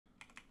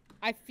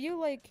I feel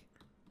like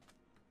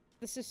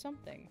this is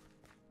something.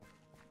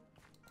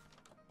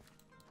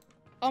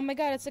 Oh my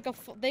god, it's like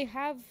they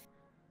have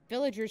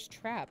villagers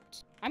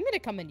trapped. I'm gonna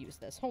come and use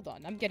this. Hold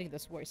on, I'm getting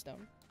this war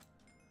stone.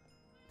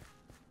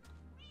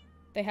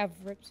 They have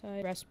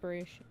Riptide,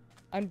 Respiration,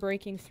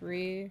 Unbreaking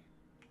 3.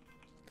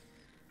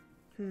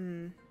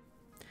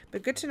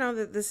 But good to know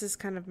that this is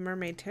kind of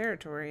mermaid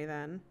territory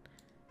then.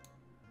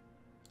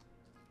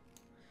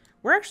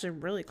 We're actually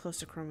really close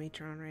to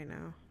Chrometron right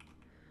now.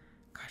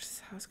 Gosh,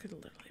 this house could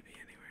literally be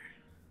anywhere.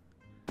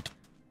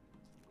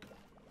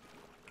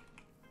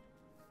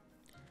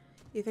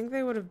 You think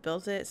they would have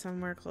built it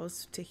somewhere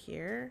close to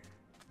here?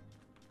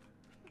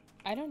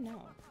 I don't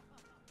know.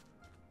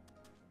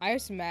 I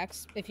asked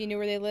Max if he knew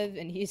where they live,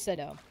 and he said,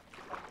 oh.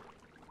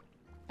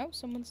 Oh,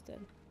 someone's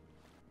dead.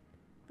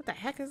 What the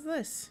heck is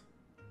this?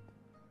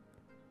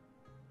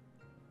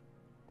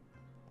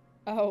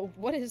 Oh,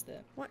 what is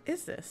this? What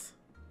is this?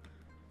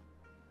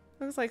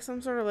 Looks like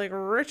some sort of like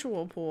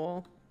ritual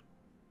pool.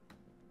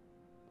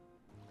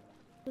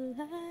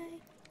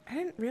 I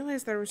didn't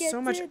realize there was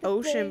so much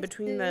ocean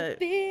between the...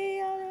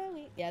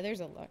 Yeah, there's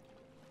a lot.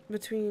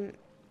 Between...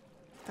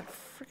 What the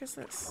frick is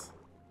this?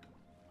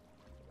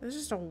 There's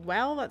just a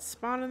well that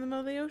spawned in the middle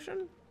of the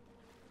ocean?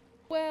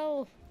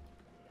 Well.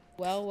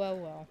 Well.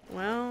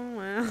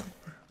 Well.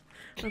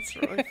 That's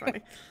really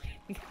funny.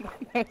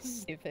 That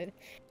was stupid.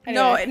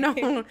 Anyway.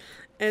 No.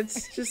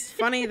 It's just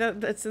funny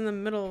that it's in the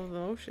middle of the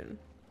ocean.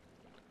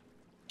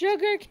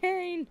 Sugar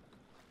cane!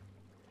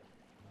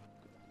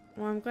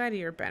 Well, I'm glad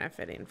you're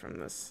benefiting from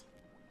this.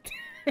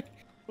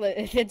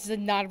 It's a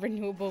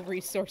non-renewable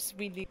resource.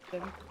 We need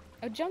them.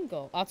 A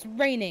jungle. Oh, it's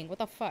raining. What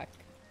the fuck?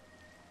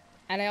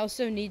 And I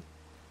also need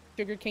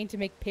sugarcane to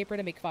make paper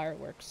to make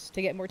fireworks.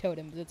 To get more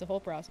totems. It's a whole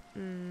process.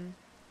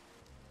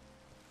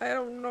 I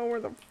don't know where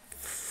the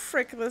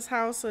frick this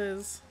house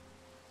is.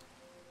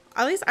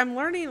 At least I'm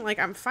learning, like,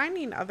 I'm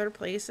finding other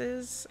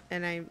places.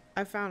 And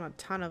I found a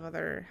ton of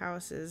other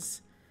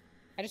houses.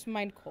 I just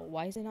mined coal.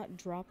 Why is it not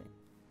dropping?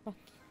 Fuck.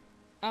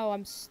 Oh,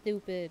 I'm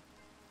stupid.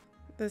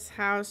 This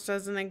house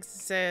doesn't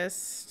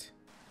exist.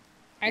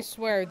 I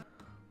swear.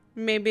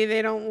 Maybe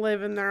they don't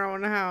live in their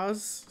own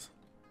house.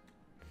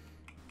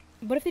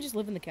 What if they just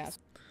live in the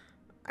castle?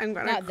 I'm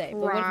gonna Not cry. they, but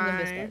what if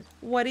Nimbus does?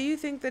 What do you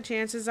think the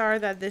chances are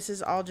that this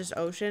is all just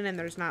ocean and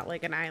there's not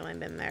like an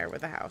island in there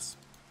with a house?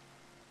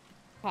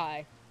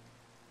 Hi.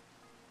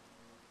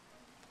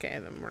 Okay,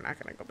 then we're not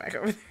gonna go back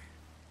over there.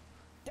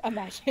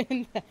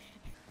 Imagine that.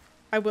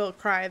 I will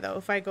cry though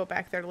if I go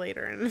back there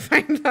later and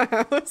find the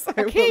house.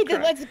 Okay,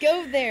 then let's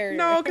go there.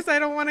 No, because I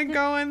don't want to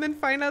go and then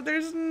find out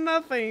there's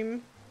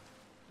nothing.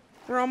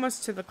 We're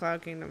almost to the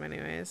Cloud Kingdom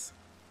anyways.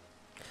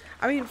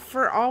 I mean,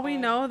 for all we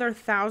know, they're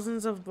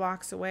thousands of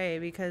blocks away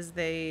because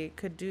they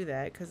could do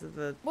that because of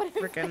the what if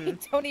frickin' they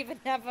don't even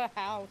have a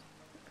house?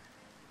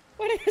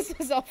 What if this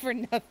is all for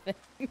nothing?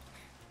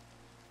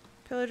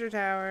 Pillager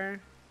Tower.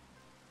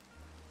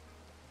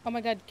 Oh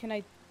my god, can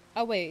I...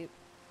 Oh wait.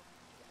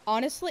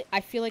 Honestly,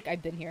 I feel like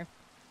I've been here.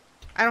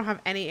 I don't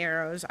have any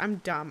arrows. I'm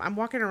dumb. I'm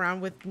walking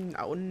around with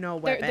no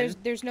weapon.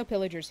 There's no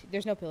pillagers.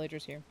 There's no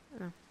pillagers here.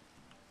 Oh.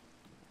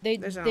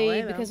 There's no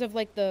way, because of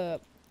like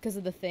because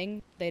of the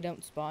thing, they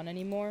don't spawn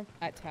anymore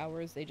at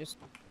towers. They just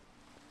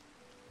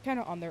kind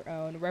of on their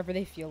own wherever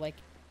they feel like.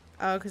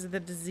 Oh, because of the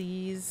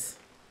disease.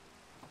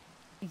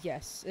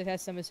 Yes, it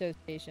has some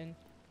association.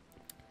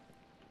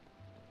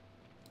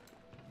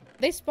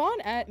 They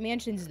spawn at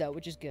mansions though,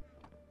 which is good.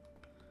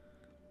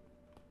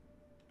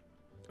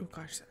 Oh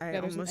gosh, I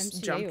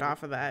almost jumped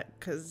off of that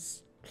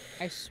because...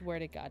 I swear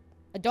to God.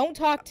 Don't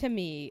talk to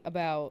me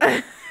about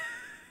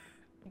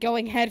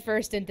going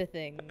headfirst into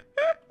things.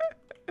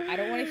 I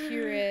don't want to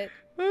hear it.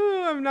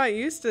 Oh, I'm not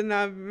used to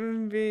not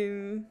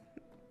being...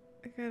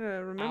 I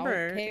gotta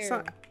remember.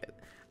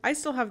 I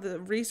still have the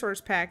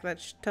resource pack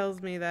that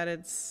tells me that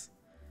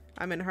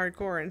I'm in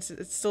hardcore and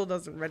it still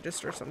doesn't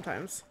register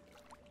sometimes.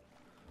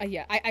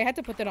 Yeah, I had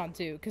to put that on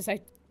too because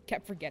I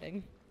kept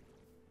forgetting.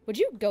 Would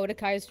you go to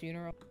Kaya's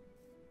funeral?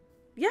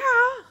 Yeah,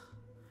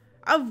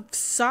 I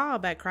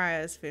sob at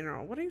Krya's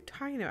funeral. What are you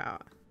talking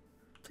about?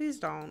 Please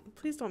don't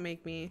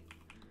make me.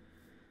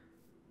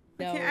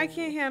 No. I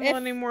can't handle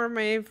any more of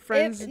my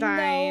friends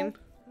dying. No.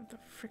 What the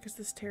frick is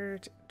this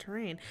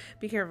terrain?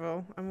 Be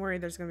careful. I'm worried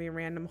there's gonna be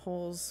random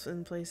holes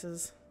in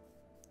places.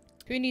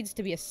 Who needs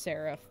to be a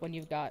seraph when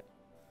you've got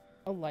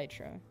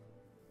Elytra?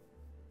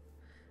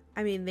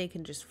 I mean, they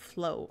can just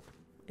float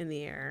in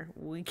the air.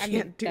 We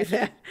can't do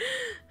that.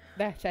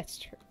 That's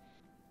true.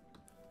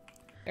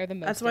 They're the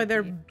most. That's why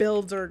their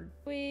builds are,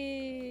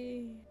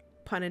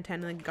 pun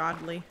intended,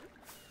 godly.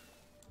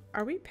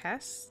 Are we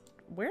past?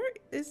 Where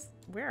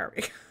are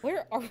we?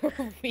 Where are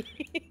we?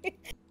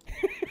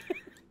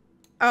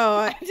 Oh,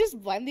 I'm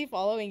just blindly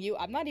following you.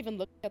 I'm not even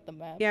looking at the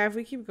map. Yeah, if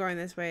we keep going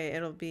this way,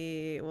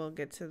 we'll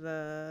get to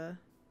the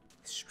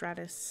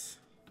Stratus.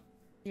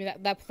 I mean,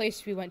 that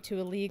place we went to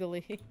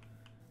illegally.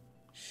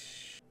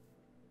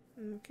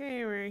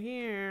 Okay, we're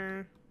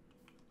here.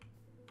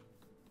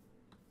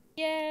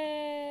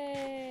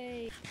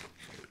 Yay!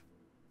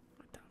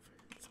 What the?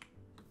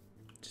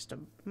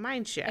 just a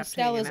mine shaft.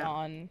 Estella's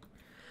on.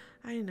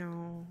 I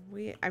know.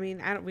 We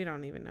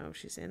don't even know if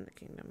she's in the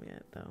kingdom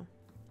yet, though.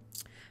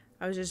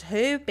 I was just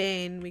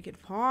hoping we could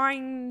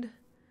find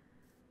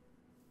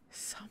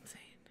something.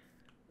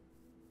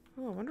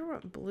 Oh, I wonder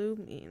what blue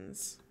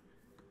means.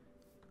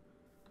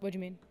 What do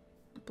you mean?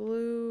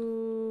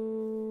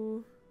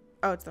 Blue.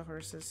 Oh, it's the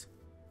horses.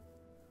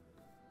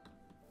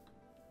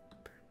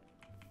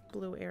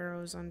 Blue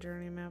arrows on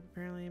journey map.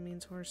 Apparently it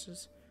means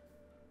horses.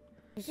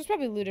 This was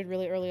probably looted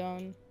really early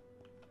on.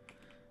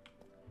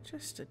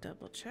 Just to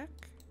double check.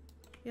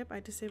 Yep,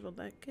 I disabled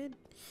that. Good.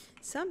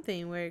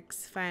 Something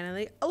works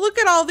finally. Oh, look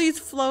at all these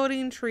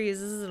floating trees.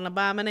 This is an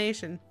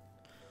abomination.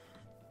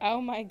 Oh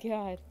my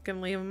god.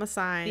 Gonna leave them a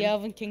sign. The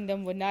Elven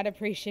Kingdom would not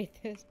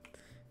appreciate this.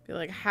 Be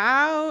like,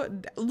 how?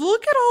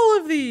 Look at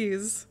all of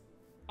these.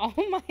 Oh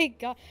my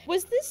god.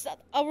 Was this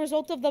a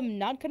result of them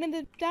not cutting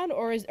them down,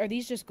 or are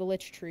these just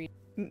glitch trees?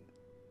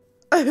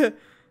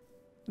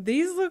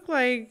 These look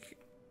like...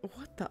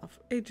 What the...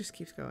 It just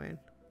keeps going.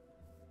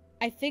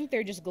 I think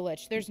they're just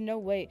glitched. There's no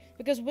way.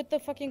 Because with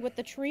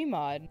the tree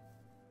mod,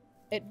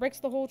 it breaks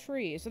the whole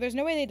tree. So there's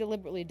no way they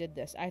deliberately did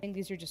this. I think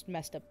these are just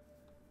messed up.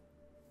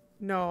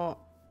 No.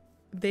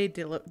 They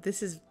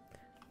This is...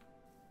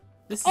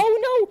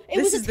 Oh no!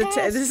 This is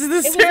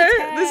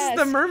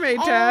the mermaid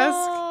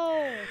task.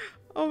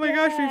 Oh my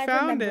gosh, we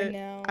found it.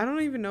 Now. I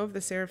don't even know if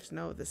the Seraphs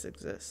know this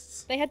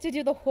exists. They had to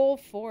do the whole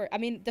fort. I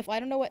mean, I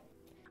don't know what...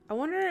 I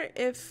wonder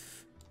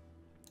if...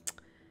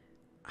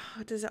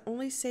 Oh, does it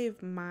only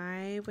save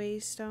my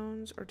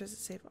waystones, or does it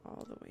save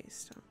all the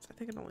waystones? I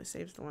think it only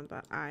saves the ones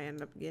that I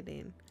end up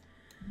getting,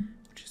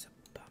 which is a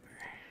bummer.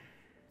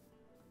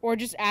 Or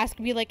just ask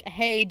me like,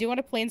 hey, do you want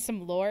to plant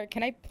some lore?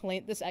 Can I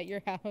plant this at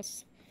your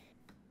house?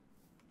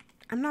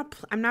 I'm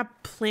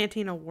not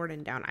planting a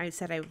warden down. I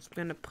said I was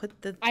gonna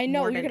put the I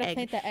know warden you're gonna egg.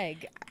 plant the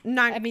egg.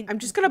 I'm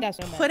just gonna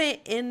put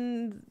it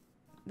in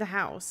the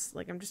house.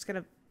 Like I'm just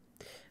gonna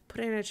put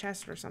it in a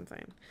chest or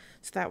something,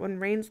 so that when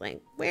Rain's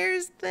like,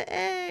 "Where's the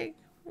egg?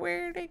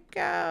 Where'd it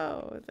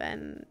go?"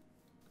 then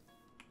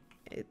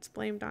it's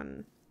blamed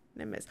on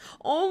Nimbus.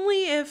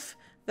 Only if,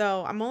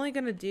 though, I'm only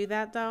gonna do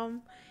that though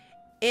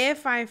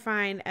if I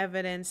find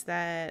evidence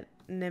that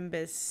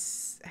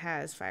Nimbus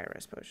has fire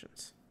rest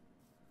potions.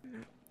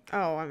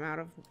 Oh, I'm out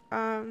of...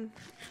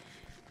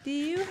 do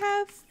you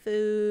have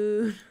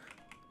food?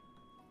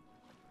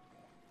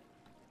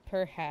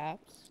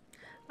 Perhaps.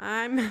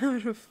 I'm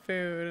out of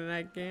food and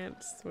I can't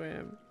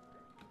swim.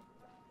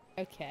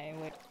 Okay,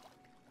 wait.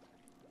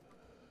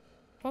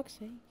 Fuck's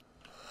sake.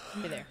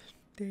 Hey there.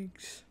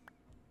 Thanks.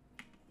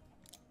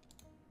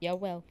 You're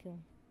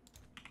welcome.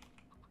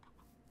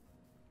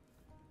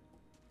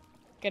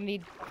 Gonna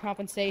need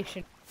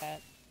compensation for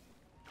that.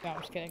 No,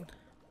 I'm just kidding.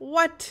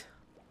 What?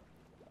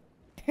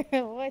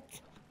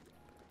 What?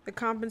 The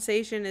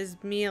compensation is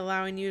me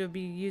allowing you to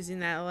be using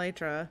that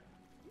elytra.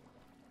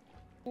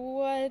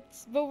 What?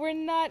 But we're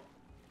not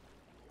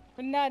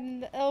in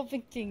the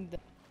Elven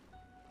Kingdom.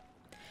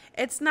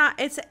 It's not.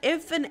 It's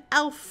if an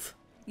elf.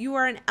 You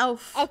are an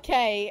elf.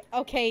 Okay,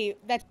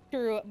 that's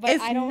true. But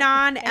if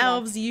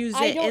non-elves use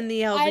it in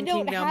the Elven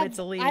Kingdom, it's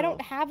illegal. I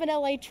don't have an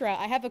elytra.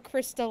 I have a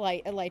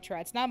crystallite elytra.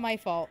 It's not my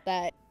fault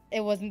that it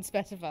wasn't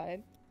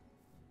specified.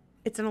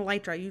 It's an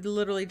elytra. You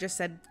literally just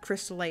said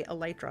crystallite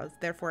elytra.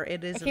 Therefore,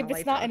 it is an elytra. Okay, but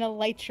it's not an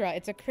elytra.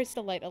 It's a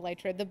crystallite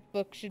elytra. The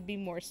book should be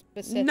more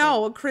specific.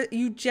 No,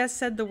 you just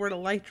said the word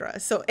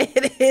elytra, so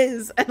it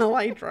is an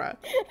elytra.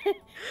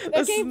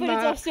 Okay, but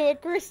it's also a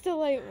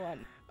crystallite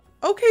one.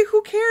 Okay,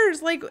 who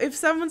cares? Like, if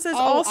someone says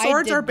all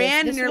swords are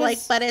banned and you're like,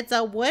 but it's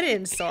a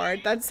wooden sword,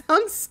 that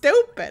sounds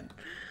stupid.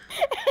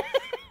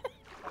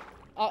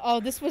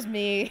 This was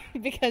me.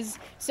 Because,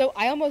 so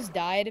I almost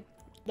died,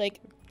 like,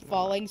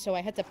 falling, so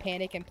I had to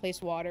panic and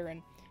place water,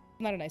 and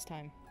not a nice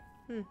time.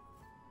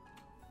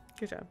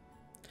 Good job.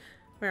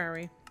 Where are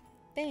we?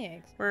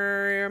 Thanks.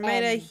 We're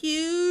made a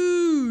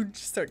huge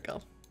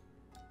circle.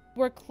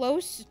 We're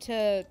close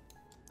to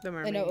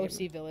an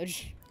OC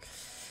village.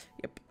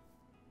 Yep.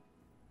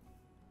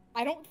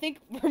 I don't think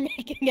we're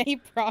making any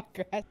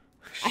progress.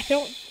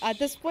 At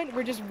this point,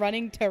 we're just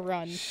running to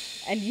run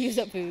and use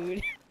up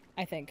food,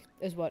 I think,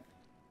 is what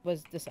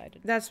was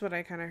decided. That's what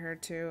I kind of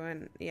heard too,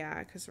 and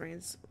yeah, because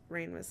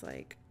Rain was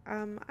like,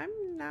 I'm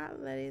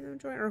not letting them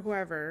join, or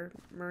whoever,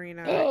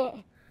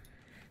 Marina.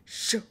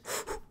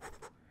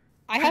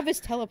 I have his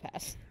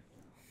telepath.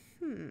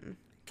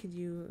 Could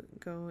you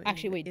go?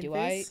 Actually, wait, do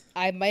I?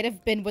 I might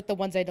have been with the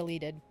ones I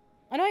deleted.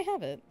 Oh no, I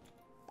have it.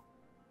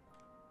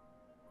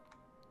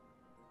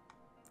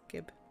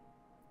 Gib.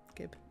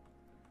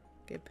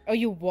 Oh,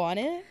 you want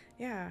it?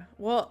 Yeah.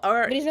 Well,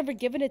 or but he's never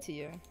given it to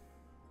you.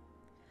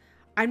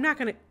 I'm not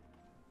gonna.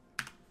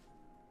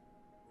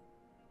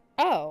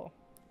 Oh.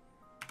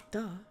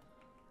 Duh.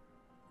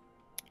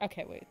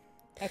 Okay, wait.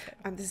 Okay.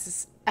 This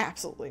is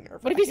absolutely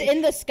nerve-wracking. What if he's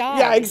in the sky?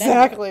 Yeah,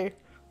 exactly.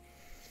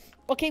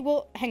 Okay,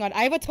 well, hang on.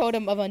 I have a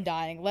totem of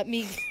undying. Let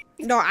me...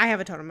 No, I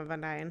have a totem of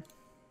undying.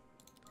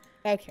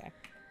 Okay.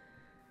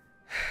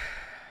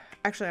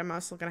 Actually, I'm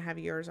also gonna have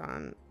yours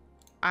on.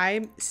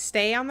 I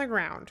stay on the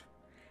ground.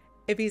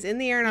 If he's in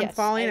the air and I'm Yes,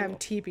 falling, I I'm will.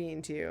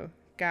 TPing to you.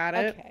 Got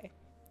it? Okay.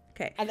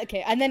 Okay.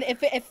 Okay, and then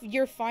if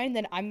you're fine,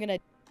 then I'm gonna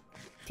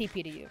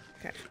TP to you.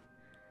 Okay.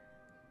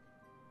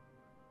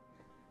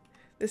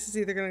 This is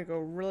either gonna go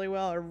really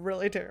well or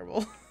really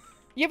terrible.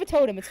 You have a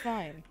totem. It's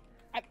fine.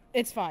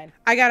 It's fine.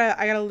 I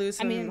gotta lose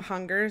some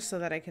hunger so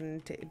that I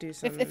can do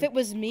some. If it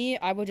was me,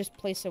 I would just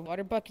place a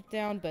water bucket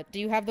down. But do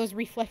you have those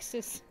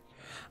reflexes?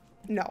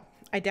 No,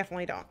 I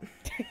definitely don't.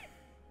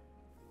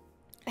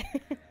 Okay.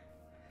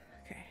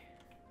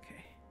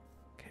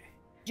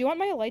 Do you want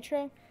my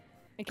elytra?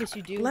 In case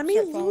you do. Let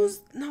me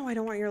lose. No, I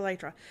don't want your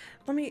elytra.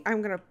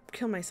 I'm gonna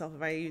kill myself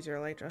if I use your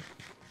elytra.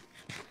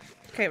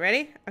 Okay,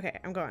 ready? Okay,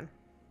 I'm going.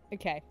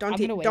 Okay. Don't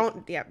TP.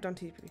 Don't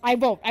TP. I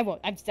won't.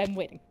 I'm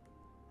waiting.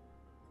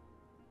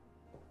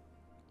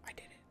 I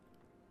did it.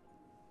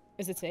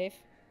 Is it safe?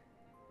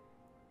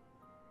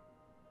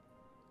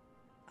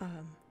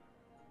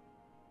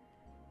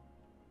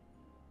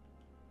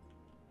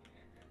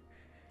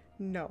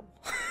 No.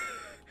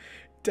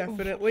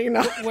 Definitely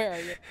not. Where are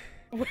you?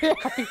 Where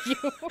are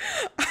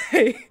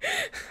you?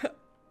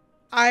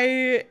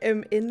 I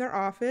am in their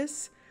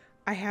office.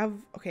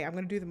 Okay, I'm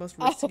gonna do the most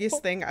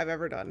riskiest thing I've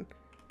ever done.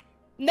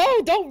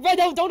 No, don't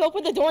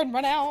open the door and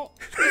run out.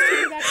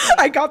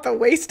 I got the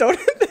waystone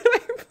that I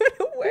put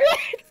away.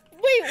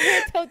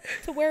 Wait,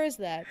 to where is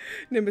that?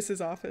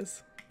 Nimbus's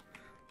office.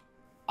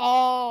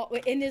 Oh,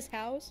 in his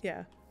house?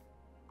 Yeah.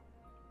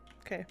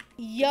 Okay.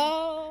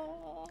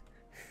 Yo.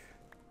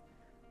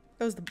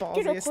 That was the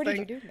ballsiest thing.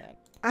 You doing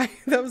that?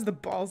 That was the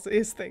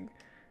ballsiest thing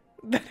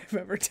that I've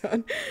ever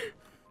done.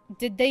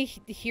 Did they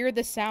hear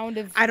the sound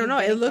of? I don't know.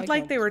 It looked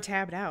like they were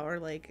tabbed out or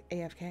like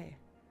AFK.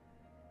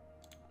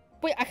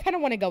 Wait, I kind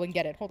of want to go and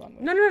get it. Hold on.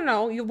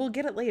 No. We'll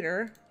get it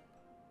later.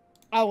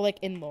 Oh, like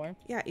in lore.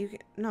 Yeah, you can.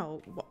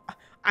 No, well,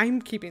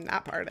 I'm keeping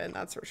that part in.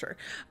 That's for sure.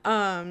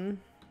 What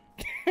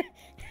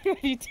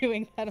are you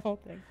doing? That whole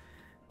thing.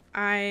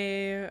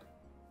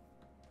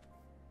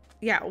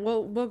 Yeah,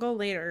 we'll go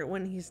later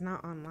when he's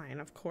not online,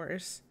 of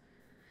course.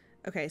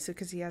 Okay, so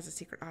because he has a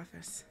secret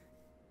office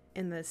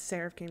in the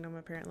Seraph Kingdom,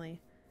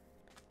 apparently.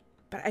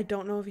 But I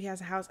don't know if he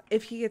has a house.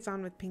 If he gets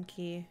on with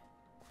Pinky,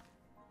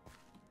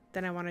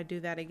 then I want to do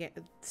that again.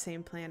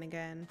 Same plan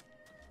again.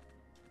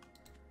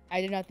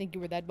 I did not think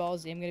you were that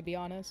ballsy, I'm gonna be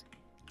honest.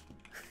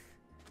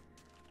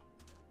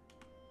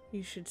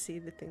 You should see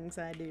the things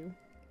I do.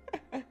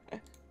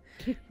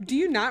 Do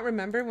you not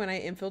remember when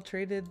I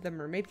infiltrated the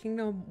Mermaid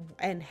Kingdom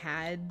and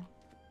had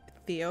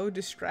Theo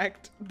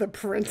distract the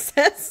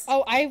princess?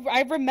 Oh,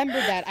 I remember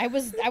that. I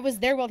was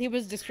there while he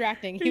was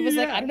distracting. He was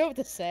like, I don't know what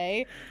to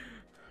say.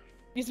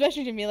 He's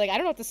messaging me like, I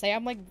don't know what to say.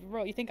 I'm like,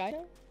 bro, you think I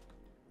know?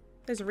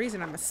 There's a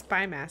reason I'm a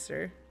spy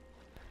master.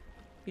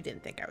 You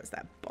didn't think I was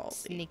that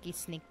ballsy. Sneaky,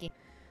 sneaky.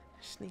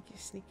 Sneaky,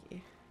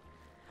 sneaky.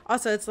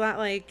 Also, it's not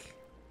like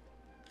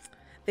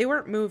they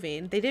weren't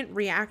moving. They didn't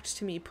react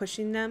to me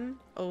pushing them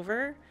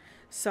over.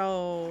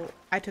 So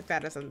I took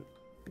that as a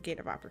gate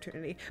of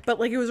opportunity. But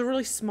like it was a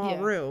really small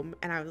room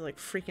and I was like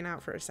freaking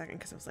out for a second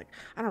because I was like,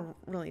 I don't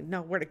really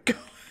know where to go.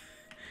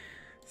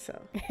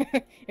 So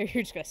you're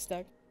just gonna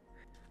stuck.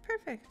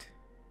 Perfect.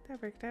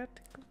 That worked out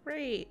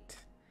great.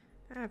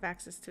 I have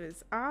access to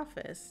his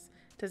office.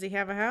 Does he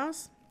have a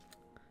house?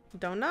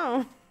 Don't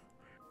know.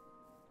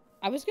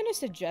 I was gonna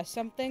suggest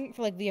something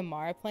for like the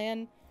Amara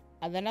plan,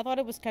 and then I thought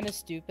it was kind of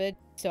stupid,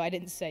 so I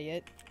didn't say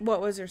it.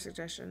 What was your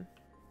suggestion?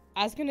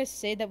 I was gonna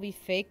say that we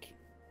fake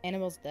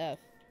Animal's death.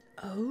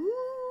 Oh.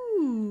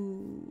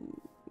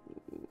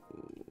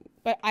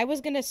 But I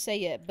was gonna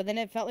say it, but then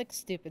it felt like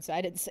stupid, so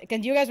I didn't say it.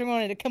 Because you guys were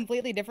going in a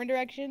completely different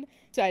direction,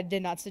 so I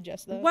did not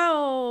suggest that.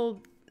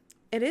 Well,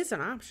 it is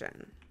an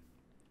option.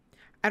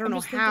 I don't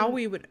know how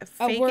we would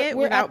fake it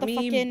without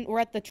me. We're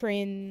at the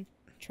train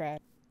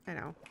track. I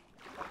know.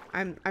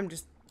 I'm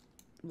just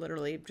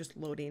literally just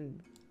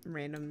loading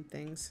random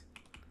things.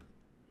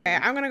 Okay,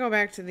 I'm gonna go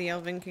back to the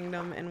Elven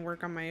Kingdom and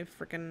work on my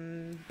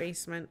freaking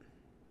basement.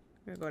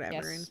 I'm gonna go to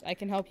Evergreen. Yes, I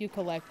can help you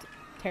collect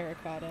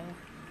terracotta.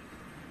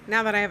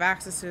 Now that I have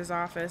access to his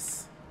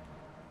office,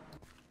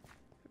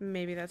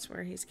 maybe that's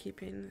where he's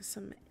keeping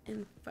some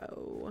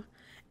info.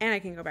 And I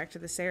can go back to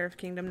the Seraph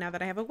Kingdom now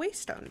that I have a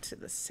waystone to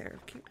the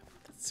Seraph Kingdom.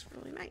 That's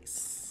really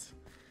nice.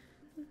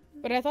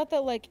 But I thought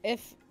that, like,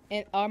 if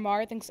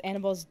Amara thinks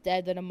Annabelle's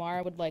dead, then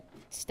Amara would, like,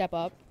 step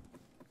up.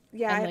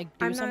 Yeah, and, like,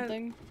 do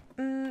something.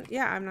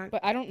 Yeah, I'm not.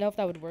 But I don't know if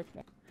that would work,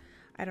 though.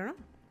 I don't know.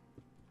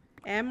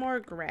 And more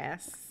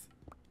grass.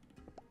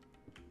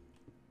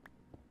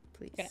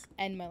 Please. I'm gonna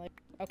end my life.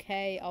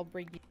 Okay, I'll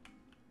bring you.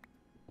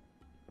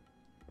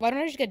 Why don't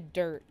I just get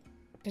dirt?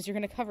 Because you're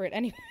gonna cover it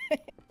anyway.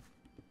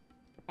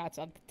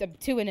 I'm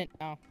 2 in it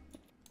now.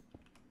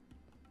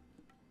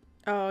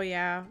 Oh,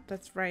 yeah,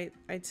 that's right.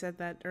 I said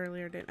that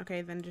earlier.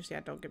 Okay, then just,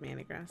 don't give me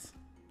any grass.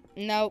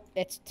 Nope,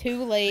 it's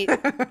too late.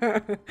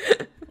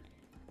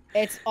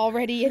 It's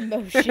already in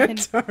motion.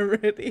 It's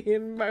already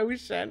in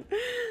motion.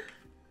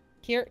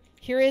 Here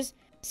is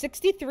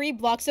 63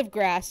 blocks of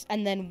grass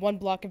and then 1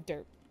 block of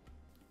dirt.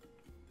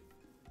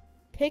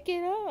 Pick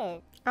it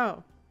up.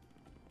 Oh.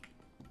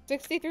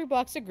 63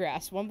 blocks of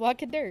grass, 1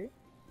 block of dirt.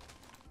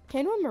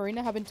 Kano and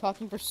Marina have been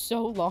talking for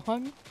so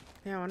long.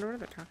 Yeah, I wonder what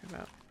they're talking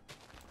about.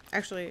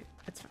 Actually,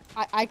 it's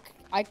fine.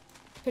 I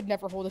could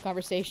never hold a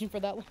conversation for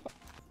that long.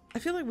 I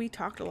feel like we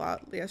talked a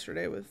lot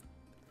yesterday with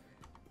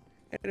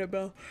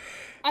Annabelle.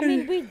 I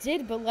mean, we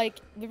did, but like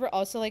we were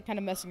also like kind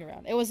of messing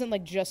around. It wasn't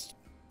like just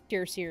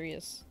pure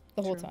serious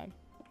the whole time.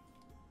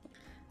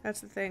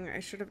 That's the thing.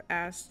 I should have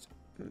asked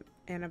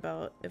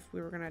Annabelle if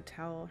we were gonna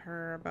tell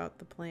her about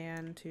the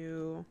plan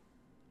to.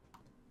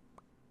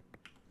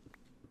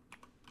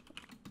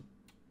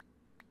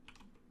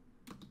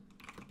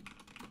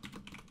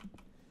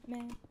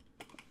 Man.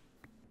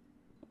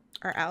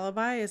 Our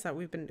alibi is that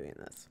we've been doing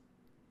this.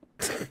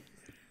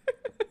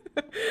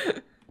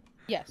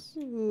 Yes.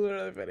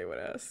 Literally, if anyone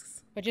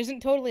asks. Which isn't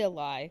totally a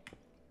lie.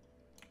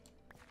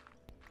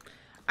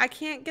 I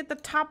can't get the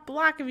top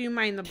block if you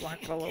mind the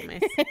block below me.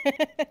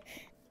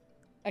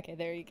 Okay,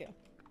 there you go.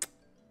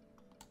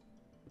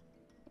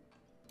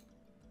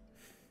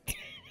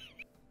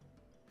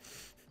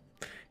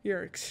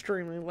 You're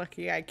extremely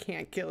lucky I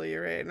can't kill you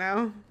right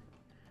now.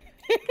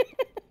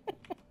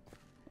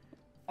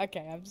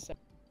 Okay, I'm sorry.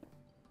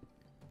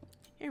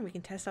 Here, we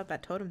can test out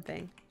that totem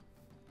thing.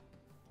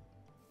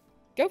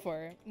 Go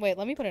for it. Wait,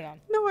 let me put it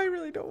on. No, I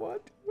really don't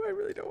want to. I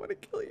really don't want to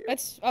kill you.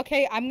 That's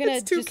okay. I'm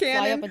gonna just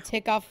fly up and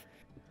take off.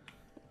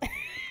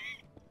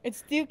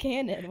 It's too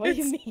canon. What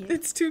do you mean?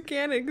 It's too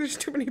canon. There's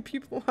too many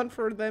people on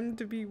for them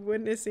to be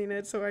witnessing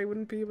it, so I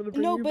wouldn't be able to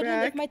bring you back. No,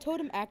 but if my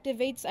totem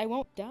activates, I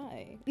won't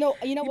die. No,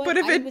 you know what? But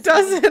if it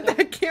doesn't,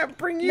 I can't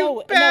bring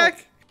you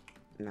back.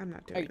 No, I'm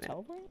not doing it. Are you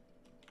teleporting?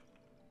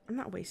 I'm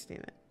not wasting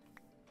it.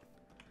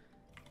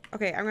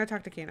 Okay, I'm gonna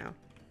talk to Kano.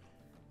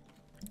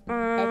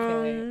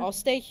 Okay, I'll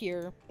stay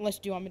here unless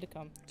you want me to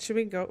come. Should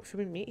we go? Should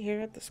we meet here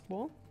at the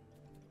school?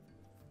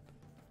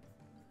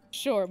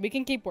 Sure, we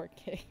can keep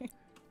working.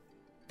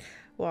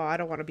 Well, I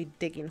don't want to be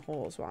digging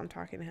holes while I'm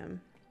talking to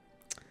him.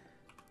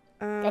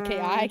 Okay,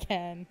 I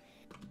can.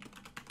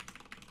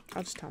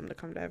 I'll just tell him to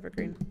come to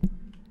Evergreen.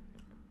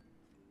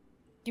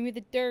 Give me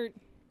the dirt.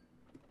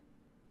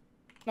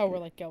 Oh, we're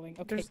like going.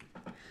 Okay.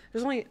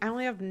 I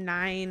only have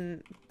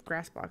 9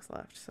 grass blocks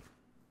left. So.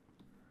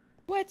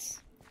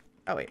 What?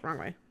 Oh wait, wrong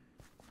way.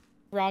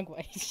 Wrong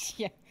way.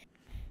 Yeah.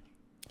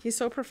 He's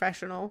so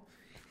professional.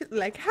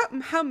 Like,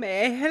 how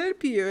may I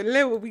help you?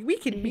 We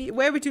can meet.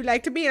 Where would you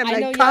like to meet? I'm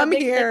like, come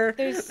here.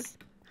 There's,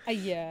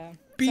 yeah.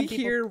 Be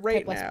here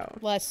right now.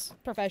 Less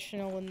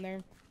professional in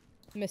their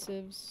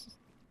missives.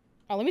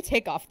 Oh, let me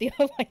take off the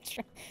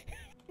elytra.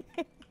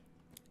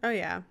 Oh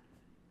yeah.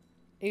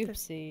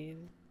 Oopsie.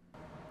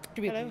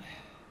 Should we?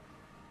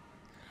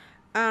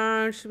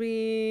 Should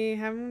we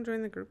have him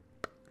join the group?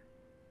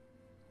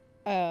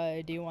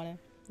 Do you want to?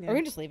 Yeah. Or we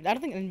can just leave. I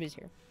don't think anybody's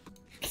here.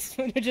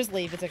 Just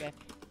leave. It's okay.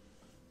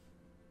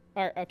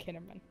 Alright, okay,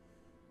 never mind.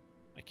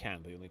 I can,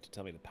 but you'll need to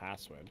tell me the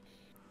password.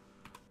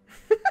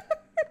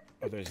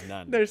 Or there's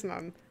none. There's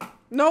none.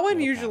 No one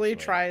usually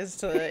tries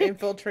to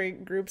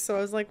infiltrate groups, so I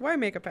was like, why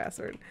make a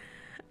password?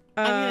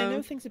 I mean, I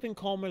know things have been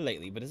calmer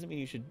lately, but doesn't mean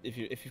you should. If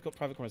you've got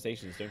private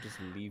conversations, don't just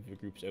leave your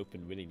groups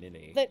open willy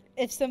nilly. But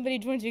if somebody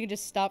joins, we can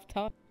just stop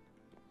talking.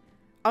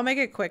 I'll make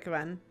it quick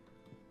then.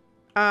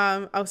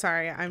 Oh,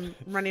 sorry. I'm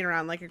running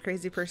around like a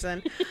crazy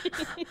person.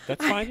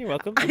 That's fine. You're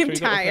welcome. I'm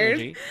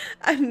tired.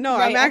 No,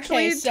 right, I'm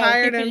actually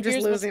tired. I'm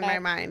just losing my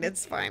mind.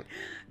 It's fine.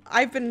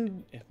 I've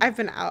been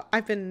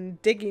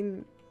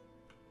digging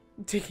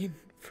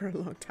for a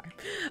long time.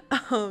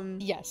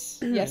 Yes.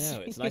 Yes. I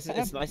know. It's nice.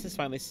 It's nice to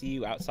finally see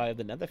you outside of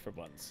the Nether for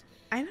once.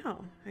 I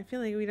know. I feel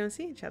like we don't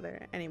see each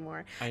other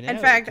anymore. I know. In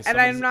fact, and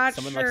I'm not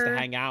sure. Someone likes to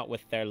hang out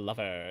with their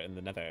lover in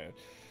the Nether.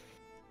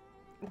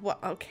 Well,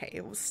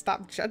 okay, well,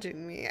 stop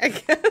judging me, I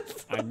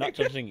guess. I'm not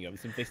judging you, I'm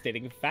simply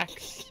stating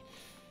facts.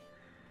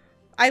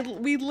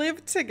 We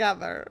live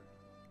together.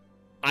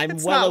 I'm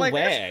well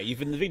aware. You've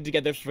been living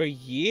together for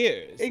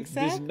years.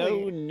 Exactly. There's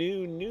no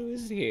new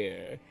news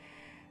here.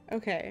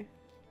 Okay.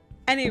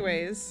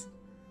 Anyways.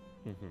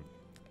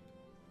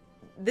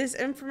 This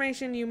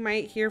information you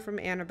might hear from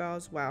Annabelle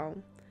as well.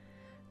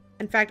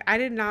 In fact, I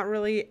did not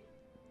really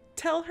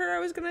tell her I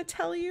was going to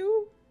tell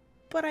you.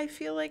 But I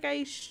feel like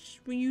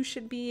you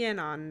should be in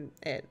on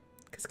it,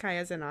 because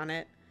Kaya's in on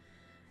it.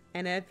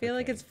 And I feel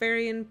like it's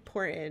very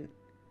important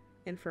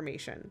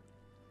information.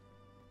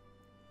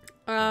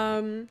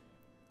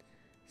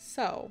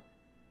 So.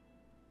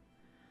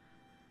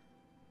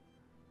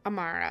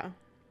 Amara.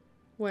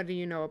 What do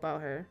you know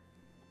about her?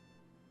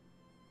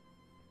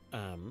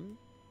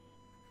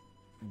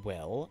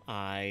 Well,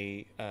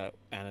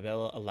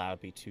 Annabelle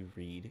allowed me to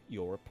read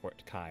your report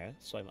to Kaya,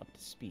 so I'm up to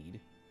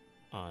speed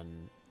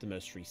on the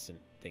most recent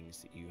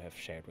things that you have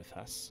shared with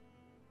us.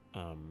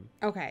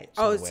 Okay.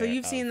 Oh, so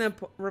you've seen the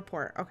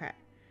report. Okay.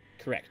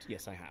 Correct.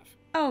 Yes, I have.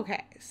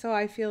 Okay. So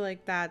I feel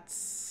like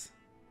that's...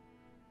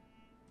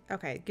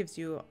 Okay, it gives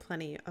you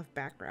plenty of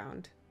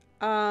background.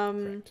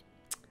 Correct.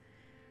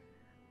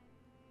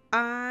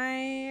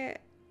 I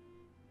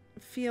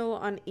feel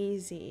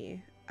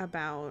uneasy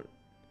about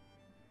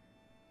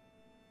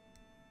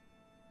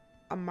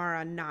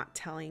Amara not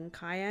telling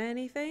Kaya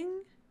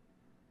anything.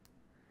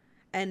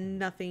 and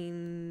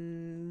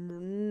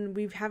nothing,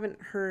 we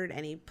haven't heard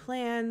any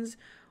plans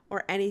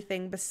or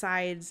anything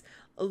besides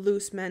a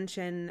loose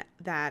mention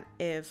that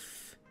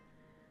if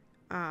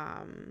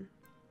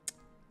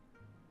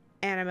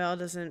Annabelle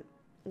doesn't,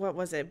 what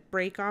was it,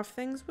 break off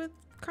things with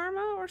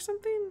Karma or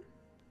something?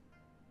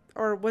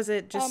 Or was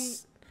it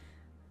just...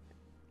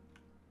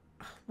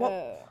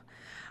 well,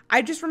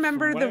 I just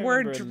remember the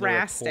word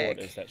drastic.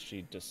 Is that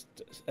she just...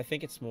 I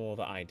think it's more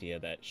the idea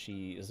that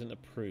she doesn't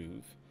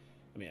approve.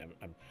 I mean,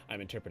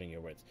 I'm interpreting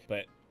your words,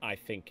 but I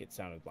think it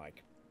sounded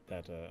like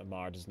that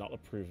Amara does not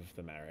approve of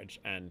the marriage,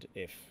 and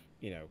if,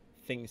 you know,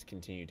 things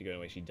continue to go in a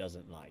way she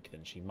doesn't like,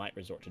 then she might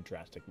resort to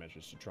drastic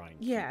measures to try and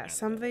keep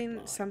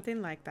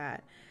something like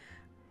that.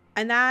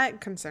 And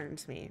that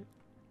concerns me.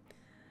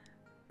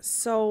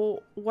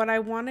 So what I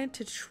wanted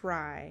to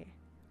try,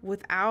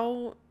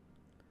 without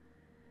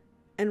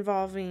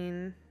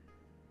involving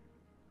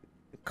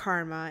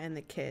Karma and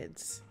the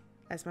kids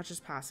as much as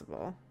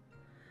possible,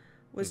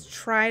 was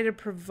try to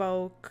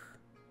provoke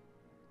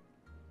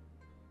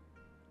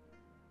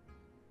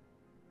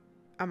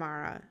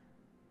Amara.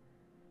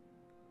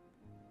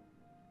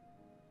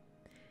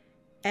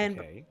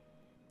 And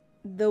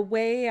the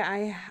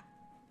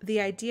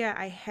idea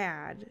I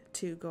had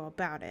to go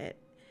about it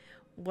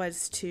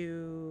was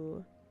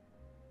to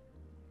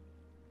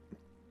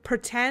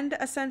pretend,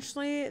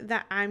 essentially,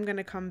 that I'm going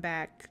to come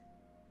back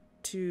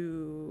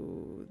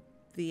to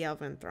the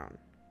Elven throne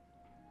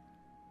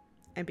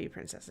and be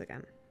princess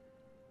again.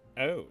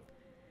 Oh.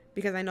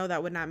 Because I know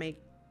that would not make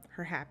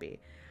her happy.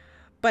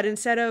 But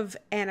instead of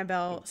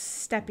Annabelle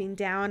stepping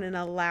down and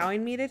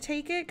allowing me to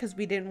take it, because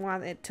we didn't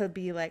want it to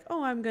be like,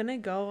 oh, I'm going to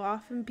go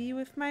off and be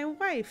with my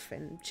wife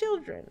and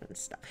children and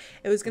stuff.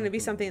 It was going to be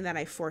something that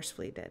I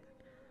forcefully did.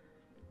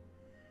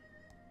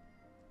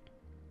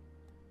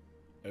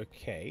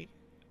 Okay.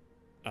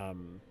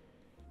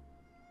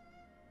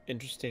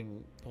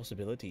 Interesting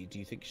possibility. Do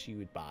you think she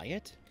would buy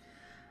it?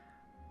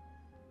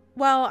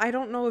 Well, I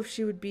don't know if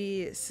she would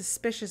be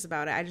suspicious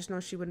about it. I just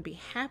know she wouldn't be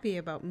happy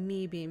about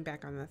me being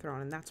back on the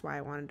throne, and that's why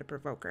I wanted to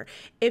provoke her.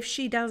 If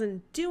she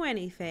doesn't do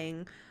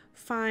anything,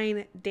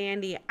 fine,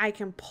 dandy. I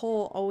can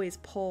always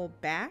pull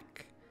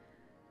back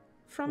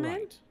from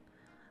it.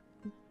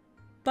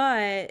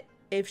 But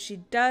if she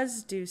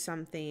does do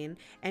something,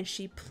 and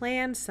she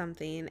plans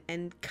something,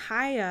 and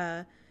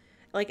Kaya,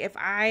 like if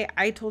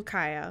I told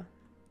Kaya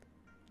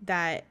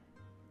that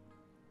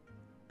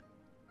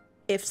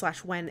if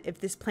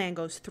this plan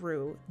goes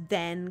through,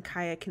 then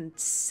Kaya can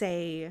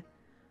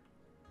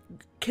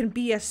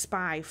be a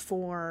spy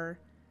for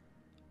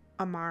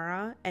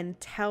Amara and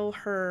tell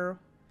her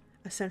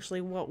essentially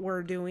what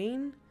we're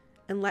doing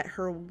and let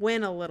her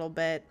win a little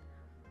bit,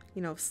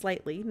 you know,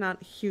 slightly,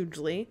 not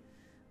hugely,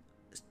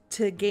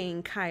 to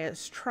gain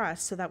Kaya's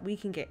trust so that we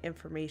can get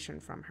information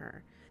from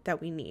her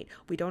that we need.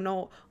 We don't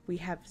know. We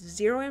have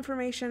zero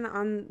information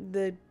on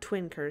the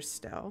twin curse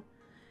still.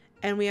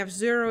 And we have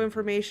zero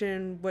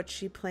information what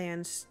she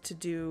plans to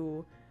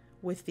do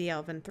with the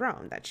Elven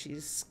throne that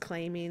she's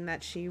claiming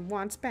that she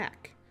wants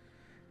back.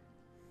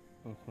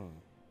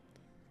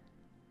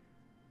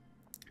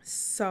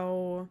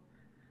 So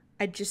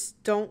I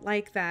just don't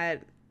like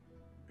that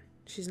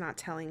she's not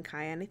telling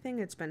Kaya anything.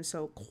 It's been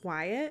so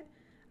quiet.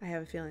 I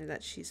have a feeling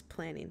that she's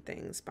planning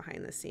things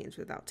behind the scenes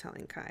without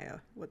telling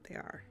Kaya what they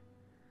are.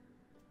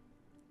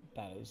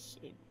 That is,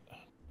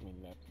 I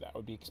mean, that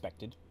would be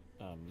expected.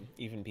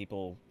 Even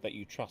people that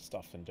you trust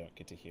often don't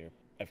get to hear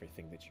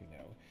everything that you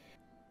know.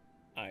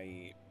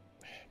 I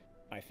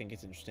think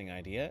it's an interesting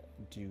idea.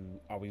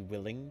 Are we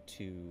willing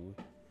to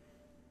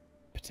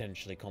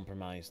potentially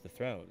compromise the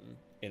throne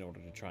in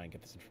order to try and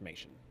get this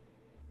information?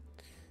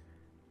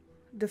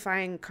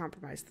 Define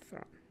compromise the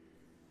throne.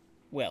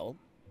 Well,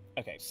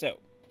 okay, so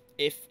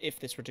if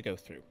this were to go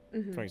through,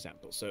 for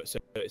example, so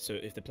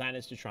if the plan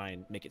is to try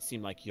and make it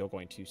seem like you're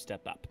going to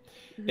step up,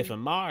 if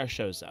Amara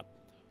shows up,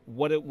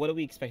 what are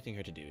we expecting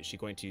her to do? Is she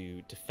going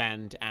to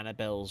defend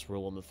Annabelle's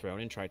rule on the throne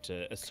and try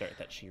to assert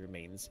that she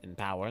remains in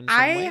power in some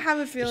way? I have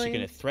a feeling... Is she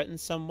going to threaten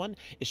someone?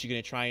 Is she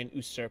going to try and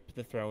usurp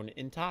the throne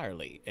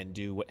entirely and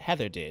do what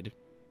Heather did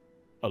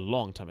a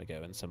long time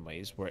ago in some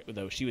ways, where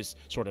though she was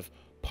sort of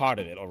part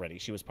of it already,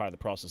 she was part of the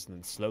process and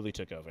then slowly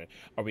took over?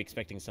 Are we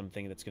expecting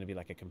something that's going to be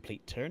like a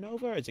complete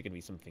turnover? Is it going to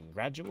be something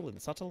gradual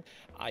and subtle?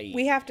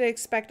 We have to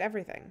expect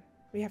everything.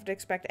 We have to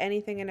expect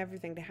anything and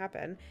everything to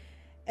happen.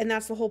 And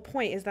that's the whole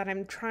point, is that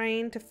I'm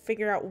trying to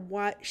figure out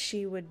what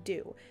she would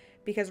do.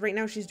 Because right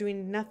now she's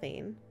doing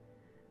nothing.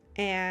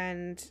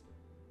 And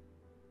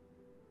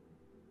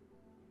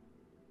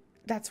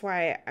that's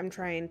why I'm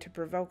trying to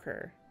provoke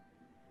her.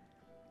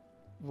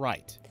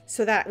 Right.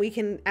 So that we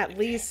can at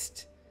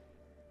least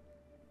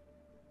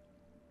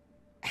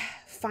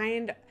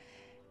find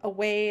a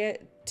way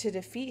to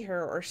defeat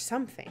her or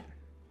something.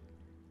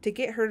 To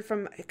get her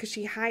from... Because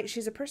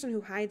she's a person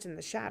who hides in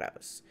the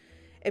shadows.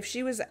 If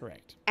she was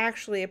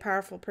actually a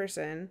powerful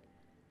person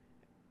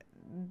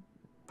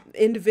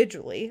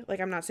individually, like,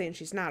 I'm not saying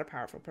she's not a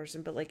powerful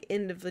person, but like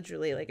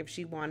individually, like if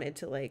she wanted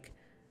to like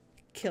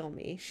kill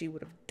me, she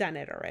would have done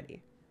it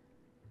already.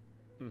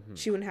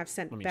 she wouldn't have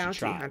sent she bounty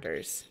tried.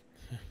 hunters.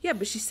 Yeah,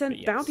 but she sent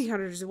But bounty yes.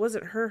 hunters. It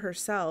wasn't her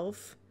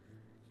herself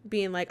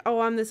being like,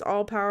 oh, I'm this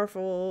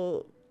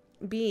all-powerful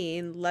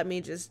being. Let me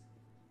just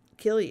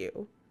kill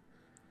you.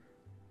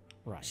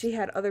 Right. She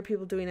had other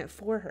people doing it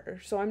for her.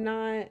 So I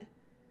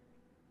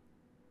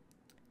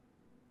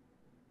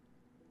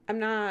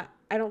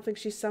don't think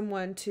she's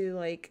someone to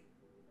like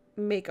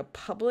make a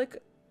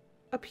public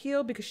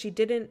appeal, because she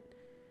doesn't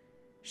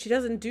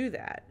do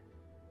that.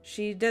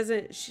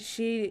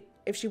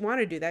 If she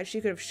wanted to do that,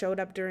 she could have showed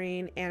up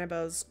during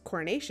Annabelle's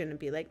coronation and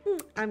be like,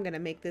 I'm gonna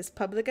make this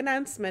public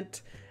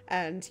announcement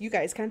and you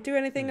guys can't do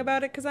anything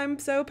about it because I'm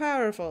so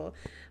powerful.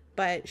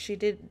 But she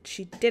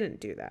didn't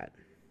do that.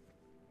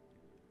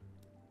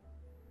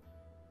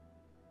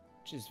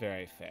 Which is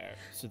very fair.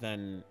 So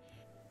then,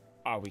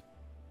 are we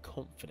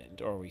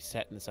confident, or are we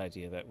set in this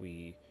idea that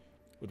we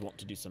would want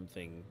to do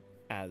something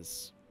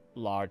as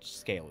large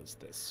scale as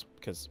this?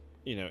 Because,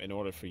 in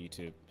order for you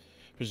to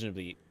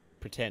presumably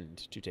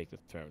pretend to take the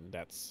throne,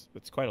 that's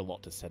quite a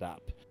lot to set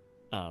up.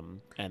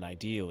 And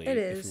ideally,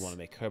 if we want to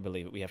make her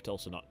believe it, we have to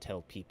also not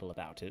tell people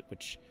about it,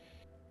 which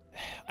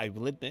I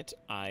will admit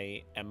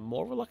I am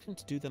more reluctant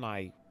to do than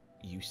I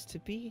used to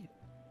be.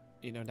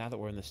 Now that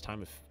we're in this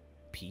time of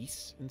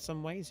peace in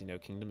some ways,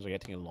 kingdoms are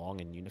getting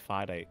along and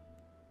unified,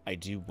 I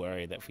do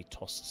worry that if we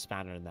toss a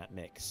spanner in that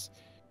mix,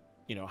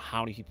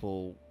 how many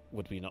people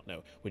would we not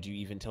know? Would you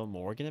even tell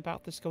Morgan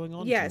about this going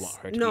on? Yes. Do you want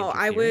her to No, be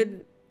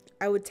interfering?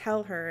 I would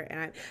tell her,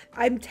 and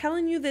I'm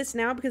telling you this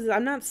now because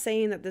I'm not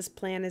saying that this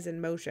plan is in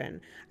motion.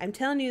 I'm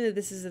telling you that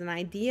this is an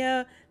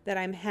idea that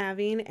I'm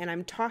having, and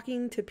I'm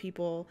talking to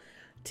people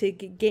to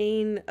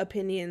gain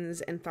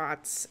opinions and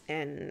thoughts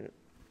and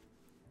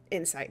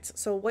insights.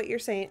 So what you're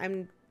saying,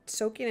 I'm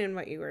soaking in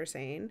what you were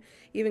saying.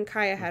 Even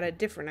Kaya had a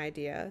different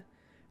idea.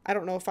 I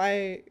don't know if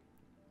I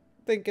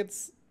think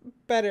it's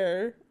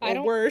better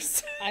or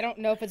worse. I don't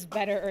know if it's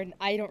better or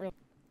I don't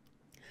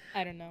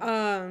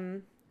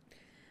know.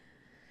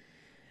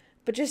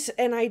 But just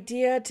an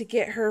idea to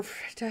get her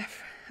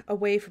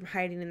away from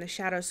hiding in the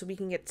shadows so we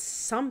can get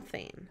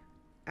something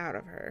out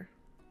of her.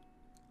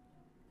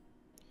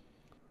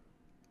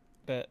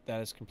 But that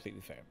is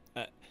completely fair.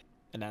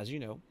 And as you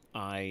know,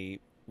 I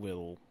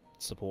will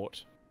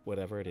support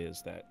whatever it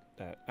is that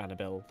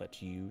Annabelle,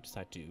 that you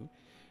decide to do.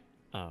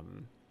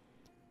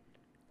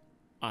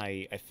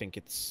 I think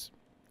it's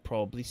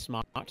probably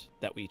smart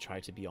that we try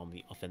to be on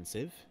the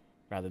offensive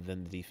rather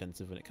than the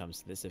defensive when it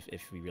comes to this,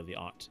 if we really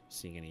aren't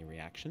seeing any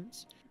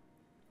reactions.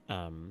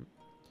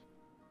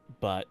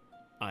 But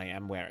I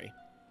am wary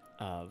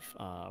of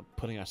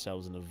putting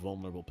ourselves in a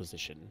vulnerable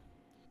position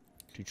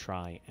to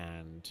try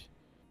and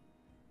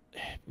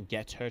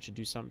get her to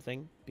do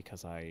something,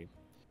 because I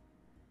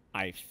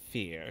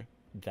fear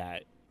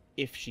that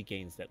if she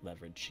gains that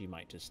leverage, she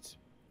might just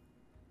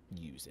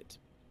use it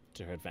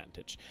to her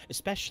advantage.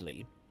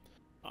 Especially,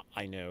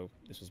 I know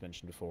this was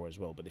mentioned before as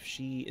well, but if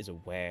she is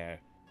aware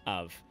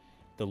of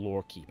the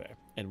lore keeper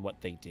and what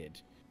they did,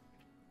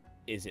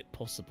 is it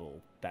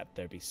possible that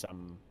there be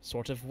some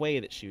sort of way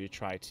that she would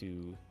try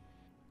to,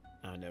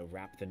 I don't know,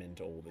 wrap them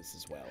into all this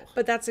as well?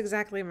 But that's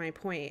exactly my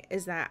point,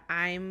 is that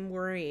I'm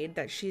worried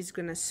that she's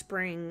going to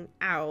spring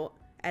out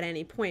at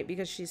any point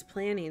because she's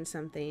planning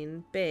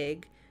something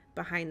big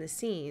behind the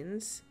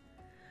scenes.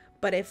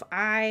 But if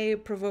I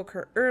provoke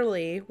her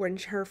early when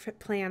her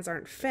plans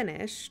aren't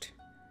finished,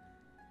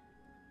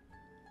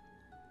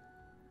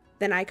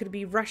 then I could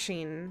be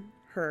rushing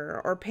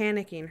her or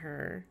panicking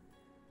her,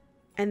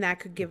 and that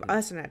could give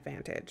us an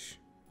advantage.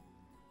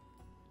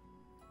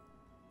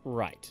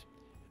 Right.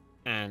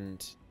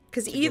 And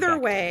because either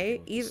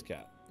way,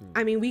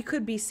 I mean, we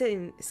could be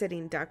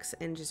sitting ducks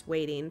and just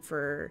waiting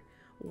for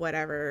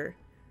whatever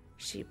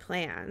she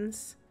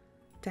plans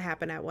to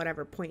happen at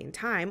whatever point in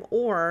time,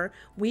 or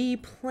we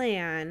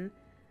plan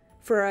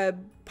for a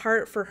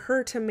part for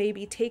her to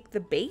maybe take the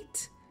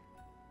bait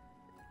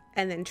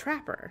and then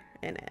trap her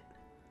in it.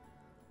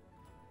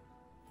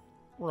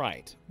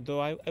 Right. Though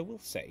I will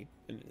say,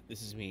 and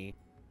this is me,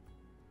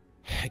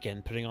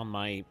 again, putting on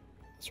my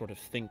sort of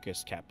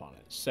thinker's cap on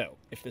it. So,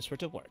 if this were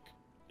to work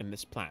in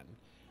this plan,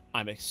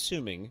 I'm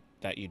assuming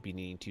that you'd be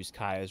needing to use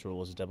Kaya's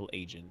role as a double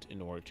agent in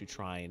order to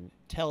try and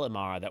tell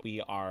Amara that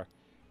we are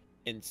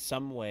in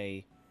some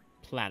way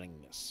planning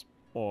this.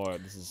 Or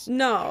this is...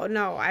 No,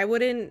 I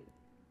wouldn't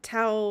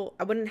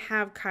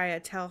have Kaya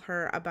tell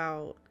her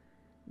about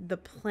the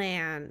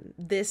plan,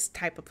 this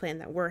type of plan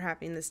that we're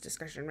having this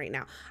discussion right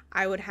now.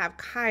 I would have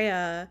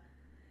Kaya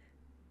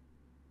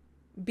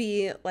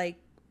be like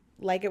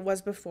it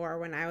was before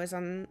when I was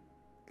on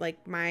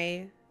like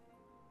my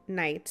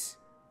night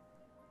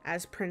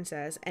as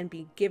princess, and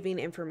be giving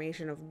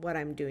information of what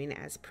I'm doing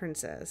as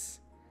princess.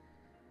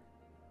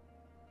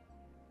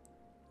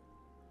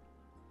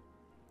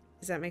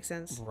 Does that make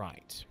sense?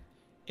 Right.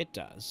 It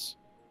does.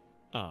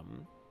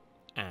 And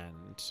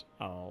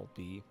I'll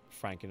be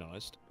frank and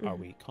honest. Are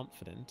we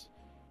confident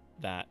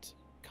that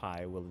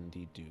Kai will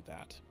indeed do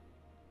that?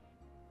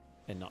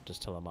 And not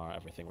just tell Amara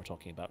everything we're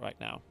talking about right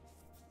now?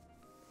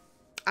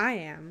 I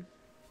am.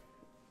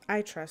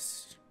 I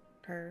trust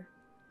her.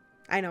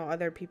 I know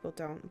other people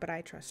don't, but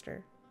I trust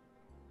her.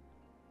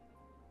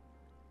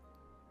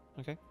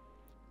 Okay.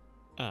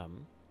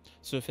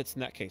 So if it's in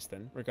that case,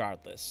 then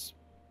regardless,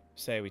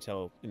 say we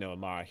tell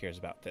Amara hears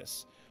about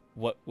this,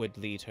 what would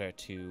lead her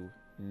to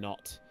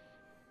not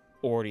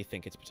already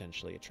think it's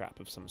potentially a trap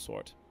of some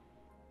sort?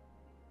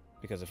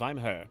 Because if I'm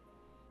her,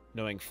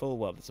 knowing full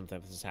well that something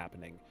like this is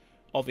happening,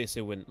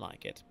 obviously wouldn't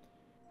like it.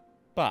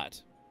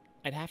 But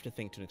I'd have to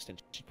think to an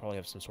extent she'd probably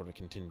have some sort of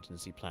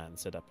contingency plan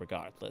set up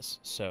regardless.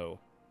 So,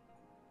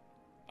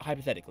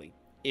 hypothetically,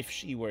 if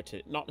she were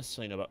to, not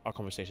necessarily know about our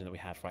conversation that we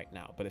have right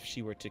now, but if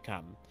she were to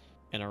come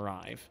and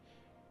arrive,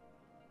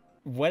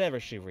 whatever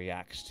she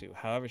reacts to,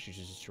 however she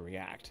chooses to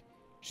react,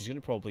 she's going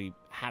to probably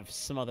have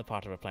some other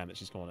part of her plan that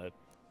she's going to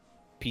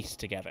piece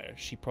together.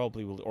 She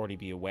probably will already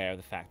be aware of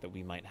the fact that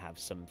we might have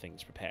some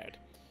things prepared.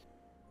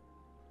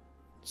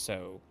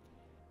 So,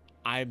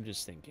 I'm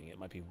just thinking it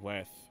might be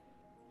worth,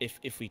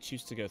 if we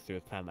choose to go through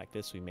a plan like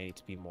this, we may need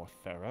to be more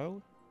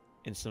thorough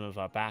in some of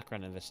our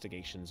background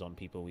investigations on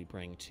people we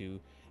bring to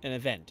an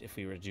event, if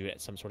we were to do it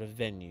at some sort of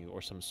venue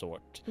or some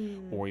sort.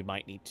 Or we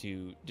might need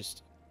to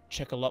just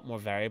check a lot more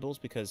variables,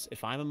 because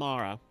if I'm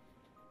Amara,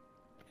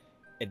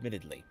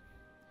 admittedly,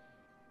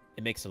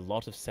 it makes a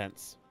lot of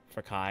sense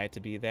for Kaya to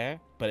be there,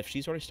 but if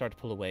she's already started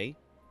to pull away,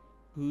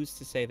 who's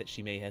to say that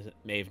she may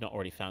have not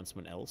already found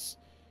someone else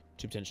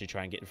to potentially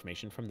try and get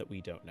information from that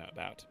we don't know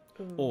about?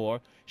 Or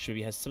she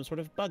maybe has some sort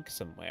of bug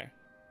somewhere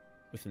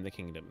within the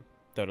kingdom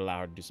that would allow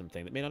her to do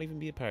something that may not even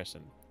be a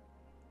person.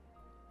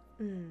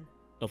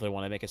 Not that I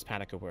want to make us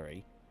panic or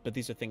worry, but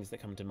these are things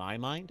that come to my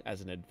mind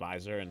as an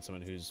advisor and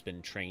someone who's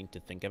been trained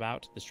to think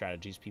about the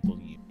strategies people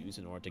use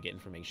in order to get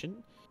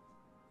information.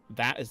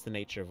 That is the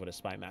nature of what a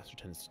spy master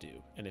tends to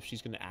do. And if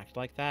she's going to act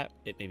like that,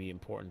 it may be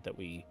important that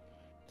we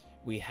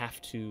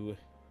have to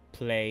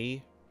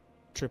play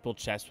triple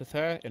chess with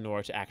her in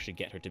order to actually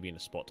get her to be in a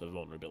spot of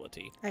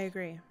vulnerability. I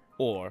agree.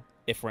 Or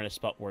if we're in a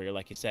spot where you're,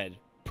 like you said,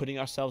 putting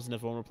ourselves in a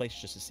vulnerable place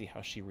just to see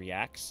how she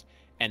reacts,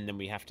 and then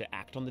we have to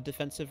act on the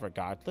defensive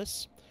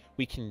regardless,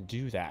 we can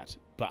do that.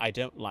 But I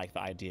don't like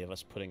the idea of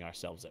us putting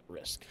ourselves at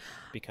risk,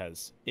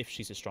 because if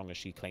she's as strong as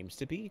she claims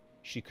to be,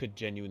 she could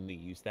genuinely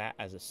use that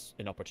as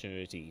an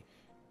opportunity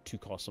to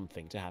cause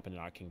something to happen in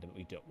our kingdom that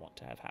we don't want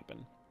to have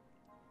happen.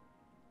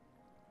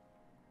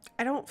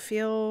 I don't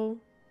feel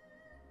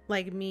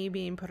like me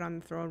being put on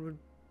the throne would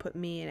put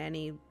me in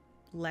any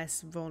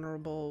less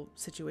vulnerable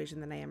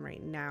situation than I am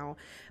right now.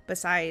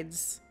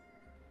 Besides,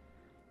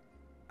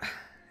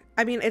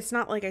 I mean, it's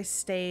not like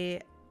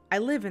I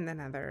live in the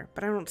Nether,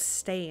 but I don't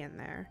stay in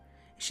there.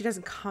 She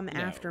doesn't come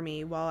after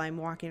me while I'm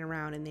walking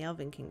around in the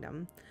Elven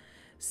Kingdom.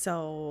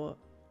 So,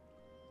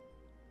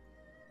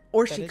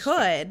 or she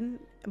could,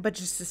 but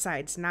just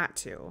decides not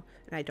to,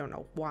 and I don't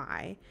know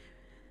why.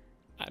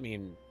 I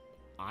mean,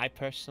 I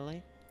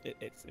personally,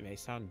 it may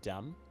sound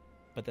dumb,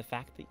 but the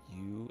fact that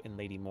you and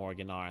Lady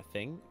Morgan are a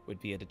thing would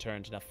be a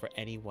deterrent enough for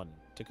anyone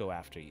to go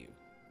after you.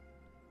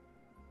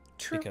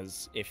 True.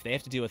 Because if they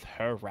have to deal with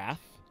her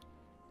wrath,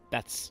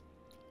 that's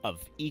of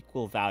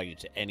equal value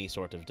to any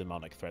sort of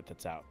demonic threat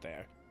that's out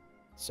there.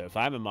 So if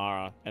I'm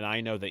Amara, and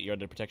I know that you're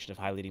under the protection of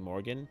High Lady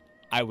Morgan,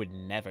 I would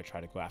never try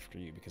to go after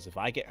you, because if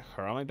I get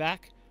her on my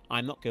back,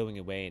 I'm not going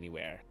away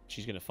anywhere.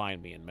 She's going to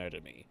find me and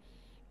murder me.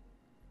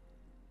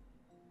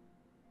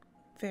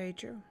 Very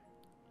true.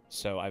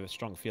 So I have a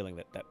strong feeling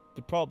that that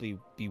would probably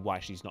be why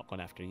she's not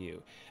gone after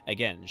you.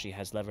 Again, she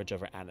has leverage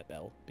over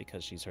Annabelle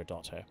because she's her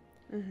daughter.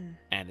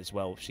 And as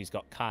well, she's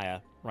got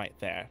Kaya right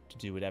there to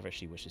do whatever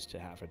she wishes to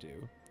have her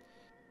do.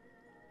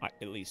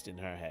 At least in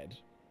her head,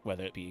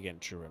 whether it be, again,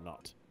 true or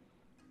not.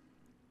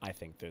 I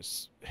think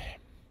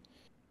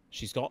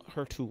she's got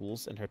her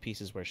tools and her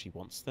pieces where she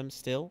wants them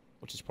still,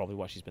 which is probably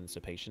why she's been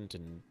so patient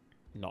and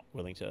not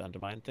willing to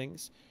undermine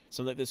things.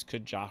 Something like this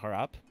could jar her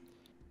up,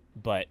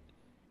 but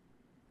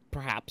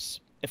perhaps,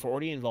 if we're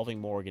already involving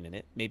Morgan in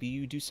it, maybe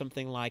you do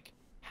something like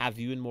have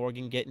you and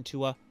Morgan get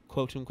into a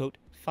quote-unquote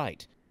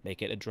fight.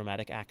 Make it a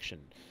dramatic action.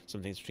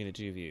 Something's between the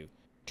two of you.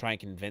 Try and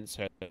convince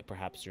her that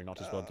perhaps you're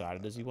not as well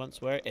guarded as you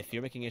once were. If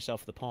you're making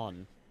yourself the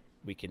pawn,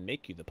 we can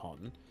make you the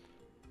pawn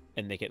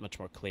and make it much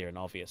more clear and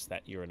obvious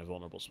that you're in a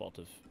vulnerable spot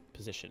of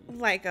position.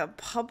 Like a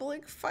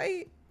public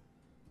fight?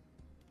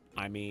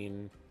 I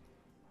mean,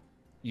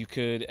 you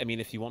could,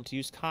 if you want to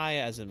use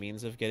Kaya as a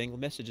means of getting the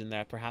message in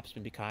there, perhaps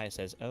maybe Kaya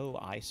says, oh,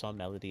 I saw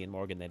Melody and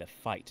Morgan, they had a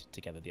fight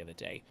together the other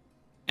day.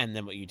 And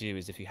then what you do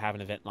is, if you have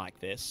an event like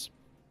this,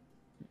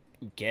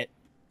 get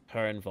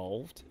her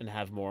involved and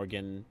have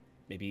Morgan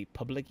maybe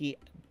publicly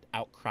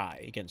outcry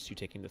against you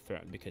taking the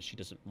throne because she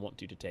doesn't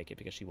want you to take it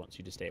because she wants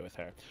you to stay with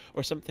her,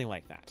 or something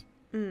like that.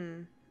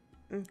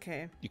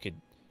 Okay.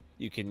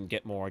 You can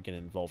get Morgan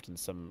involved in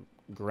some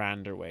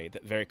grander way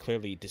that very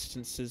clearly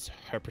distances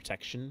her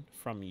protection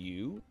from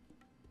you,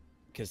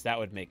 because that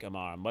would make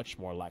Amara much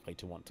more likely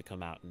to want to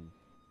come out and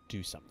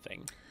do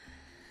something.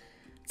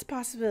 It's a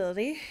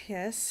possibility,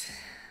 yes.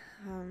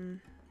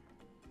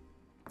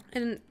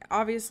 And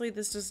obviously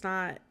this is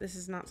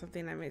not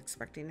something I'm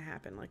expecting to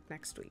happen like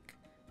next week.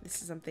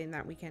 This is something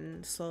that we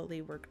can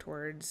slowly work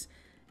towards,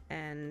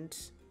 and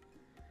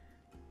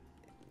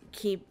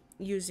keep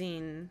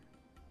using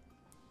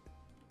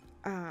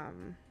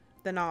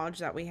the knowledge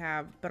that we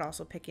have, but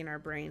also picking our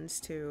brains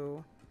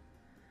to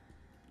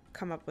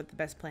come up with the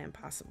best plan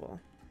possible.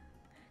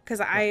 Because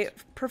I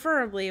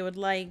preferably would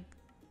like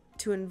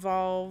to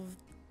involve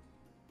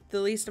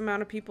the least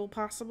amount of people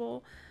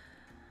possible.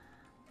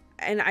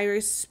 And I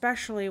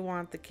especially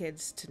want the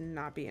kids to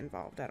not be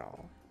involved at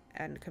all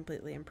and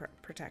completely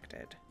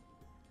protected.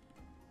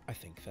 I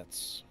think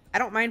that's... I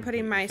don't mind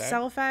putting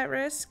myself at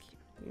risk.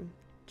 You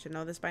should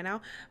know this by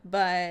now.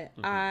 But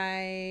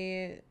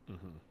I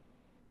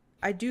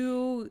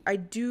do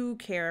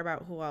care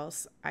about who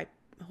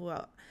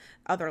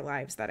other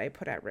lives that I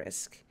put at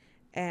risk.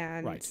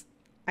 And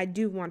I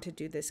do want to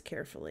do this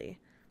carefully.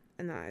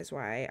 And that is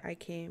why I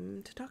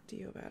came to talk to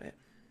you about it.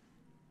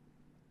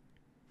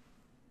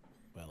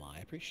 Well, I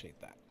appreciate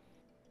that.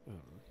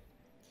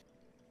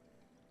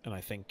 And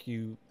I think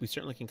we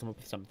certainly can come up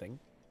with something.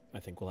 I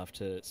think we'll have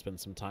to spend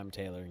some time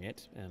tailoring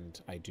it, and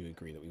I do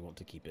agree that we want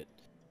to keep it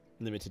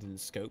limited in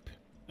scope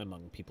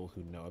among people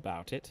who know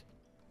about it.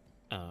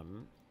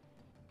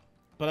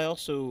 But I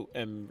also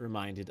am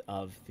reminded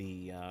of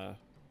the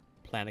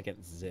plan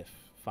against Ziff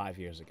 5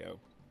 years ago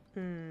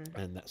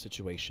and that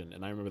situation.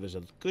 And I remember there's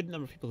a good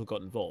number of people who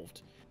got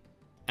involved.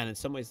 And in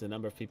some ways, the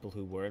number of people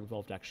who were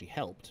involved actually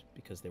helped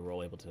because they were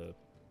all able to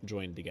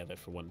join together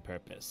for one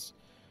purpose.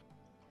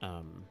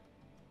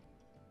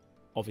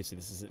 Obviously,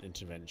 this is an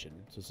intervention,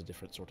 so it's a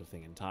different sort of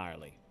thing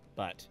entirely.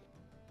 But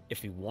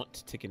if we want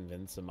to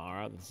convince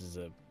Amara this is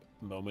a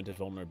moment of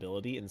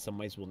vulnerability, in some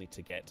ways we'll need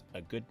to get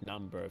a good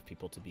number of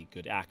people to be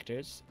good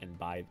actors and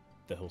buy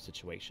the whole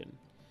situation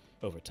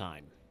over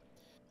time.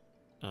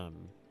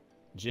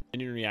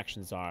 Genuine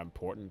reactions are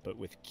important, but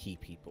with key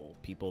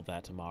people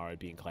that Amara would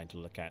be inclined to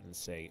look at and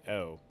say,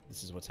 oh,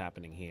 this is what's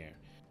happening here.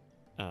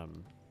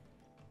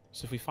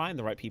 So if we find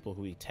the right people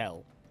who we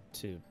tell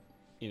to,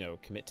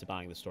 commit to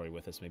buying the story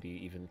with us, maybe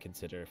even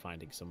consider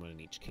finding someone in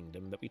each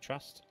kingdom that we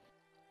trust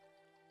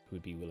who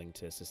would be willing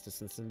to assist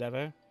us in this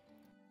endeavor.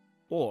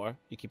 Or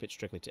you keep it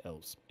strictly to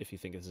elves if you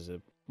think this is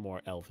a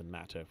more elven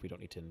matter, if we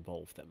don't need to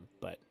involve them.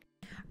 But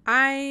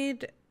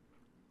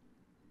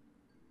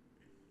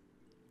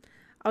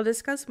I'll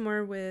discuss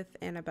more with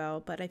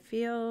Annabelle, but I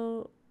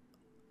feel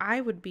I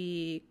would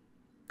be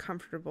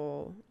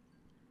comfortable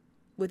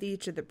with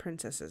each of the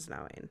princesses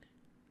knowing.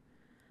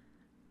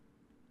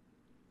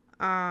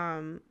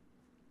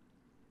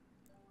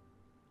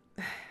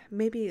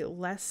 Maybe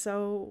less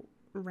so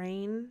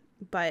Rain,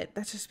 but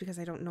that's just because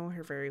I don't know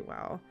her very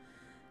well.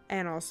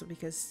 And also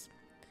because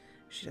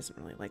she doesn't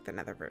really like the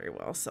Nether very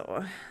well,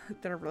 so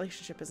their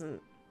relationship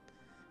isn't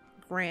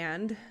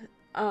grand.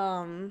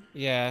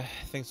 Yeah,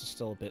 things are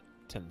still a bit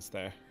tense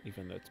there,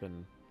 even though it's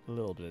been a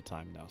little bit of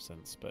time now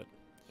since, but...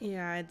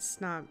 Yeah,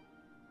 it's not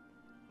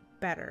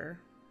better.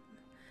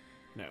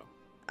 No.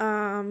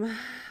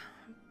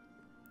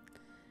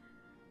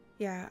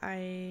 Yeah,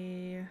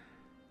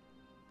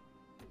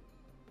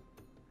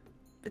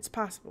 it's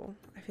possible.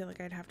 I feel like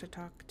I'd have to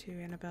talk to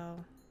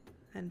Annabelle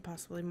and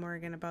possibly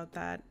Morgan about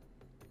that.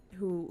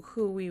 Who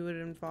we would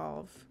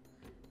involve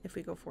if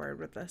we go forward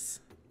with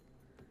this.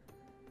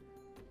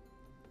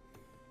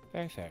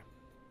 Very fair.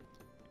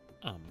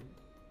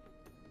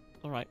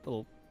 Alright,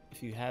 well,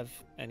 if you have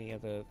any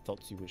other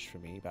thoughts you wish for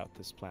me about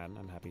this plan,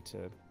 I'm happy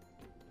to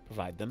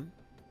provide them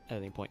at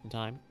any point in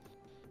time.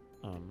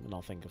 And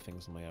I'll think of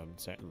things on my own,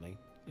 certainly.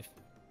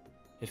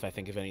 If I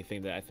think of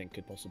anything that I think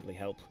could possibly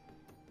help,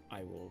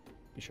 I will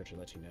be sure to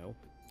let you know.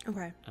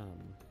 Okay.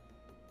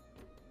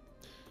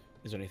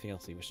 Is there anything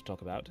else that you wish to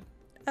talk about?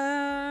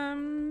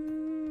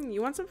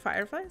 You want some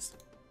fireflies?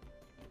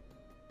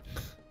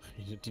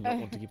 Do you not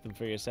want to keep them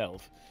for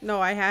yourself? No,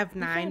 I have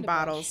 9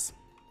 bottles.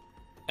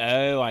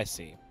 Oh, I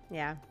see.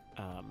 Yeah.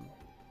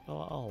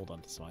 Well, I'll hold on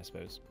to some, I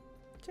suppose.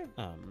 Sure.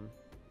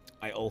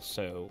 I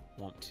also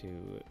want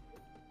to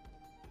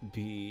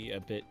be a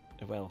bit,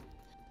 well,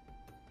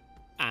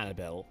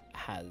 Annabelle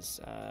has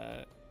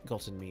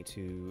gotten me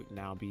to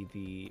now be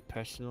the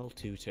personal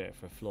tutor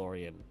for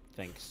Florian,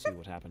 thanks to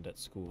what happened at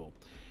school.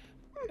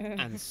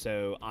 And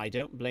so I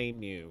don't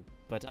blame you,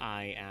 but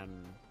I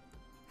am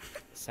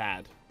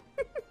sad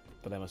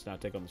that I must now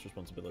take on this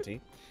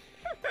responsibility.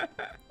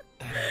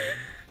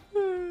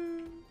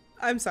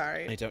 I'm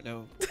sorry. I don't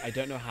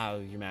know how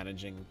you're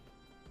managing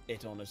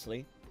it,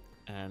 honestly,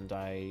 and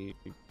I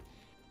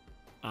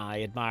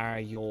admire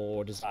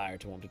your desire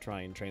to want to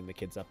try and train the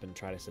kids up and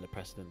try to set a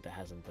precedent that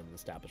hasn't been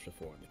established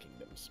before in the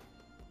kingdoms.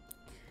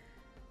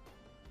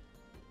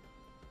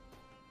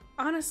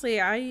 Honestly,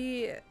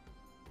 I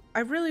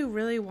really,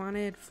 really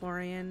wanted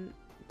Florian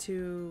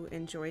to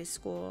enjoy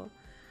school,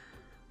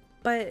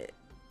 but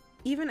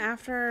even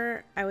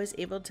after I was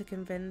able to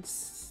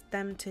convince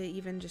them to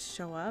even just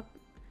show up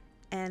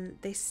and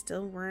they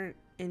still weren't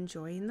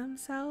enjoying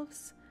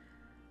themselves,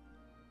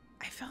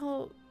 I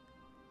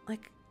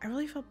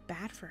really felt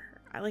bad for her.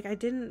 I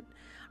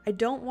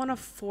don't want to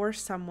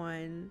force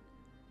someone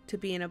to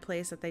be in a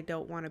place that they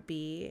don't want to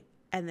be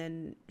and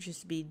then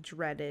just be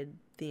dreaded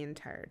the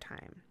entire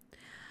time.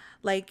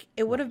 Like,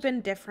 it would have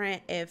been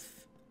different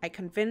if I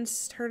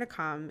convinced her to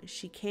come.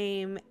 She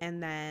came,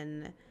 and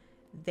then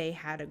they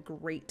had a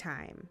great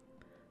time.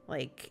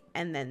 Like,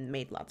 and then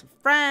made lots of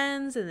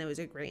friends, and it was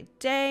a great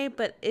day.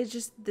 But it's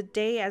just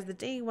as the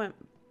day went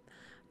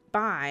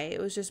by,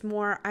 it was just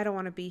more, I don't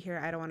want to be here.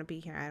 I don't want to be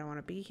here. I don't want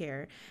to be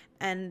here.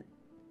 And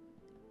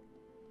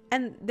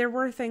there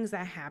were things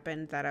that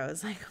happened that I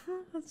was like,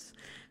 oh,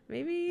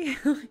 maybe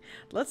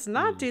let's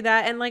not do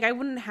that. And like, I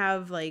wouldn't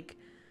have like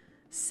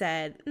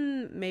said,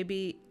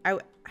 maybe I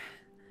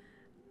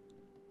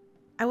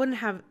wouldn't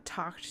have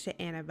talked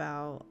to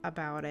Annabelle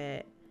about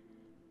it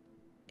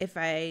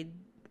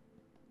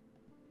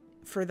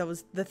for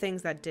the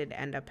things that did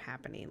end up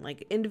happening,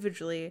 like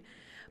individually.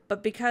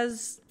 But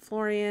because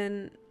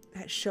Florian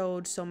had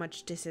showed so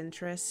much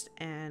disinterest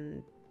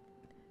and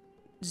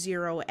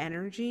zero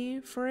energy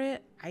for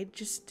it, I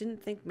just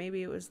didn't think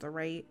maybe it was the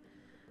right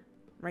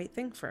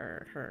thing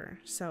for her.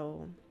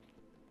 So,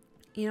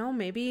 you know,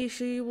 maybe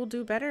she will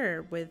do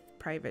better with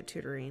private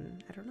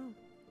tutoring. I don't know.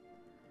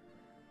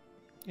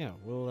 Yeah,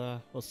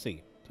 we'll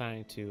see.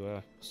 Planning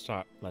to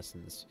start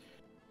lessons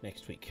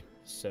next week,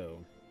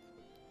 so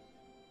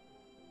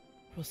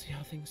we'll see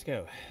how things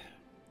go.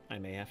 I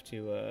may have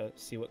to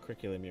see what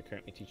curriculum you're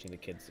currently teaching the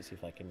kids to see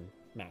if I can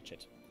match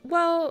it.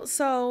 Well,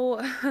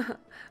 so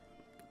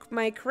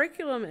my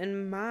curriculum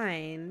in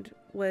mind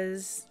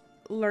was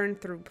learn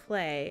through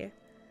play,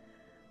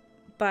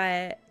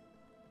 but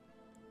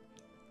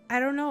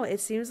I don't know. It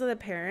seems that the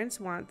parents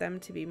want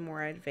them to be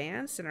more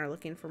advanced and are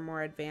looking for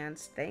more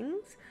advanced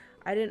things.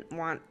 I didn't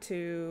want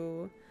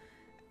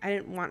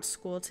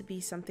school to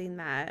be something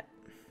that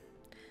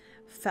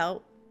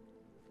felt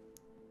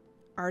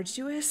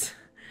arduous.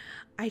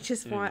 I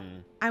just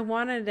I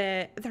wanted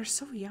it. They're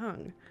so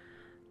young,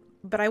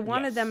 but I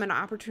wanted them an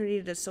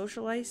opportunity to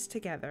socialize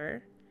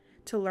together,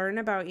 to learn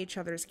about each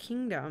other's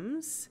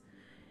kingdoms,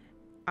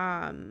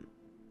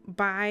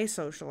 by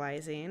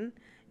socializing,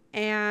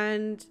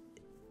 and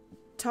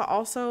to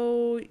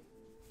also,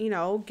 you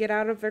know, get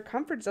out of their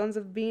comfort zones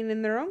of being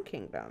in their own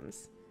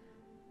kingdoms.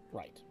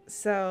 Right.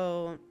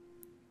 So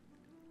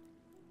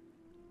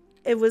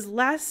it was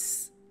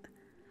less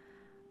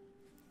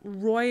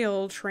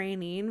royal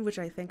training, which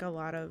I think a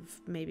lot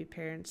of maybe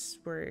parents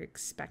were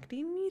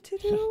expecting me to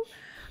do.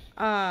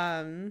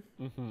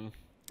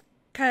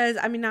 Because,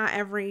 I mean, not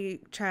every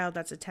child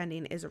that's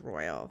attending is a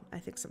royal. I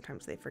think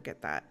sometimes they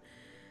forget that.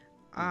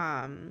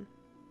 And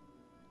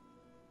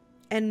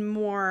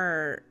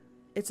more,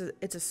 it's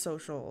a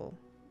social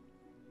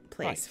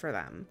place for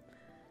them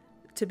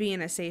to be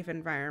in a safe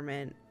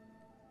environment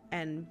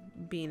and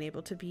being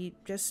able to be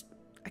just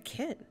a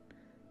kid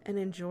and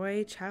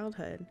enjoy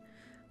childhood,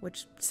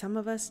 which some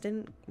of us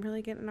didn't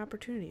really get an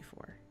opportunity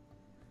for.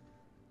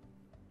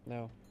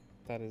 No,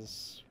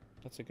 that's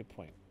a good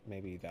point.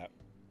 Maybe that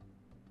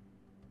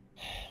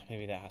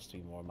has to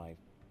be more my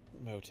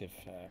motive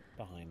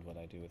behind what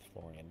I do with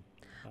Florian.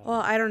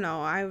 Well, I don't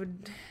know. I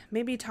would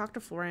maybe talk to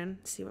Florian,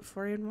 see what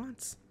Florian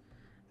wants.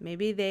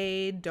 Maybe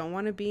they don't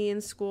want to be in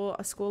a school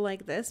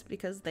like this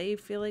because they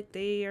feel like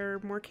they are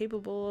more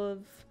capable of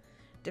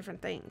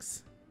different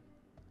things.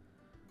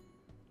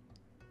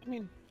 I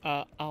mean,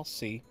 I'll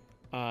see.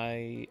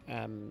 I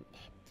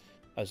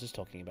was just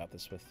talking about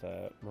this with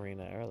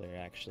Marina earlier,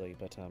 actually,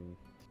 but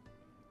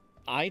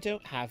I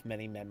don't have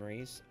many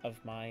memories of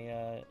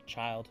my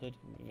childhood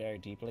very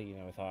deeply. You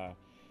know, with our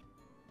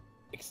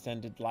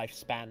extended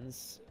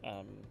lifespans,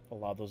 a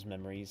lot of those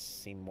memories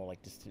seem more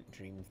like distant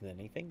dreams than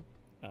anything.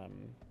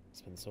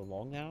 It's been so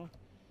long now.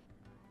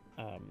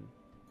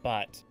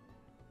 But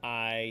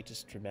I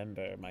just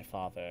remember my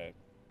father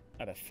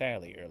at a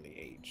fairly early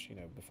age, you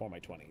know, before my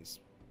 20s,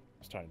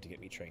 started to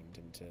get me trained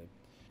into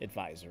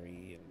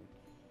advisory, and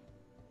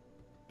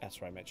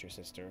that's where I met your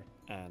sister.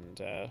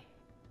 And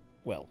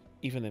well,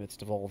 even in the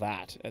midst of all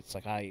that, it's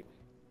like I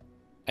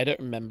don't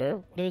remember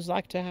what it was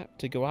like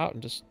to go out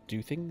and just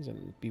do things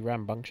and be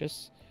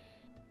rambunctious.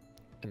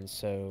 And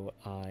so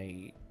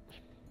I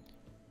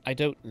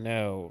don't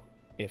know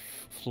if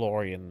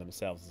Florian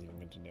themselves is even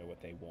going to know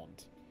what they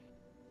want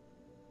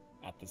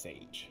at this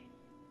age.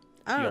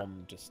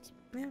 Beyond just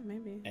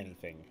maybe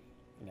anything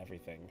and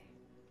everything.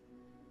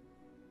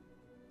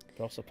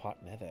 They're also part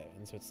Nether,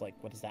 and so it's like,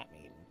 what does that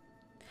mean?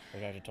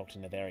 We're going to talk to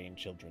Netherian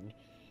children.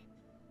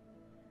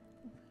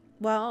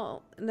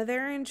 Well,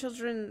 Netherian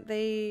children,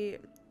 they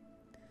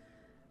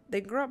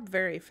grow up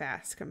very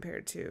fast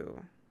compared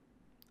to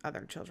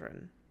other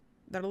children.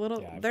 They're a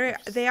little,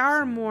 they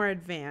are more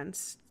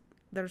advanced.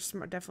 They're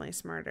definitely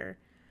smarter.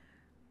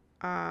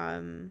 I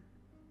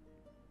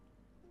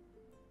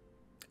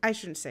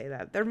shouldn't say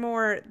that. They're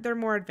more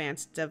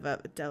advanced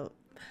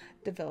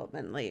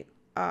developmentally.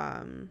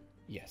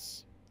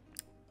 Yes.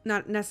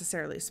 Not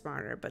necessarily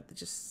smarter, but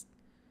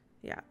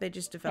they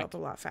just develop a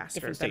lot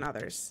faster than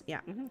others. Yeah.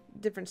 Mm-hmm.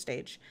 Different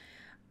stage.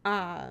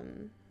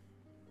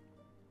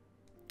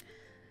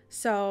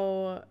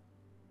 So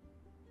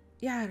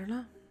yeah, I don't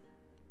know.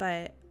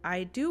 But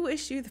I do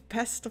wish you the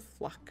best of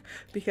luck,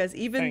 because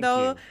even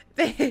though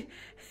I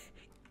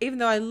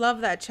love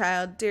that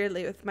child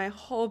dearly with my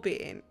whole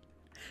being,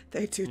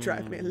 they do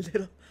drive me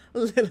a a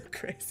little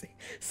crazy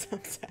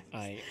sometimes.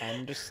 I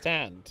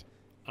understand.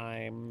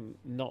 I'm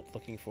not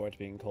looking forward to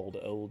being called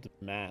old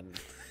man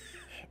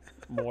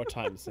more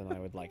times than I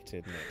would like to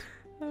admit.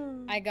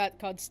 I got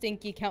called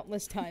stinky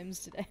countless times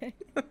today.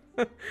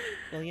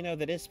 Well, you know,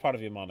 that is part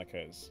of your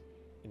monikers.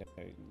 You know,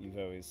 you've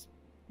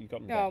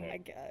gotten better. Oh my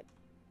god.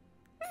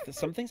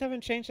 Some things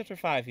haven't changed after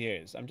 5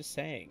 years. I'm just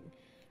saying.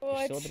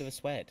 You're still a bit of a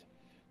sweat.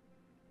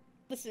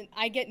 Listen,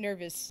 I get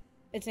nervous.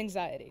 It's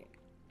anxiety.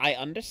 I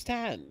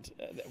understand.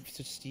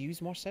 So just use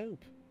more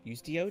soap.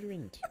 Use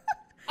deodorant.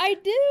 I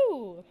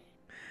do!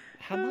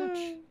 How much?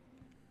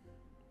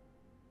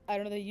 I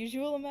don't know, the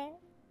usual amount?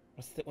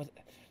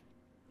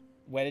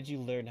 Where did you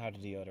learn how to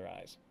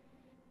deodorize?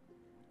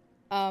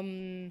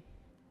 I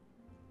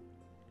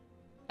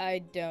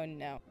don't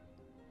know.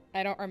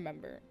 I don't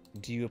remember.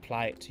 Do you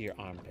apply it to your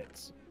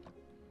armpits?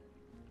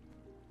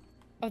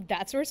 Oh,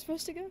 that's where it's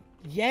supposed to go?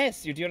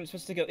 Yes, your deodorant's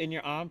supposed to go in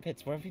your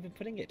armpits. Where have you been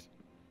putting it?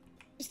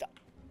 Just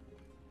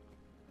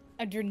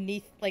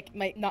underneath, like,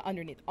 not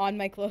underneath, on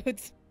my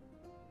clothes.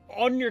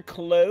 On your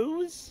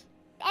clothes?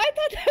 I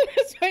thought that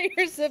was where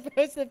you're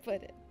supposed to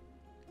put it.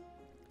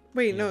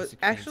 Wait, Yeah, no, this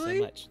explains actually?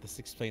 so much. This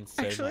explains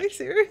so Actually, much.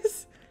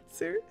 serious?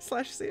 Serious?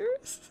 Slash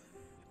serious.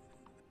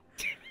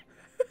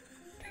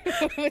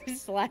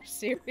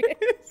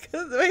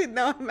 Because, wait,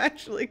 no, I'm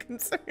actually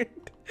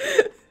concerned.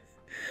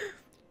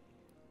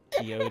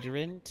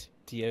 Deodorant.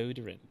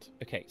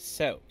 Okay,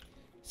 so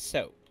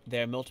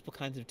there are multiple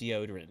kinds of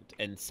deodorant,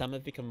 and some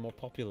have become more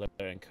popular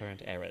in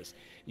current eras.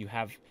 You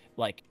have,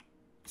 like,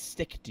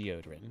 stick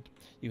deodorant.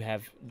 You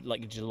have,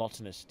 like,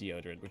 gelatinous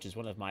deodorant, which is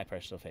one of my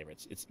personal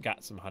favorites. It's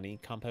got some honey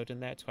compote in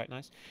there. It's quite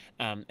nice.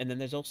 And then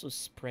there's also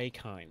spray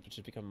kinds, which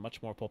have become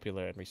much more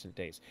popular in recent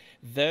days.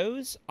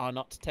 Those are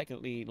not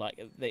technically, like,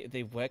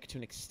 they work to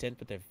an extent,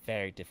 but they're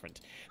very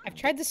different. I've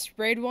tried the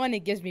sprayed one.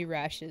 It gives me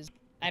rashes.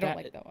 I don't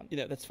like that one. You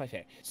know, that's quite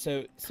fair.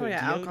 So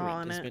yeah, alcohol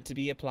deodorant in is it. meant to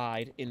be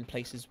applied in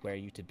places where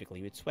you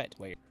typically would sweat,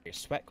 where your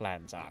sweat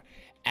glands are.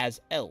 As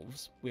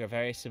elves, we are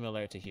very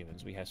similar to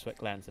humans. We have sweat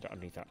glands that are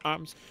underneath our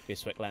arms. We have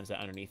sweat glands that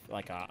are underneath,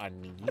 like, our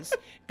knees.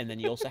 And then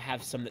you also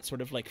have some that sort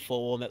of, like,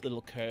 fall on that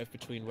little curve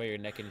between where your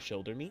neck and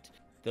shoulder meet.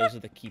 Those are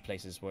the key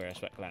places where our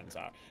sweat glands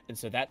are. And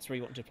so that's where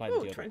you want to apply the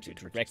deodorant to,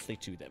 directly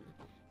to them.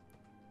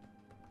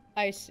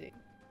 I see.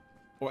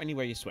 Or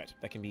anywhere you sweat.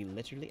 That can be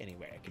literally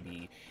anywhere. It can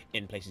be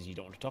in places you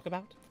don't want to talk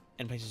about,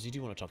 and places you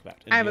do want to talk about.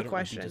 And I have a deodorant would be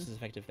question. just as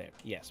effective there.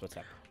 Yes, what's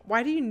up?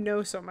 Why do you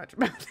know so much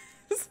about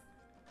this?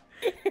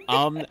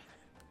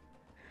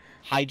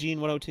 Hygiene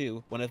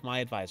 102, one of my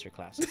advisor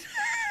classes.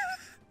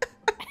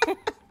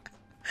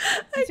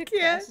 I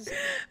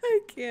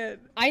can't.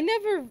 I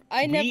never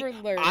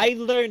learned. I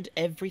learned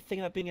everything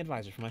about being an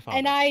advisor from my father.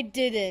 And I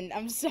didn't.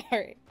 I'm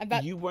sorry.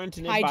 About You weren't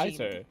an hygiene.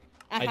 advisor.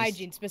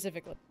 Hygiene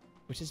specifically.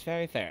 Which is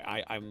very fair.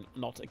 I'm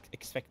not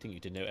expecting you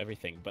to know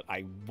everything, but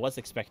I was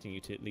expecting you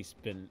to at least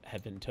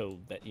have been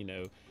told that, you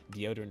know,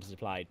 deodorant is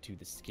applied to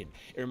the skin.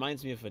 It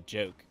reminds me of a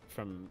joke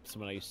from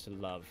someone I used to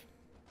love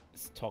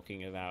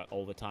talking about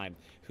all the time,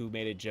 who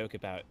made a joke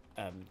about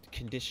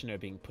conditioner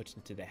being put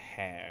into the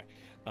hair.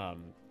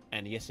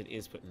 And yes, it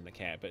is put in the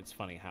hair, but it's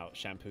funny how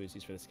shampoo is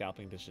used for the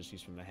scalping, conditioner is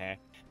used from the hair,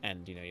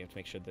 and, you know, you have to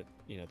make sure that,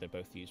 you know, they're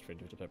both used for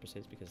individual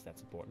purposes, because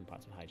that's important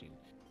parts of hygiene.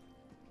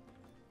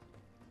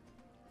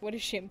 What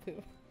is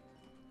shampoo?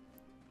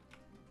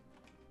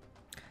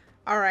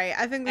 All right,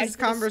 I think this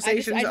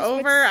conversation's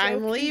over.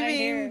 I'm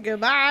leaving.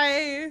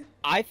 Goodbye.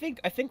 I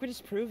think we're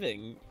just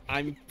proving.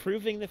 I'm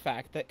proving the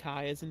fact that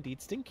Kai is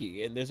indeed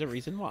stinky, and there's a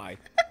reason why.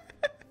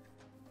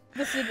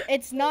 Listen,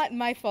 it's not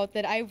my fault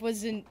that I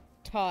wasn't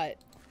taught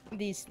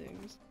these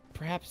things.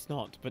 Perhaps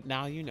not, but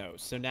now you know.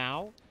 So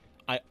now,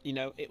 you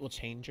know, it will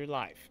change your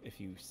life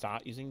if you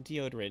start using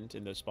deodorant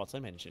in those spots I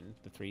mentioned,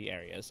 the 3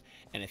 areas.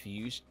 And if you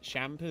use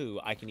shampoo,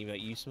 I can even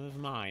use some of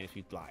mine if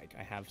you'd like.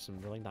 I have some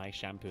really nice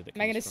shampoo that.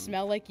 Am I gonna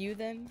smell like you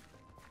then?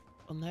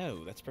 Oh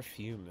no, that's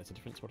perfume. That's a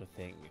different sort of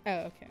thing. Oh,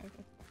 okay.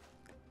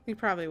 You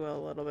probably will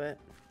a little bit.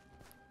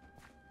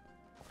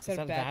 Is that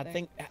a bad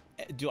thing?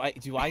 Do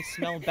I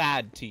smell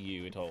bad to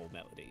you at all,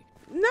 Melody?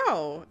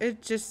 No,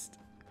 it just.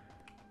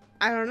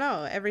 I don't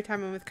know. Every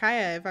time I'm with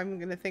Kaya, if I'm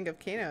gonna think of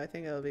Kano, I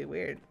think it'll be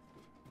weird.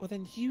 Well,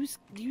 then use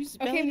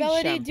Okay, Melody's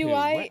Melody, shampoo.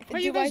 where are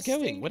you guys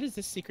going? What is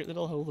this secret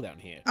little hole down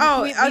here?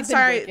 Oh, We've I'm been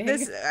sorry.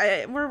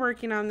 working. We're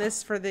working on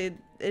this for the.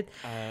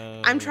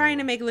 I'm trying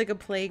to make like a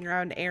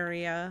playground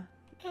area.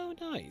 Oh,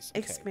 nice. Okay.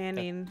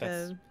 Expanding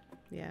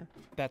yeah.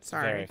 That's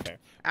sorry. very fair.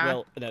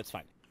 Well, no, it's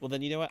fine. Well,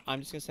 then you know what? I'm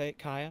just gonna say,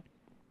 Kaya,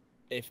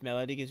 if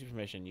Melody gives you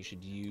permission, you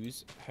should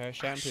use her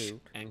shampoo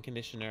and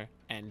conditioner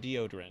and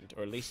deodorant,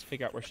 or at least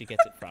figure out where she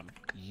gets it from.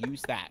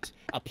 Use that.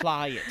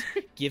 Apply it.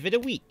 Give it a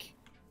week.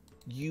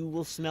 You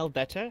will smell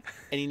better,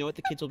 and you know what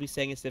the kids will be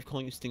saying instead of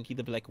calling you stinky?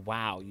 They'll be like,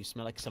 "Wow, you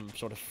smell like some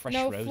sort of fresh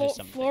rose or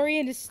something."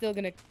 Florian is still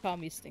gonna call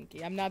me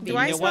stinky. I'm not being. Do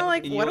I smell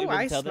like? You know What do what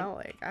I you tell smell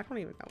like? I don't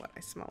even know what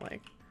I smell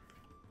like.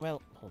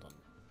 Well, hold on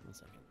 1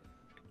 second.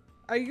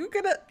 Are you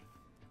gonna?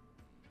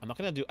 I'm not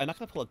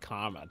gonna pull a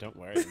karma. Don't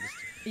worry.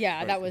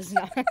 Yeah, that was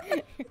not.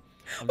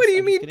 What do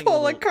you mean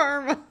pull a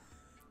karma?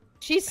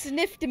 She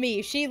sniffed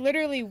me. She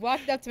literally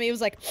walked up to me. It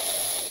was like.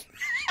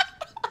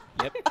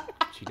 Yep,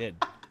 she did.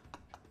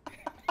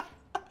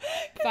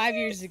 5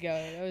 years ago.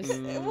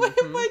 That was.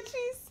 What'd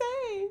she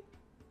say?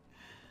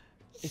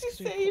 It's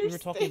because we were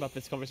talking about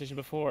this conversation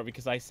before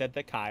because I said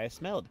that Kaya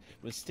smelled,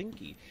 was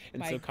stinky.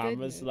 And so Karma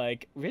was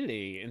like,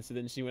 really? And so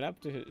then she went up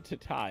to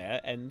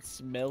Kaya and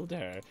smelled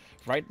her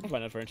right in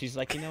front of her. And she's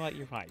like, you know what?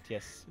 You're right.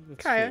 Yes,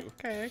 that's true.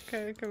 Kaya,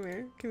 come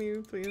here. Can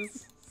you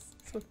please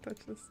touch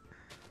this?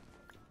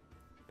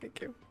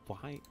 Thank you.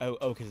 Why?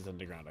 Oh, because it's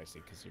underground, I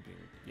see. Because you're being...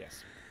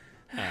 Yes.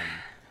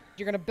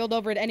 You're going to build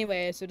over it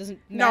anyway, so it doesn't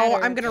matter. No,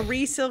 I'm going to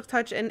re-silk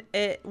touch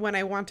it when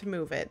I want to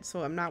move it.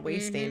 So I'm not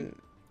wasting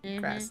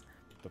grass.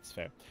 That's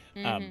fair.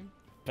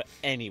 But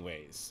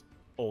anyways,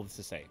 all this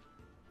to say,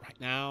 right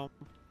now,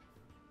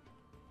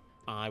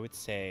 I would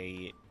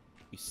say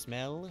you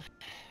smell.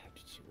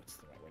 What's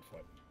the right word for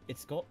it?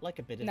 It's got like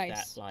a bit of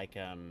that, like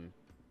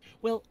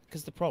well,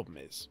 because the problem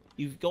is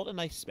you've got a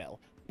nice smell,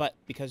 but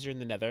because you're in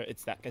the Nether,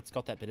 it's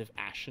got that bit of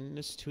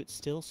ashenness to it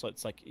still. So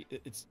it's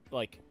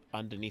like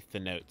underneath the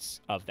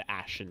notes of the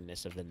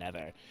ashenness of the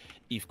Nether,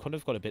 you've kind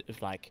of got a bit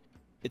of like,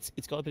 it's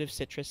got a bit of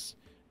citrus,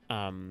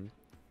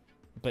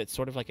 but it's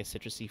sort of like a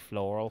citrusy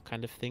floral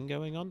kind of thing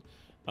going on.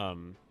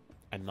 I'm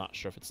not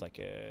sure if it's like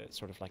a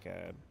sort of like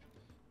a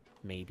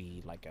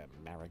maybe like a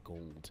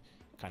marigold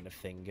kind of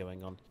thing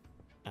going on.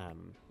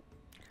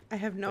 I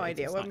have no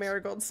idea what nice.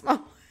 marigolds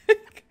smell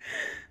like.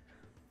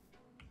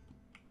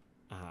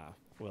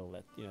 Well,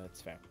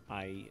 that's fair.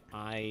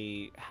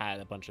 I had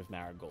a bunch of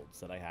marigolds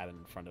that I had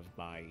in front of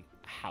my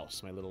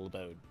house, my little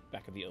abode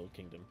back in the Old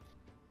Kingdom.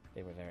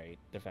 They're very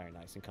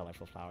nice and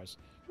colorful flowers.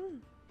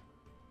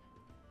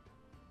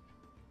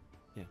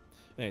 Yeah.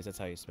 Anyways, that's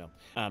how you smell.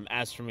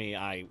 As for me,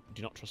 I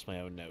do not trust my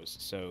own nose,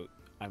 so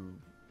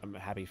I'm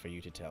happy for you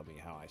to tell me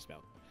how I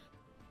smell.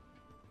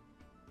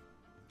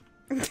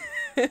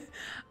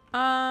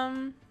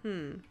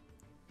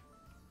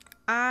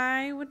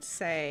 I would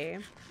say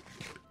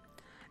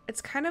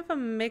it's kind of a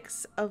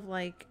mix of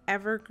like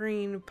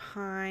evergreen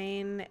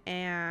pine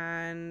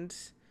and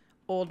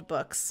old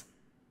books.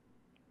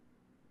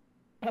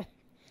 I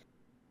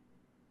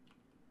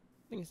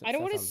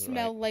don't want to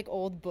smell like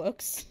old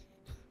books.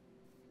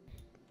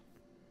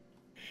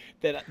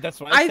 That's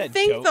what I said. I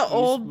think the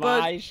old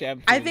book. I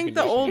think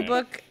the old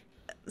conditioner. book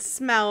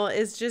smell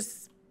is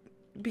just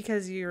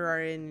because you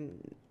are in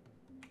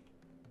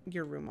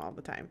your room all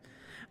the time.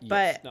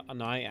 Yes, But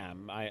and I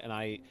am.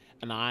 I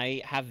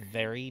have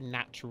very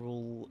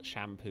natural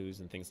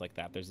shampoos and things like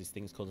that. There's these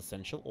things called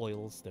essential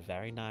oils. They're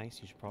very nice.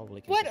 You should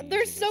probably consider What?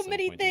 There's using it at so some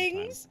many point in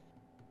time. things.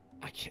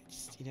 I can't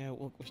just,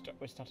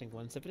 we're starting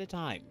one step at a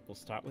time. We'll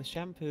start with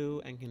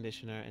shampoo and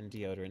conditioner and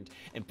deodorant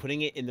and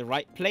putting it in the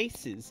right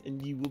places,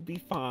 and you will be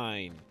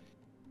fine.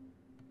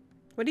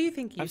 what do you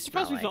think you I'm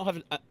smell surprised we like? don't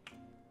have.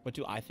 What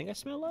do I think I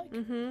smell like?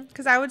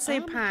 Because I would say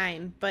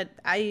pine, but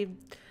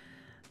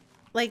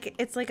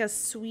it's like a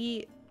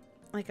sweet,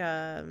 like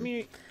a. I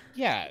mean,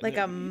 yeah, like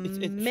a it's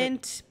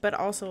mint, but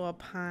also a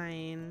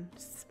pine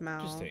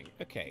smell. Interesting.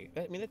 Okay,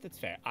 I mean that's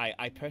fair.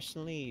 I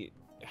personally,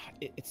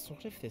 it's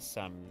sort of this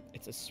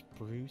it's a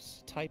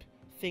spruce type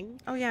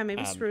thing. Oh yeah,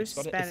 maybe spruce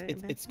is better.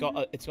 It's got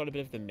a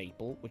bit of the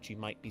maple, which you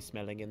might be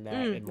smelling in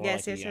there, and more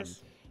yes, like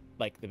yes.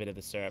 like the bit of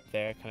the syrup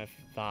there, kind of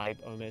vibe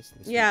almost.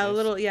 Yeah, a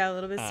little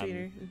bit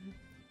sweeter.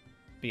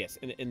 But yes,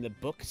 in the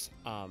books,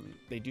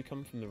 they do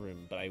come from the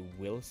room, but I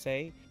will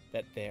say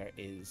that there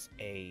is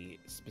a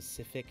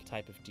specific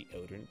type of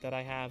deodorant that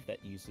I have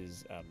that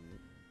uses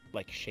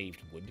like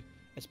shaved wood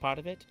as part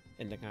of it,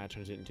 and that kind of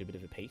turns it into a bit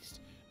of a paste.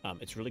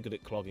 It's really good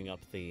at clogging up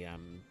the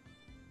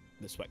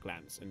sweat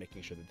glands and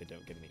making sure that they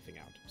don't get anything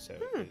out. So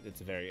it's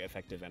a very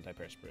effective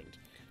antiperspirant.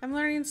 I'm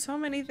learning so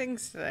many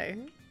things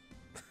today.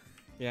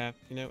 Yeah,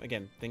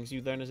 again, things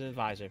you learn as an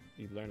advisor.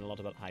 You learn a lot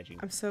about hygiene.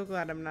 I'm so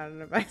glad I'm not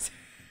an advisor.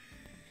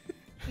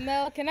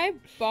 Mel, can I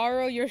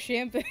borrow your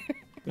shampoo?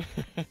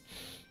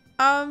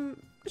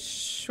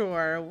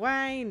 Sure.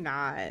 Why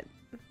not?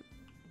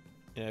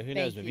 Who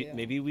knows?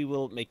 Maybe we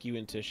will make you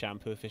into a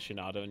shampoo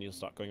aficionado, and you'll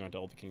start going around to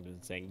all the kingdoms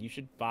and saying, "You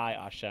should buy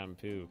our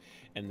shampoo,"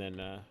 and then.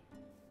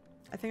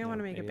 I think I want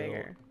to make it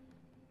bigger.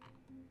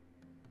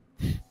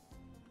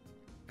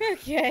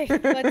 Okay,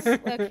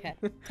 okay.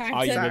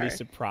 Are you really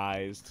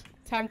surprised?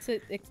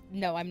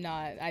 No, I'm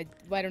not. I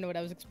don't know what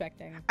I was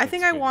expecting. I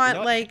think I want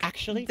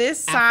actually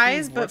this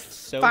size, but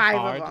so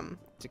 5 of them.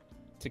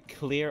 To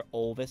clear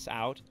all this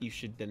out, you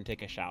should then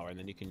take a shower, and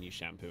then you can use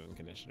shampoo and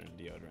conditioner and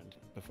deodorant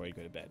before you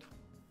go to bed.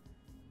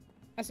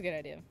 That's a good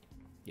idea.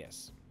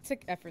 Yes. It's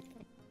like effort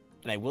though.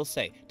 And I will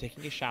say,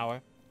 taking a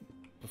shower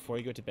before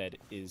you go to bed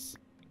is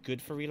good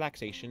for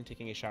relaxation.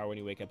 Taking a shower when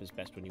you wake up is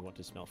best when you want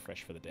to smell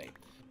fresh for the day.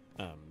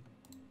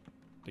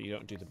 But you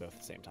don't do them both at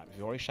the same time. If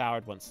you've already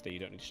showered once a day, you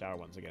don't need to shower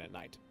once again at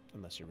night,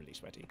 unless you're really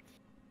sweaty.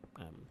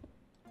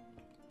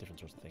 Different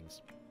sorts of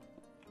things.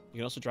 You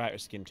can also dry out your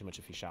skin too much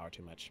if you shower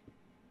too much.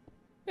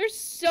 There's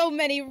so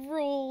many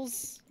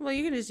rules. Well,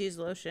 you can just use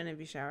lotion if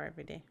you shower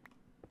every day.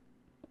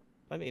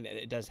 I mean,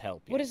 it does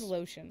help. What is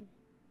lotion?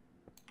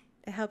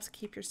 It helps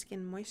keep your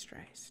skin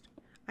moisturized.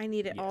 I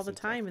need it all the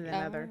time in the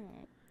nether.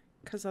 Oh.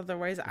 Because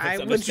otherwise I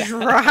would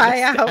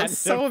dry out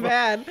so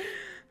bad.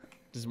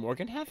 Does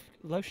Morgan have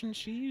lotion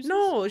she uses?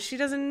 No, she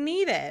doesn't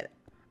need it.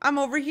 I'm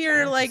over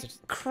here like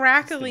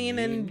crackling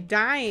and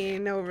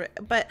dying over it.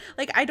 But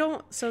like I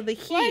don't, so the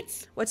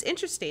heat, what's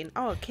interesting,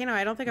 oh, Kano,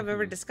 I don't think I've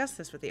ever discussed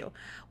this with you.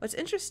 What's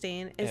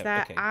interesting is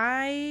that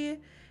I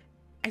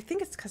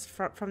think it's because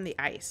from the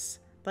ice.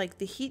 Like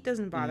the heat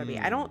doesn't bother me.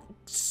 I don't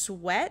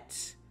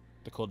sweat.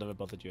 The cold never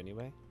bothered you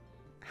anyway?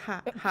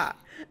 Ha ha.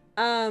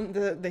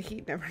 The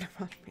heat never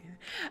bothered me.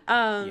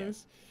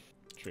 Yes,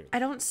 true. I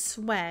don't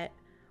sweat.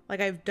 Like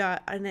I've done,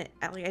 and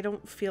like I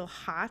don't feel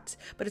hot,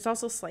 but it's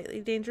also slightly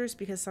dangerous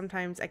because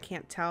sometimes I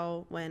can't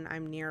tell when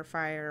I'm near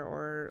fire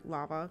or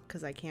lava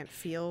because I can't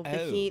feel the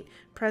heat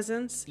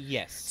presence.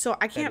 Yes. So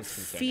I can't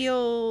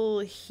feel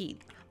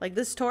heat. Like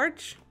this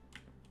torch,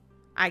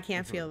 I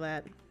can't feel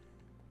that.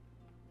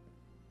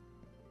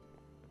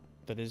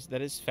 That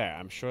is fair.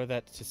 I'm sure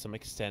that to some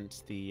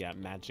extent the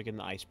magic in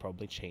the ice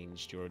probably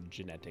changed your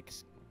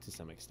genetics to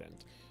some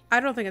extent. I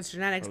don't think it's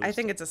genetics. I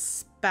think it's a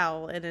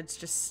spell and it's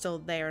just still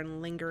there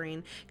and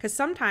lingering. Because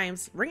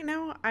sometimes, right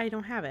now, I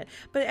don't have it.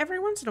 But every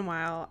once in a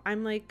while,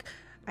 I'm like,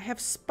 I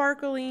have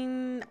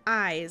sparkling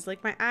eyes.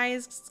 Like my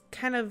eyes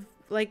kind of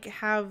like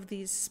have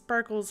these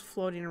sparkles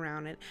floating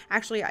around it.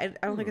 Actually, I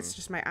don't think it's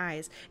just my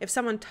eyes. If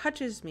someone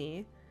touches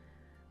me,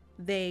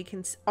 they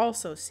can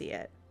also see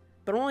it.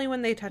 But only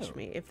when they touch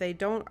me. If they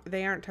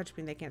aren't touching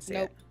me, they can't see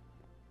it.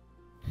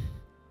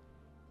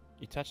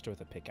 You touched her with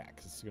a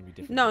pickaxe. It's gonna be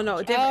different.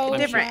 No,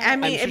 different. I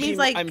mean, it means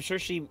like. I'm sure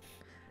she.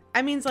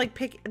 I means like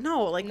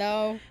No,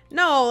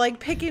 like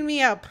picking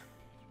me up.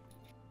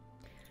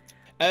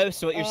 Oh,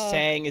 so what you're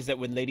saying is that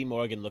when Lady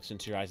Morgan looks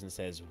into your eyes and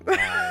says,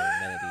 "Wow,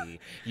 Melody,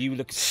 you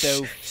look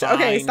so fine."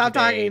 Okay, stop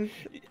today. talking.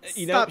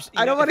 Stop.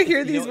 I don't want to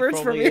hear these words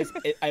from you.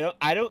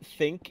 I don't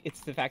think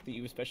it's the fact that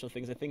you have special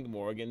things. I think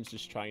Morgan's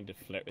just trying to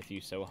flirt with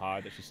you so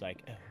hard that she's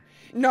like, "Oh."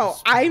 No,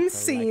 I'm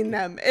seeing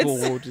them.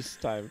 It's gorgeous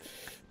time.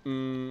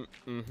 I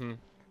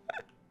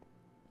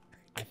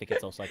think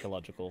it's all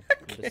psychological.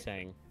 I'm just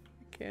saying.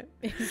 I can't.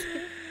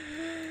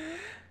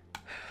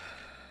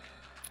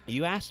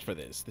 You asked for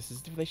this. This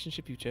is the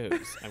relationship you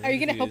chose. Are you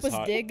gonna help us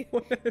dig?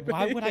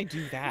 Why would I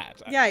do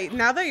that? Yeah,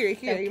 now that you're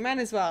here, you might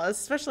as well,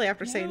 especially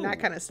after saying that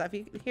kind of stuff.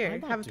 Here,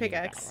 have a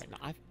pickaxe.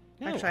 Right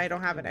actually, I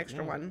don't have an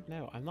extra one.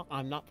 No, I'm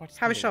not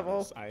participating. Have a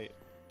shovel.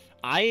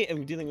 I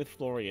am dealing with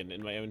Florian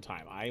in my own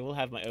time. I will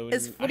have my own.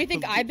 What do you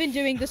think I've been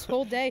doing this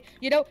whole day?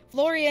 You know,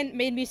 Florian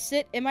made me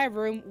sit in my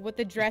room with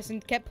the dress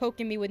and kept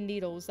poking me with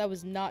needles. That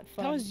was not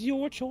fun. That was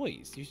your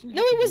choice.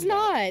 No, it was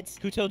not.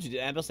 Who told you? Did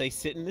Annabelle say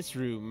sit in this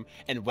room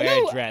and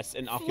wear a dress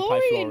and occupy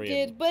Florian?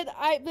 Did, but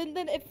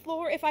then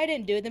if I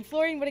didn't do it, then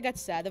Florian would have got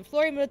sad. Then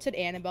Florian would have said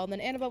Annabelle, and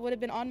then Annabelle would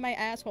have been on my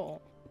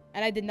asshole,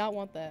 and I did not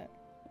want that.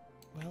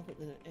 Well,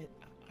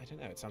 I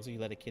don't know. It sounds like you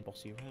let a kid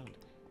boss you around.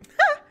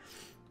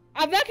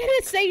 I'm not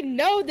gonna say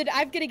no that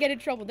I'm gonna get in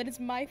trouble. That it's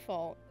my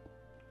fault.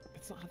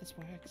 That's not how this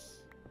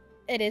works.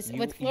 It is.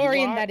 With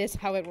Florian, that is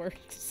how it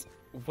works.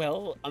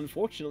 Well,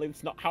 unfortunately,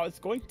 it's not how it's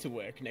going to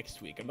work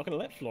next week. I'm not gonna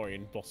let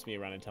Florian boss me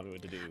around and tell me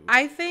what to do.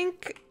 I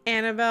think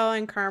Annabelle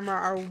and Karma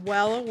are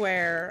well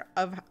aware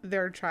of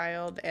their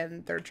child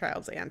and their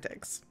child's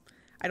antics.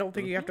 I don't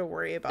think you have to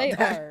worry about that.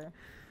 They are.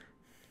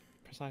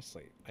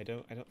 Precisely. I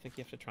don't think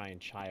you have to try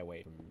and shy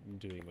away from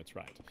doing what's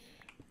right.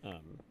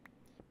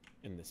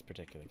 In this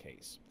particular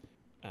case.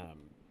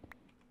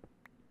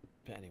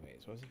 But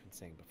anyways, what was I even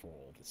saying before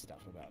all this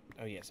stuff about?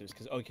 Oh yes, it was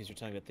because you're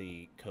talking about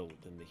the cold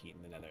and the heat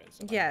in the nether. And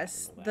stuff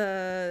yes, like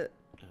that.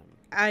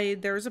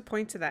 There was a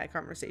point to that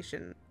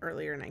conversation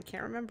earlier, and I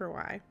can't remember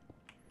why.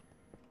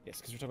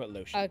 Yes, because we're talking about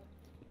lotion.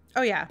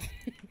 Oh yeah.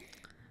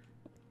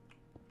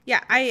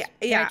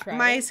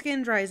 My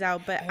skin dries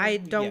out, but I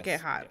don't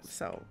get hot,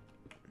 so.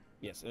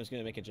 Yes, I was going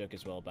to make a joke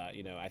as well about,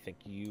 I think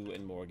you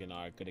and Morgan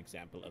are a good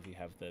example of you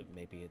have the,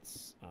 maybe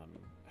it's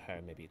her,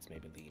 maybe it's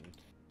Maybelline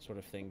sort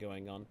of thing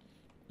going on.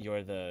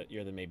 You're the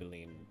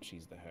Maybelline,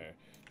 she's the her.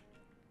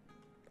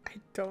 I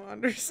don't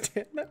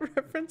understand that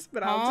reference,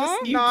 but I'll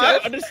just you nod.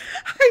 Don't understand?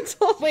 I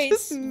don't wait,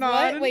 just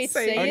nod and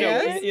say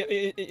yes.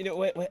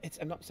 Wait,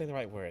 I'm not saying the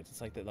right words.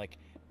 It's like that, like,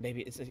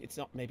 maybe it's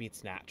not, maybe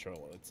it's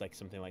natural. It's like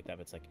something like that,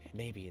 but it's like,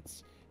 maybe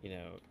it's, I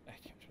can't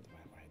remember the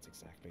right words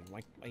exactly.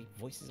 My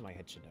voices in my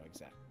head should know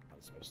exactly how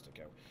it's supposed to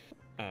go.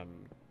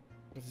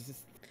 But there's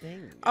this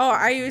thing. Oh,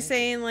 are you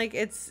saying like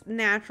it's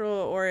natural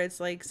or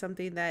it's like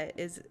something that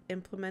is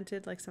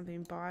implemented, like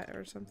something bought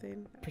or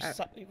something?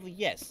 Precisely,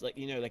 yes. Like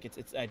like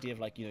it's the idea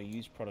of like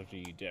use product or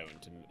you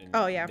don't, and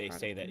oh yeah, they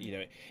say that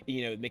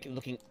make it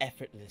looking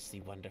effortlessly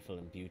wonderful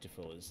and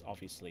beautiful is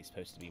obviously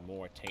supposed to be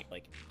more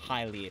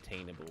highly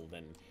attainable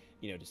than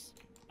just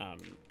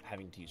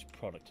having to use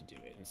product to do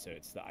it. And so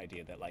it's the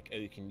idea that like, oh,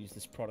 you can use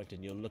this product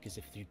and you'll look as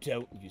if you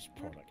don't use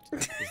product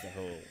is the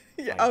whole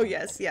yeah. Oh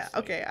yes, yeah.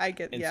 Okay, I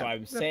get. And yeah, so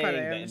I'm saying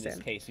that in this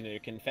case, you're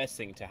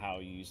confessing to how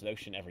you use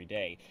lotion every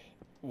day,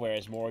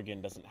 whereas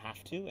Morgan doesn't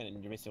have to,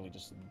 and you're basically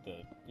just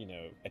the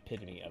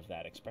epitome of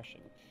that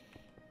expression.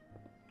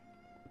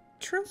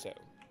 True. So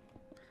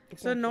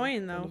it's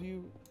annoying though.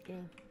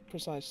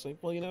 Precisely.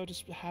 Well, you know,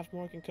 just have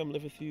Morgan come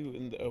live with you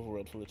in the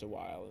overworld for a little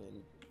while, and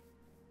then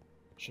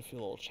she'll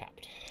feel all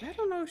chapped. I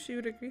don't know if she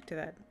would agree to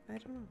that. I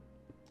don't know.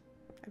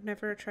 I've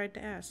never tried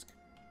to ask.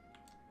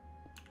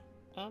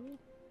 I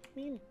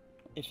mean,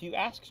 if you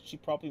ask, she's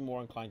probably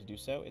more inclined to do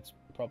so. It's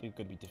probably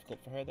going to be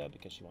difficult for her, though,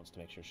 because she wants to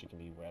make sure she can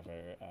be wherever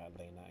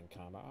Lena and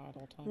Karma are at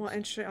all times. Well,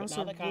 and she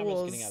also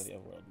rules rules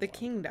the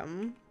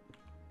kingdom.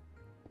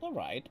 All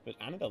right, but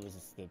Annabelle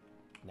is the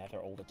Nether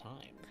all the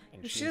time.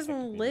 And she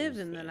doesn't live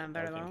in the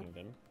Nether, though.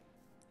 Kingdom.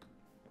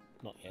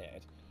 Not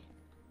yet.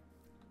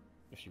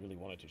 If she really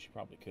wanted to, she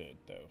probably could,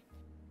 though.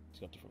 She's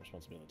got different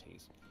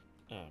responsibilities.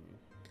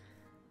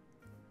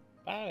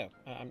 I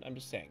don't know. I'm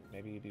just saying.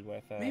 Maybe it'd be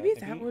worth. Maybe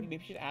you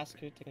should ask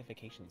her to take a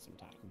vacation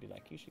sometime and be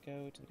like, "You should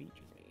go to the beach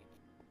with me,"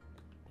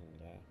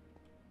 and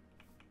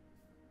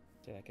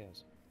see how that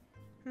goes.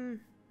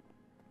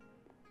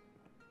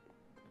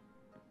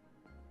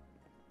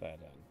 But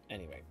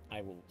anyway,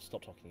 I will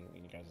stop talking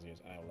in you guys'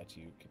 ears, and I will let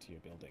you continue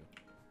building.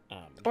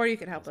 Or you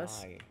can help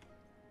us.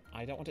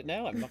 I don't want to.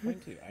 No, I'm not going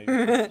to.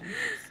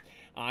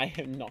 I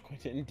am not going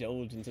to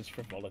indulge in such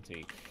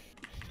frivolity.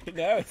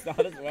 No, it's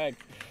not as works.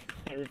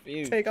 I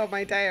refuse. Take off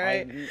my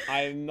diorite.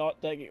 I'm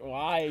not taking.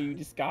 Why are you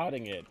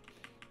discarding it?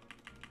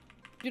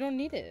 You don't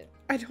need it.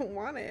 I don't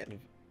want it.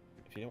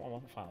 If you don't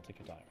want the file, take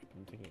your diorite.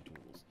 I'm taking your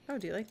tools. Oh,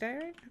 do you like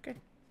diorite? Okay.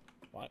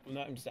 Well,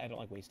 no, I don't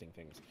like wasting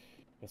things.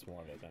 That's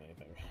more of it than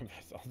anything.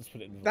 I'll just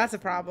put it in. That's a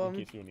problem.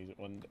 In case you need it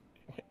one day.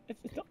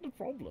 It's not a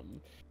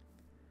problem.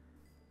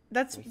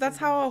 That's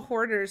how a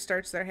hoarder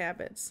starts their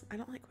habits. I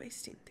don't like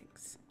wasting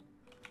things.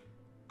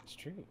 It's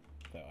true,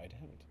 though I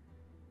don't.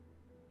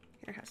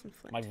 Here, have some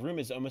flint. My room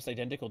is almost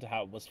identical to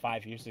how it was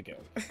 5 years ago.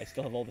 I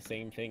still have all the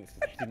same things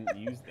because I didn't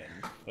use them,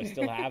 but I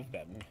still have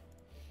them.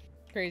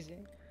 Crazy.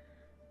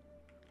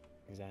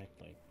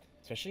 Exactly.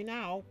 Especially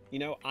now, you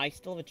know, I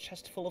still have a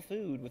chest full of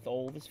food with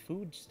all this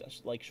food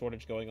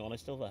shortage going on. I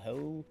still have a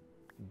whole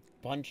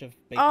bunch of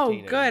baked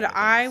potatoes. Good.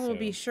 I will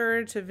be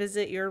sure to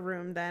visit your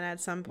room then at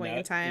some point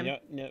in time.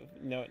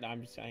 No,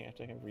 I'm just saying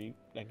I'm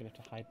gonna have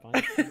to hide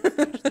mine.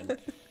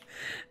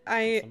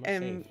 I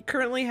am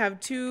currently have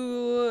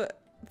 2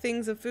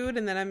 things of food,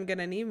 and then I'm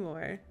gonna need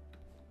more.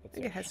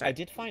 I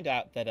did find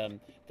out that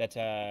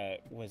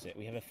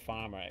we have a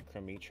farmer at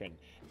Crometron,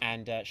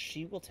 and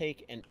she will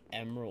take an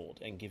emerald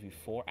and give you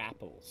 4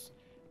 apples.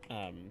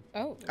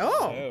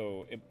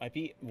 So it might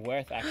be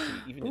worth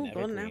actually, even in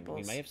Evergreen,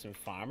 we might have some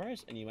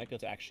farmers, and you might be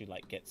able to actually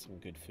like get some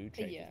good food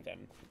trade with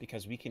them,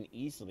 because we can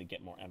easily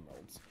get more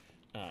emeralds,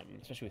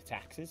 especially with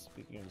taxes.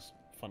 We can just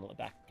funnel it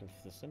back into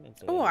the system, and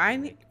so I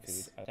need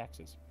food out of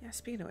taxes. Yeah,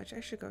 speaking of which,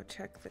 I should go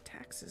check the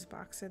taxes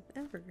box at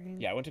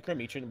Evergreen. Yeah, I went to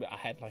Crometron, but I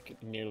had like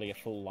nearly a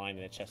full line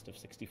in a chest of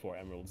 64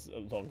 emeralds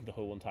along the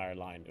whole entire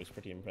line. It was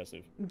pretty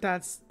impressive.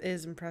 That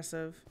is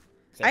impressive.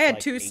 I had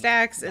like 2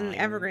 stacks in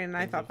Evergreen, and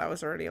I thought that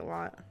was already a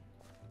lot.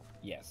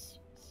 Yes,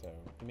 so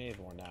I may have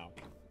more now.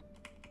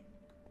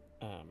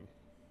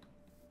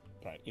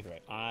 But either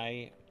way,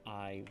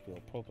 I will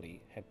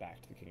probably head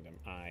back to the kingdom.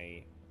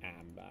 I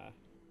am.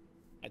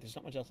 There's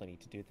not much else I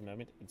need to do at the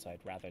moment, and so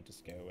I'd rather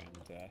just go and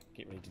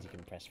get ready to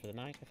decompress for the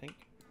night, I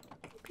think.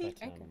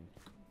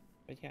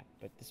 But yeah,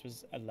 but this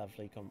was a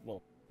lovely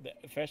well, the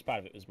first part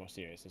of it was more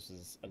serious. This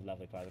was a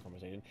lovely part of the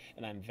conversation,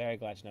 and I'm very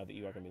glad to know that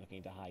you are going to be looking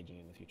into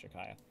hygiene in the future,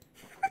 Kaya.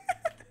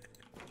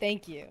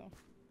 Thank you.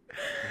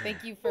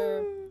 Thank you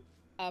for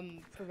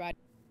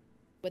providing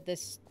with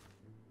this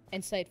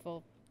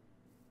insightful,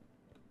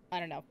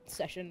 I don't know,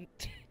 session.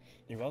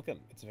 You're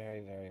welcome. It's a very,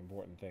 very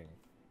important thing.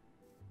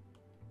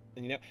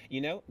 And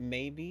you know,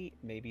 maybe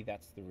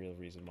that's the real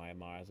reason why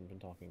Amara hasn't been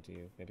talking to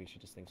you. Maybe she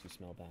just thinks you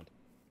smell bad.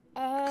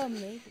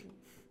 Maybe.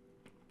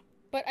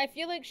 But I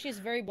feel like she's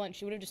very blunt.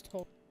 She would have just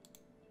told.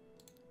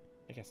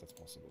 I guess that's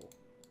possible.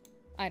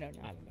 I don't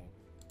know.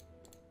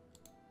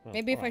 Well,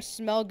 maybe if I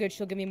smell good,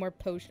 she'll give me more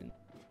potion.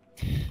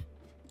 I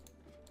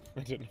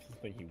don't know if it's the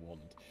thing you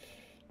want,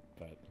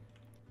 but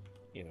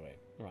either way.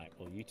 Right,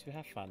 well, you two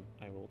have fun.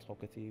 I will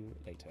talk with you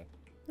later.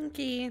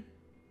 Okay.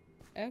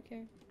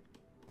 Okay.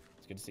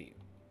 It's good to see you.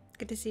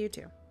 Good to see you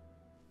too.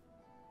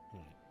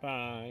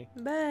 Right,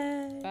 bye.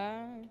 Bye.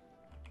 Bye.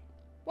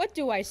 What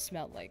do I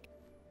smell like?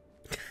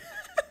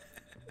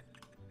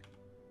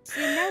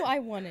 See, now I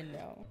want to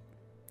know.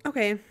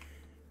 Okay.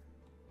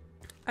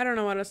 I don't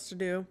know what else to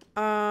do.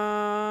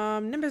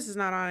 Nimbus is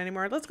not on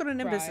anymore. Let's go to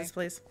Nimbus's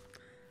place.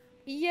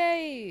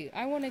 Yay!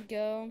 I want to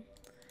go.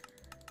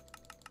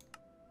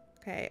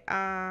 Okay.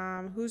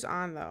 Who's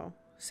on though?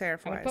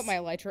 Seraph. I'm gonna put my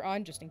elytra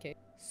on just in case.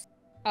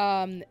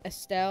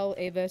 Estelle,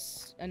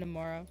 Avis, and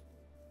Amara.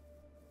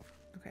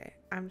 Okay,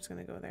 I'm just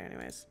gonna go there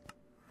anyways.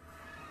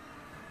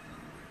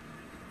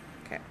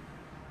 Okay.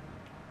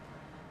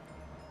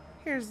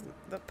 Here's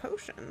the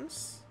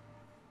potions.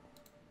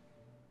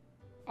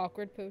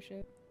 Awkward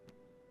potion.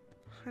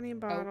 Honey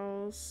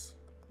bottles.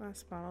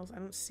 Glass bottles. I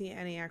don't see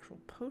any actual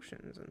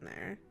potions in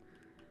there.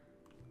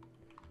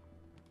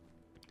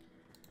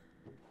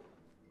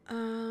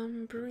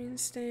 Brewing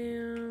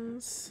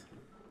stands.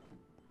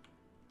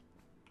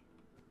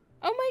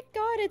 Oh my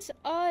god, it's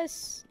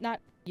us! Not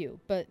you,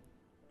 but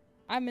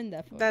I'm in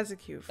that photo. That's a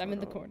cute photo. I'm in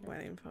the corner.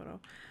 Wedding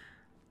photo.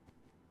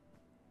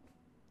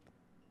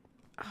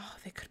 Oh,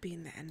 they could be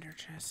in the ender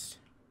chest.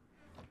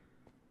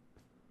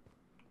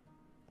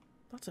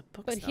 Lots of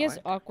books. But he has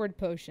awkward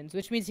potions,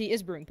 which means he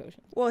is brewing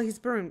potions. Well, he's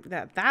brewing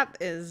that. That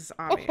is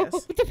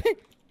obvious.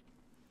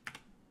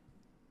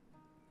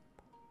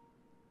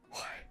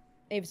 What?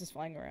 Avis is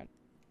flying around.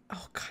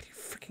 Oh god, you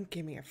freaking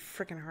gave me a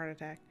freaking heart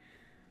attack.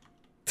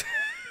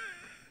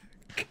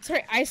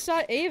 Sorry, I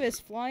saw Avis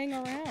flying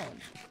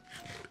around.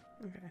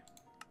 Okay.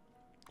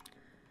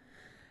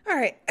 All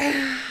right,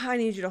 I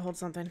need you to hold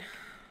something.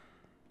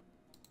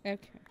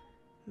 Okay.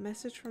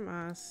 Message from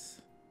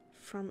us,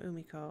 from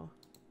Umiko.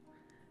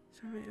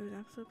 Sorry, it was an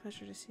absolute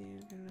pleasure to see you.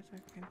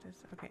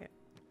 Okay.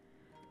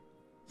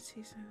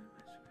 Season.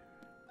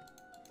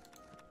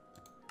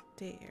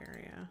 Date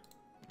area.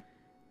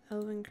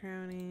 Elven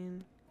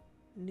crowning.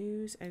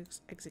 News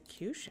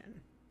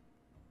execution.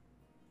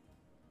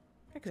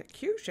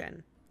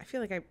 Execution? I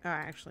feel like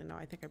actually, no,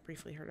 I think I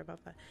briefly heard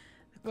about that.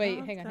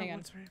 Wait, hang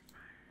on.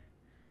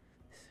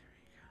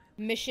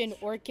 Mission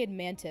Orchid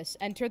Mantis.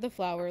 Enter the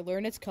flower,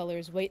 learn its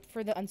colors, wait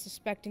for the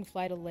unsuspecting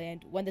fly to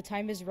land. When the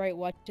time is right,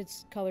 watch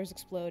its colors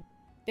explode.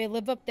 They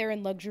live up there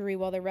in luxury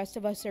while the rest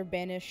of us are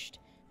banished.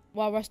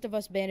 While rest of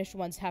us banished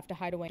ones have to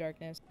hide away in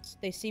darkness.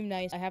 They seem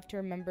nice. I have to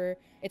remember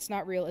it's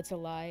not real, it's a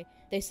lie.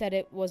 They said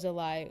it was a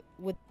lie.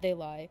 Would they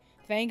lie?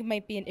 Fang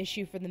might be an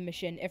issue for the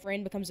mission. If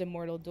Rain becomes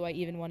immortal, do I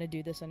even want to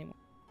do this anymore?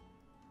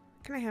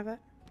 Can I have that?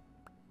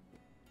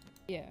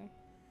 Yeah.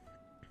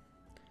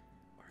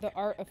 The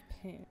Art of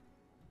Pain.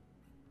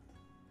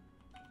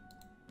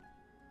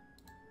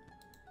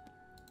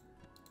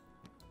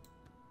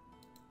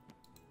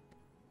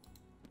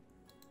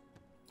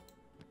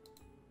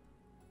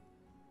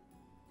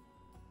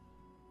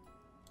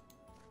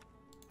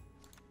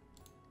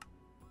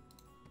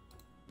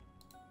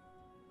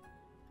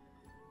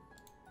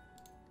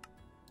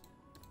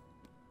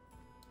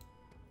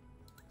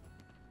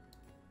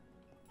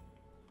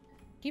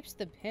 Keeps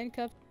the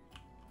handcuff.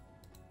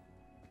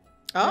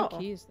 Oh. No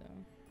keys though.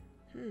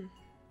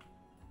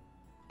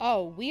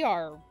 Oh, we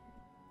are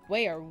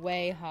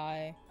way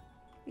high.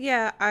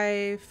 Yeah,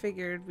 I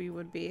figured we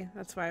would be.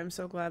 That's why I'm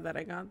so glad that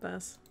I got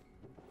this.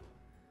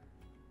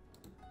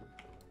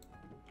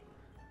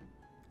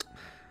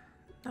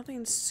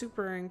 Nothing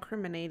super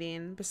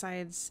incriminating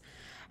besides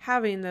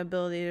having the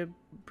ability to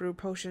brew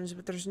potions,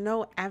 but there's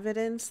no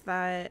evidence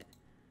that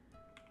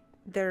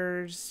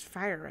there's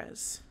fire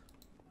res.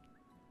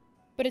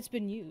 But it's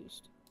been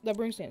used. The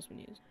brewing stand's been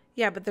used.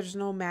 Yeah, but there's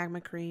no magma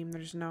cream.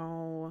 There's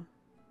no...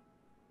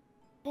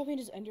 Probably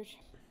just ender.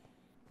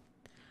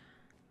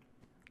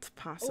 It's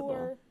possible.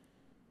 Or...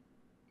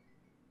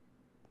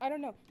 I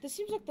don't know. This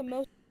seems like the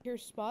most secure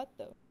spot,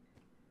 though.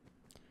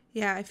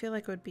 Yeah, I feel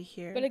like it would be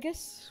here. But I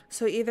guess...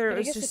 So either it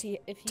was just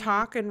if he...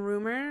 talk and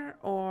rumor,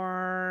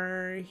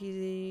 or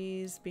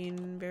he's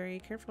being very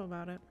careful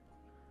about it.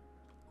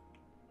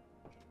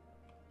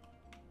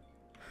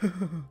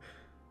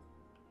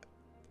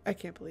 I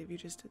can't believe you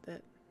just did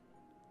that.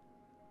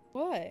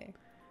 Why?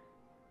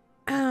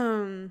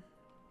 Hi,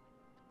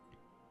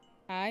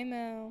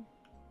 Mel.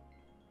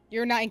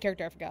 You're not in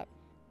character, I forgot.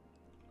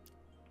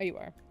 Oh, you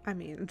are. I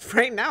mean,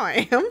 right now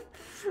I am.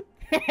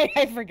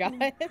 I forgot.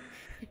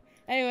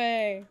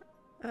 Anyway.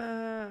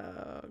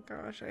 Oh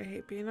gosh, I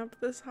hate being up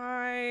this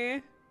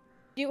high.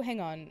 You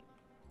hang on.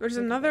 There's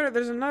another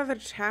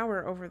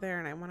tower over there,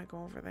 and I want to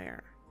go over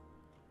there.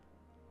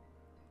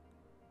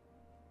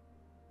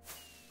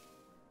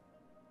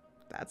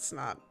 That's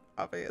not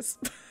obvious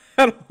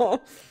at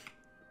all.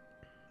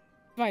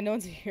 Fine, no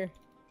one's here.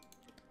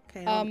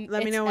 Okay,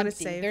 let me know when it's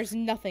safe. There's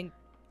nothing.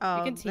 Oh,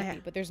 you can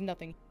TP, but there's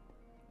nothing.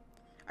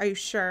 Are you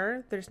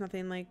sure there's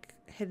nothing like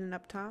hidden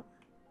up top?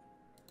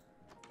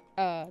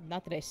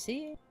 Not that I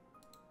see.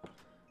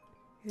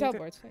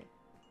 Teleport's fine.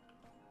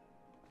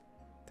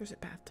 There's a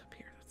bathtub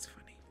here. That's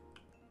funny.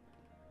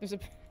 There's a.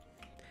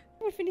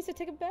 What if he needs to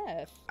take a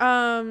bath?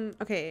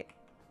 Okay.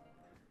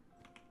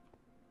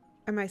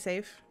 Am I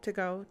safe to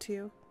go to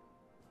you?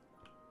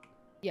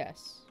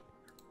 Yes.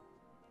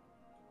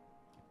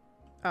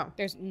 Oh.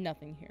 There's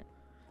nothing here.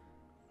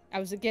 I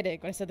was kidding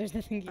when I said there's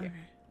nothing here.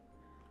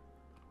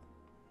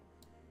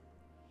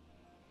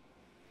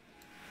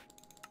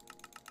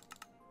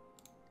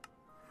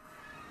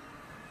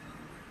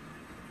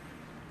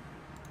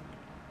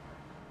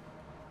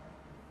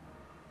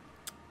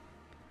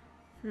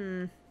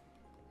 Okay.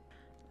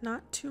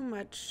 Not too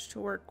much to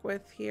work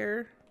with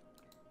here.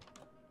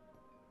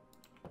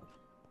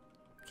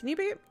 Can you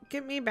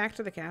get me back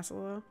to the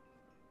castle, though?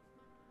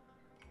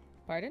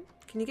 Pardon?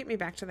 Can you get me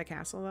back to the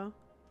castle, though?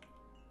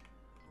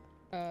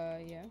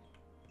 Yeah.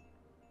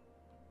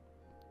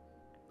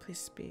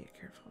 Please be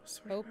careful.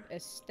 Hope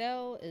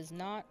Estelle is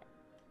not...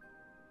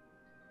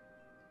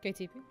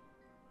 KTP?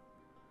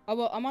 Oh,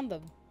 well, I'm on the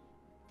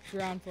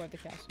ground floor of the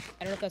castle.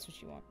 I don't know if that's what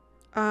you want.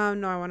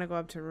 No, I want to go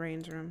up to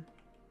Rain's room.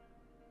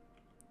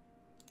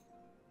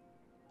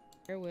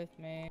 Bear with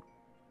me.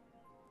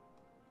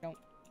 Don't.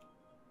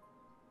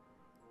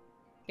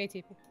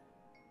 KTP.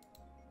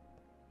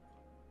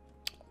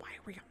 Why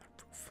are we on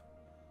the roof?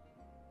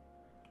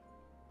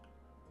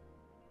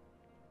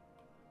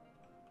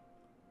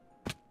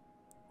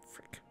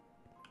 Frick.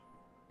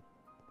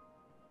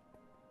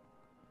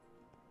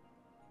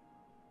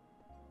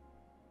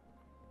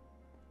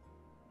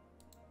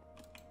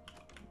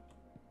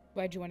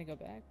 Why'd you want to go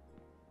back?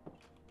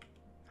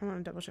 I want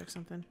to double check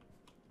something.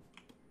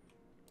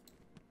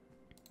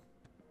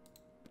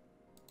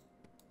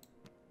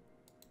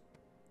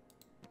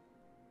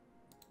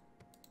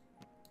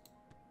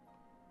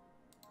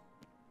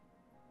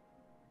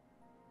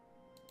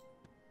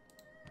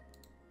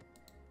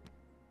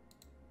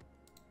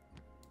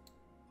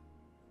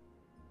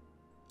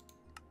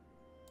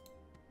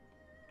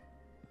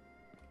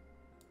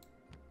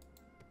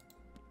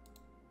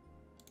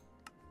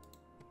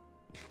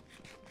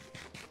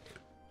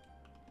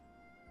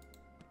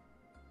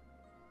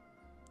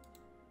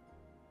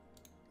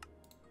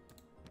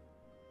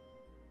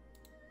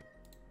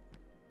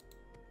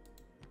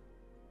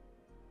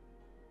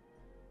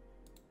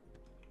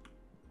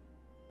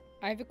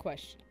 I have a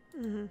question.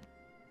 Mm-hmm.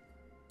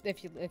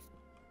 If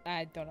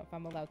I don't know if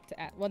I'm allowed to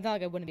ask. Well, not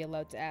like I wouldn't be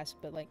allowed to ask,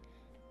 but like,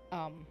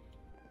 Kano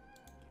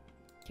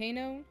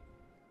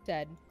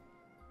said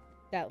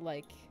that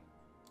like,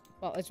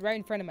 well, it's right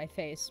in front of my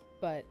face,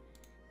 but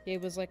he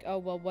was like, oh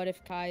well, what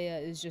if Kaya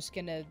is just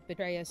gonna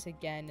betray us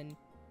again and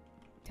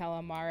tell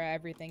Amara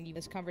everything?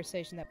 This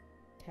conversation that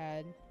we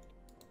had.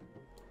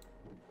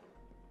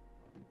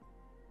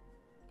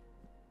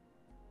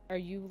 Are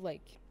you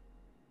like?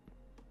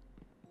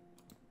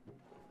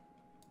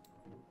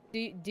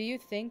 Do you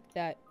think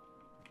that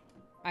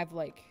I've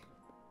like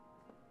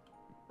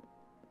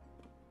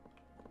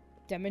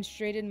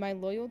demonstrated my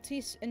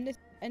loyalties in this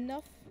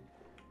enough?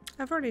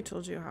 I've already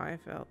told you how I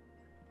felt.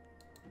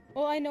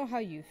 Well, I know how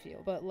you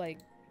feel, but like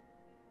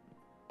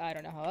I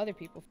don't know how other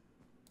people feel.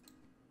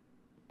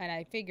 And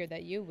I figured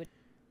that you would.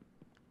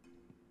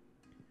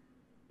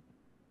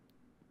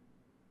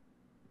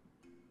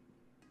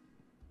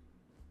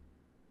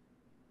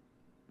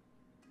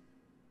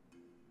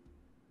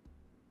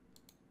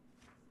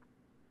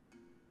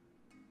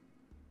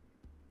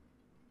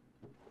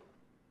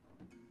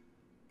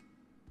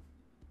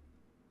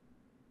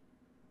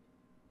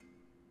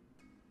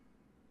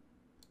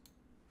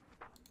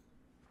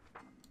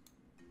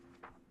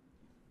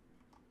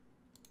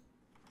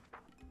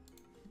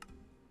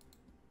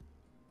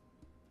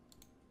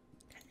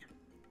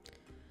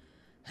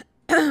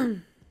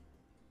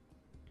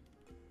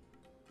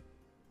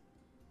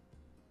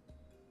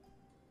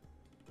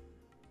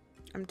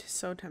 I'm just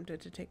so tempted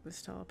to take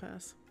this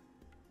telepass.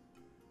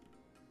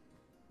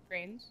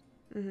 Brains?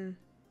 Mm-hmm.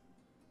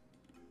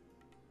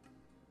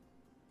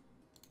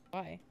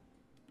 Why?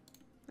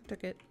 I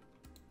took it.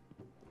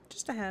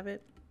 Just to have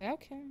it.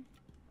 Okay.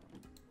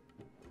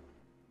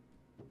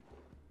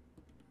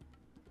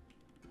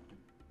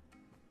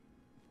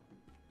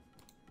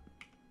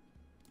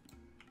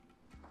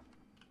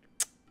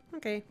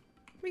 Okay.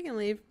 We can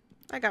leave.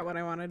 I got what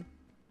I wanted.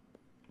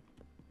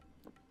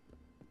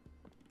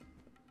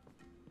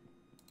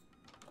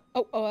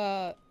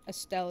 Oh,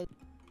 Estelle is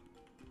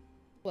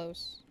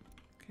close.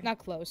 Okay. Not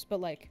close, but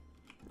like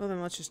Well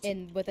then let's just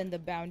within the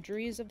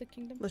boundaries of the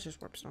kingdom. let's just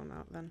warp stone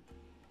out then.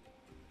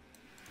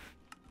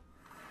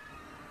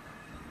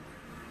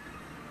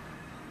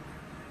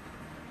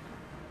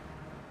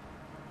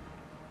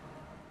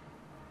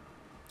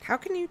 How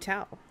can you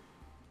tell?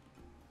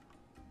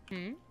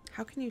 Hmm?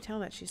 How can you tell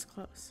that she's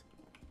close?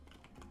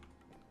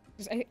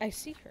 'Cause I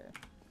see her.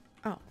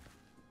 Oh.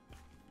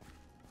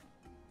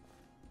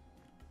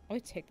 Let me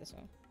take this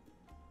one.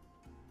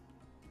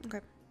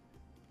 Okay.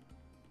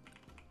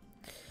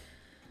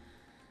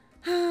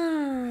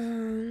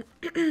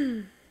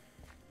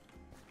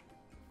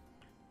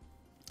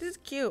 This is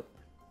cute.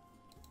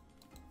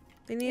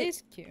 It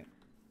is cute.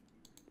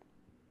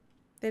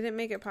 They didn't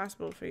make it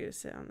possible for you to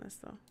sit on this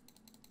though.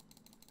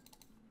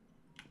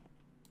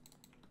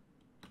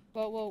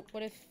 Well,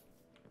 what if?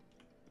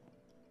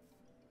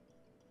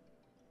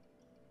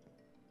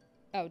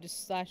 Oh,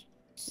 just slash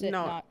sit.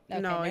 No, Not,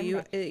 okay, no,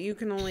 never mind. you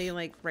can only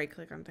like right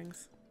click on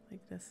things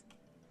like this.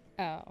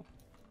 Oh. Look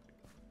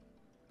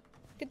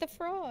at the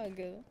frog.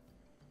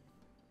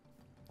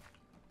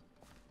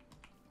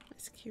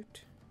 It's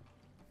cute.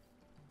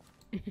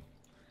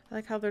 I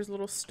like how there's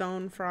little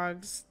stone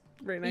frogs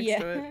right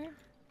next to it.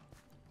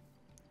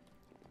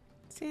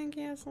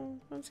 Sandcastle.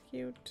 That's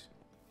cute.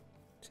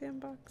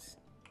 Sandbox.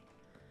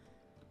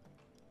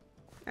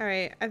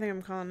 Alright, I think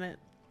I'm calling it.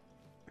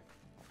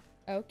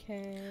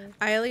 Okay.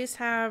 I at least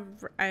have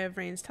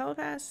Rain's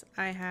telepass.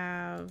 I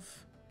have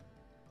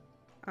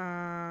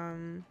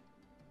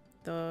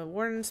the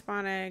Warden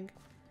spawn egg,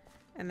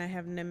 and I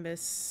have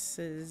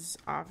Nimbus's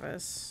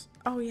office.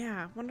 Oh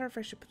yeah, wonder if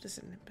I should put this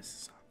in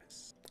Nimbus's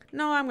office.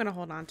 No, I'm gonna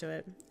hold on to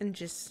it and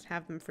just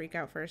have them freak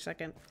out for a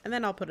second, and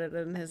then I'll put it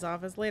in his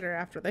office later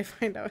after they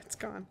find out it's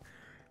gone.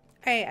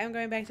 Hey, I'm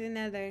going back to the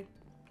Nether.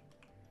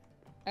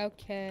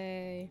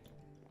 Okay.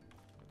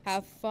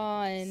 Have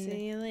fun.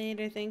 See you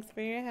later. Thanks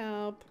for your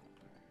help.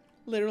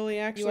 Literally,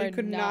 actually, are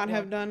could not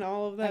have welcome. done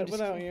all of that just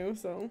without kidding. you,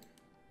 so.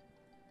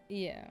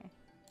 Yeah.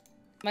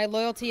 My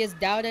loyalty is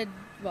doubted.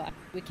 Well,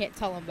 we can't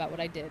tell him about what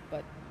I did,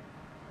 but...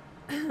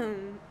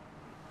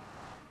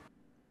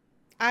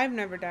 I've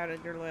never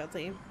doubted your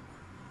loyalty.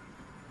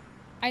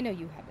 I know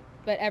you haven't,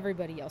 but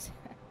everybody else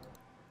has.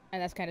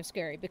 And that's kind of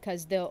scary,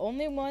 because the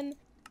only one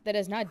that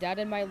has not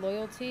doubted my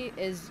loyalty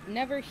is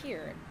never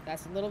here.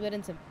 That's a little bit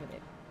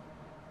intimidating.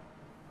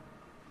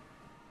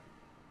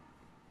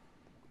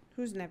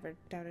 Who's never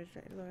doubted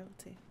your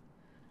loyalty?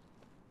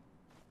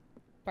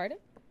 Pardon?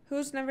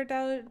 Who's never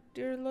doubted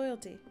your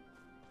loyalty?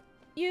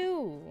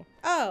 You!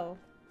 Oh.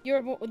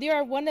 You're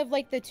one of,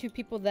 like, the 2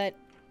 people that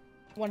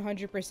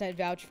 100%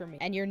 vouch for me,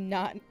 and you're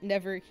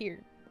never here.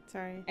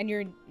 Sorry. And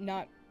you're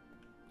not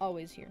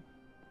always here.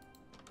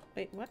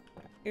 Wait, what?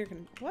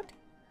 What?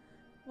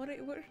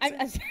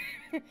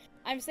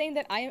 I'm saying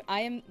that I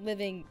am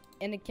living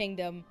in a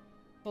kingdom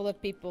full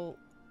of people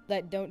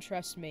that don't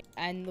trust me,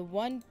 and the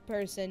one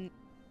person,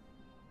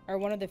 or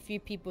one of the few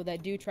people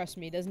that do trust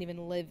me, doesn't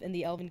even live in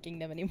the Elven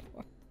Kingdom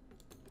anymore.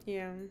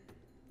 Yeah.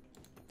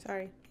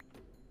 Sorry.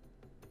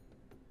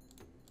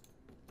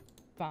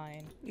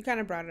 Fine. You kind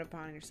of brought it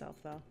upon yourself,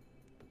 though.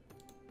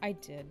 I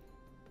did.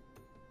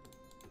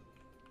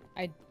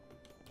 I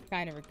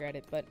kind of regret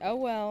it, but oh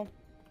well.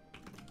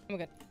 Oh my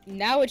god.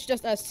 Now it's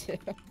just us 2.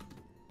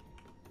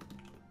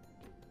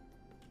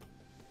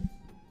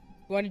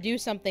 Want to do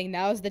something,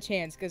 now's the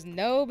chance, because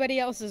nobody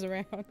else is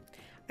around.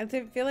 I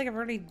feel like I've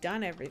already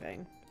done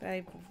everything that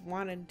I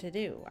wanted to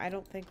do. I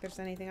don't think there's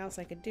anything else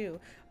I could do.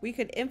 We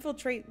could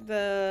infiltrate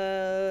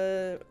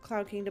the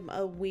Cloud Kingdom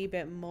a wee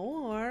bit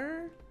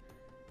more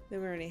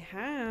than we already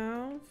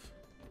have.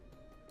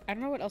 I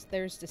don't know what else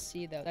there is to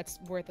see, though. That's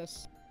worth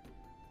us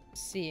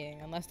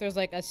seeing, unless there's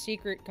like a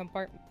secret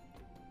compartment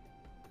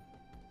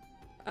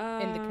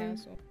in the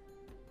castle.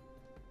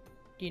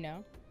 Do you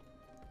know?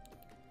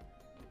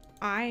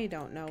 I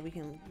don't know. We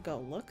can go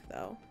look,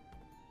 though.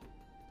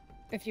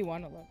 If you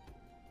want to look.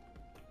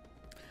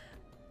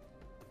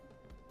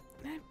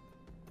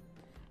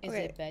 Is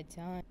it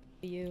bedtime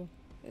for you?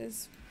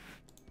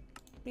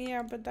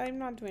 Yeah, but I'm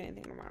not doing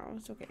anything tomorrow.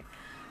 It's okay.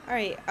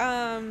 Alright,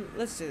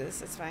 let's do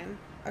this. It's fine.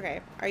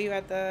 Okay, are you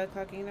at the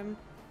Cloud Kingdom?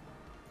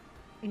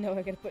 No,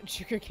 I gotta put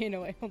sugarcane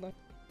away. Hold on.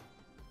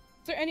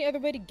 Is there any other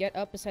way to get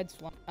up besides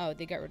flying? Oh,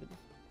 they got rid of it.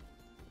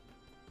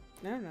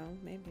 I don't know.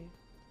 Maybe.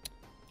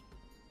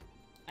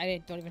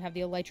 I don't even have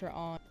the elytra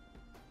on.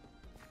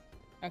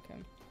 Okay.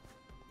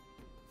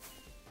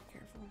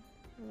 Careful.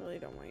 I really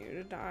don't want you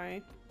to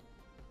die.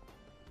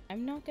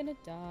 I'm not gonna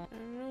die.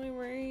 I'm really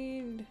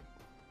worried.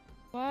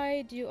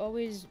 Why do you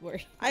always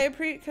worry?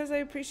 Because I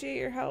appreciate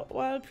your help.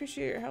 Well, I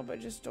appreciate your help. I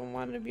just don't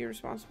want to be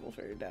responsible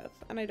for your death.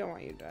 And I don't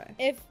want you to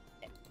die.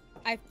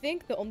 I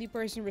think the only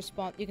person you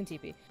can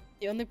TP.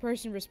 The only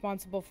person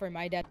responsible for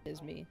my death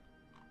is me.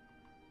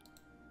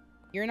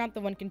 You're not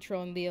the one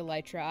controlling the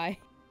elytra. Okay.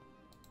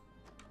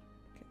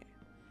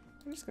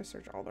 I'm just gonna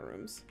search all the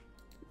rooms.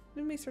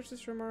 Didn't we search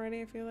this room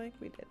already? I feel like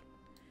we did.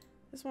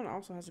 This one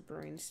also has a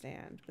brewing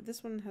stand, but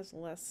this one has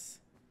less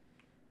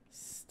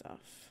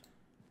stuff.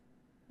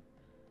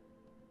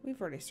 We've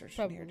already searched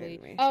in here,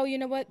 didn't we? Oh, you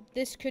know what?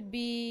 This could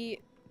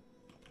be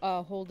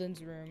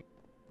Holden's room.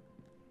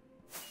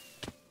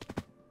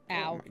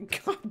 Ow. Oh my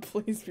god,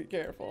 please be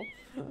careful.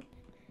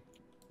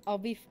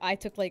 I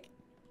took like...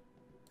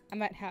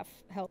 I'm at half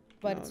health,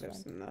 but no, it's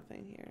there's fine.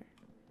 nothing here.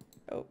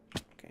 Oh,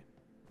 okay.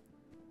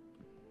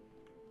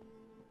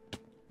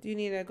 Do you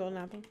need a golden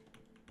apple?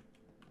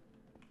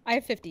 I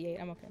have 58.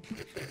 I'm okay.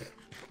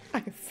 I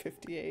have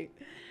 58.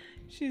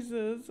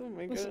 Jesus, oh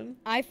my god.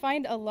 I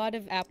find a lot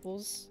of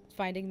apples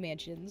finding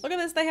mansions. Look at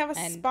this, they have a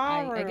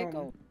spa room. I get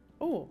gold.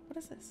 Oh, what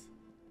is this?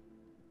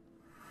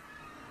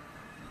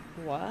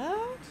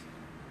 What?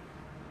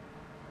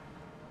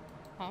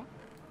 Huh?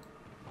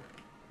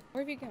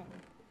 Where have you gone?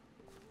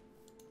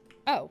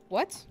 Oh,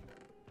 what?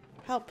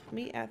 Help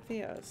me at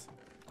Theo's.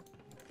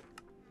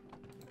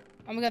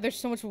 Oh my god, there's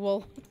so much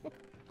wool.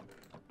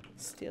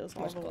 Steals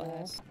all the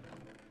wool.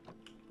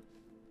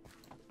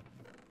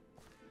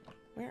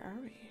 Where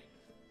are we?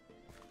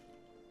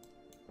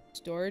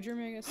 Storage room,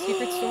 I guess?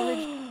 Secret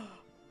storage?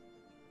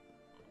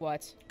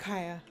 What?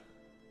 Kaya.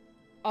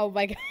 Oh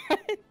my god.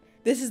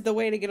 This is the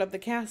way to get up the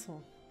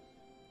castle.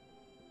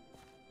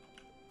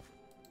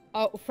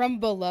 Oh, from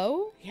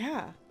below?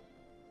 Yeah.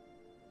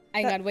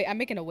 Hang on, wait, I'm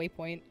making a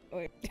waypoint.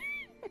 Wait.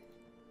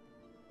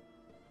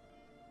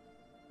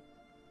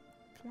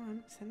 Come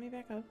on, send me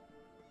back up.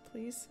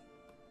 Please.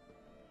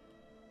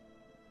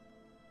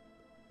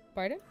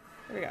 Pardon?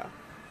 There we go.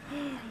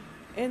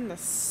 In the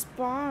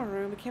spa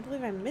room. I can't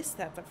believe I missed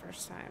that the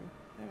first time.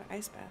 I have an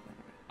ice bath.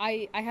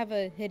 I have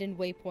a hidden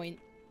waypoint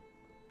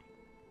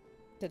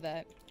to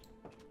that.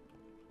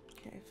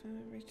 Okay, if I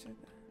reach it.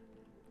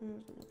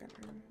 Look at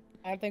her.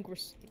 I don't think we're...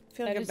 I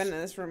feel like I've been in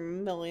this room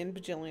a million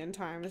bajillion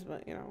times,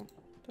 but you know,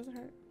 doesn't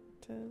hurt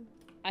to...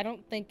 I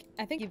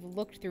think you've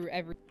looked through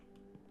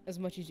as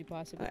much as you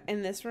possibly...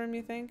 in this room,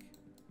 you think?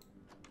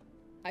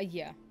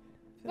 Yeah.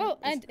 Well,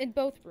 like and in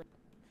both rooms.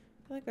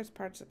 I feel like there's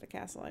parts of the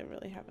castle I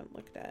really haven't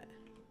looked at.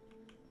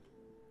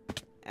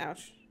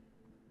 Ouch.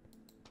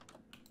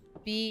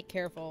 Be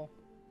careful.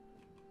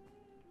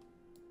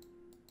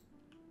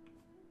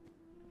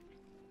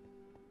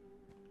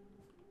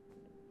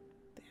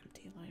 The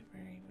empty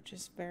library, which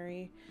is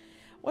very...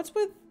 What's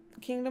with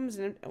kingdoms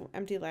and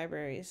empty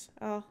libraries?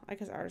 Oh, I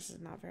guess ours is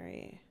not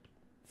very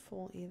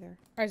full either.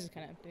 Ours is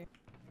kind of empty.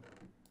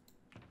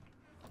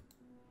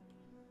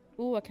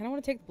 Ooh, I kind of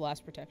want to take the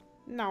blast protect.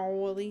 No,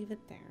 we'll leave it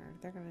there.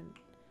 They're gonna...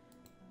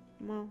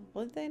 Well,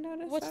 would they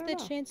notice? What's the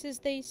chances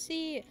they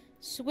see?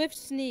 Swift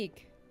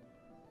sneak.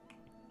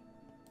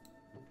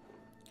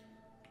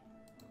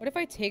 What if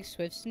I take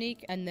swift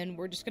sneak and then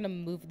we're just gonna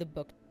move the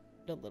book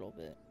a little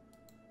bit?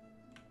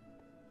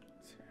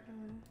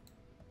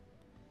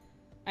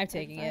 I'm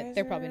taking it.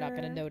 They're probably not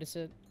gonna notice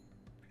it.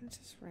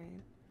 Princess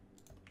Rain.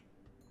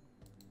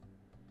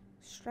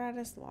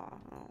 Stratus Law.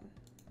 Oh.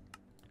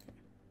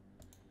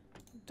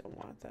 Okay. Don't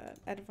want that.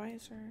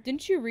 Advisor.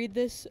 Didn't you read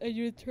this and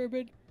you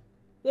determined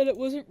that it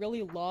wasn't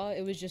really law,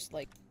 it was just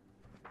like...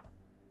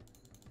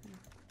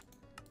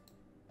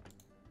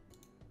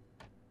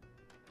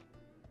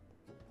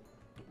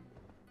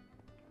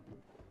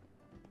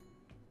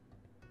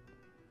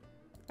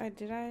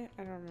 Did I?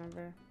 I don't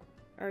remember.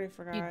 I already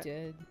forgot. You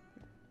did.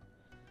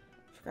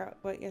 Forgot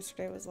what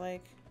yesterday was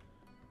like.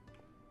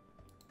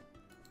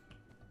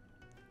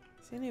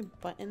 See any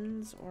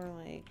buttons or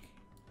like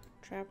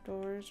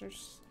trapdoors or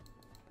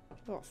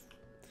oh,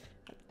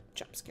 that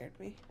jump scared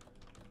me.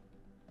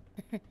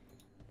 I'm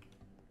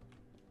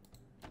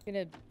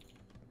gonna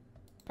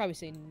probably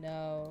say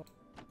no.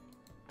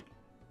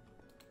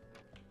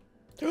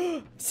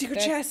 Secret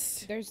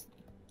chest! There's...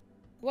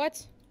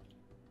 What?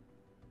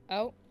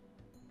 Oh.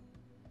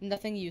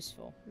 Nothing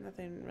useful.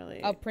 Nothing really.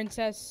 Oh,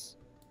 princess.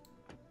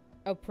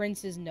 Oh,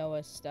 Prince is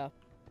Noah's stuff.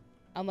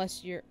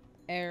 Unless you're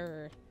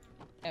error.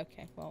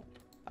 Okay, well.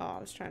 Oh, I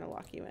was trying to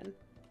lock you in.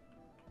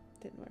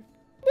 Didn't work.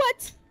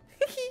 What?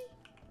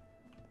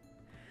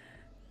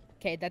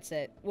 Okay, that's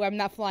it. Well, I'm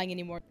not flying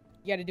anymore.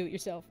 You gotta do it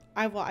yourself.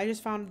 I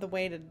just found the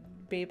way to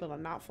be able to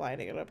not fly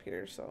to get up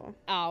here, so.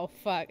 Oh,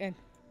 fuck.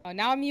 Oh,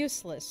 now I'm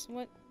useless.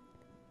 What?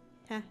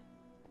 Huh.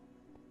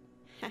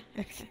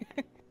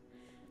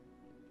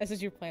 This is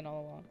your plan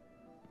all along.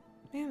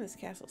 Man, this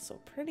castle's so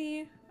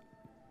pretty.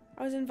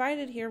 I was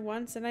invited here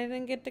once and I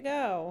didn't get to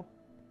go.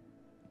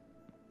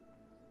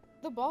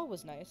 The ball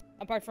was nice.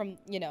 Apart from,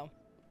 you know,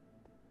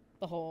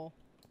 the whole...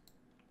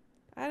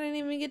 I didn't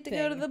even get to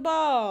go to the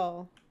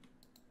ball.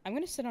 I'm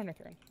gonna sit on her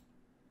throne.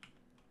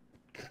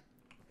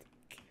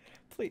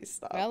 Please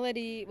stop.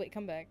 Melody... Wait,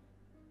 come back.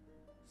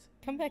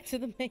 Come back to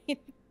the main...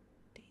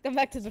 Come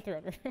back to the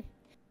throne room.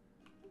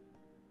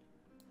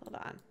 Hold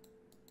on.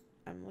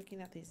 I'm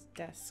looking at these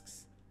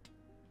desks.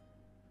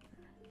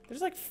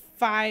 There's like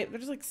 5.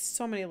 There's like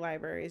so many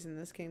libraries in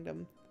this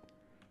kingdom.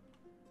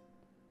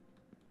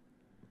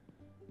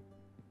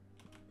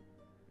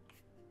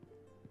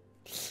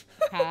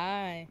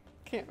 Hi.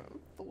 Can't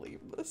believe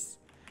this.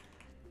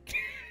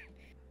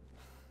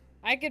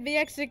 I could be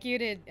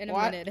executed in a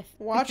minute.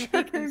 Watch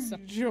her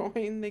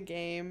join the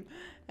game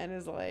and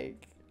is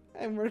like,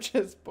 and we're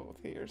just both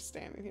here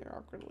standing here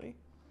awkwardly.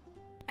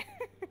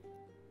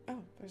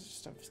 Oh, there's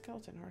just a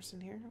skeleton horse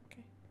in here.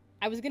 Okay.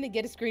 I was gonna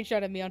get a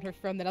screenshot of me on her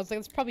throne, then I was like,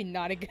 that's probably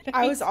not a good idea.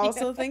 I was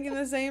also thinking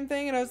the same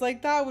thing, and I was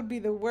like, that would be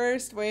the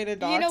worst way to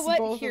dox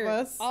both of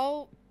us.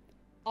 I'll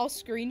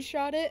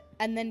screenshot it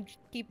and then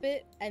keep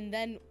it, and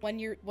then when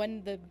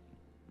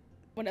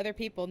other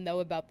people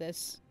know about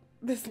this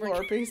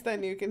lore piece,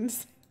 then you can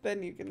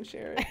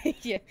share it.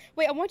 Yeah.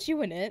 Wait, I want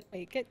you in it.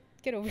 Wait,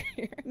 get over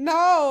here.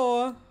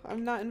 No,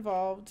 I'm not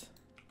involved.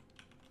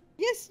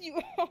 Yes, you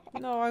are.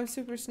 No, I'm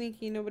super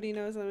sneaky. Nobody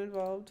knows I'm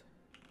involved.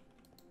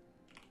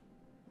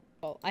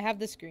 Well, I have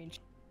the screenshot.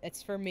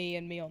 It's for me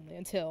and me only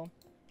until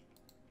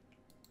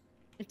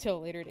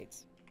later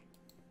dates.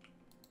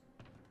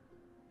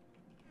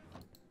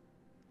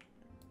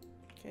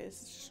 Okay,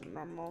 this is just a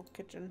normal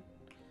kitchen.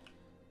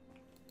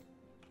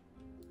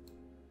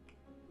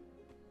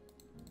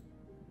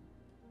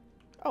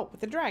 Oh,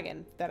 with the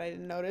dragon that I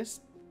didn't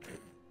notice.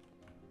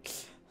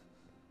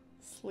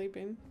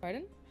 Sleeping.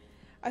 Pardon?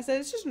 I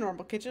said it's just a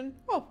normal kitchen.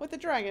 Oh, with the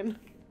dragon.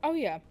 Oh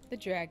yeah, the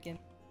dragon.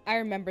 I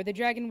remember the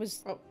dragon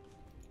was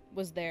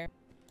there.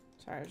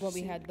 Sorry. When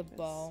we had the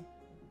ball.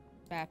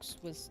 Max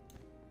was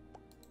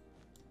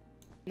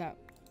not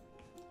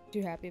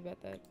too happy about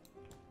that.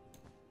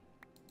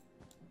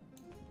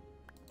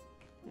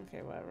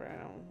 Okay, whatever.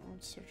 I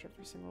won't search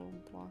every single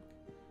block.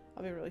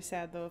 I'll be really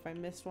sad though if I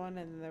missed one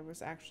and there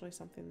was actually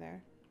something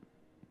there.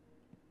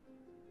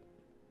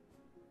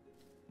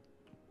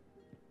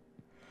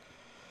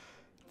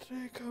 Did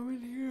I come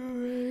in here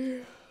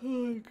already?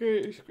 Oh,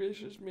 goodness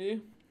gracious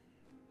me.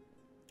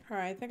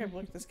 Alright, I think I've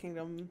looked this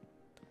kingdom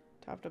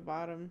top to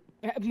bottom.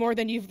 More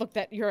than you've looked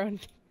at your own.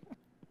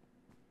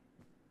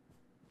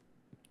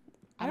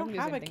 I don't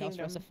have a anything else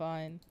for us kingdom. to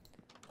find.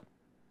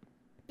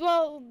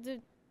 Well,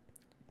 the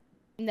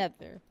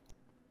Nether.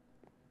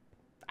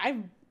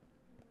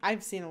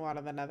 I've seen a lot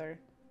of the Nether.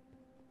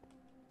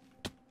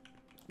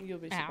 You'll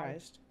be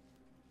surprised.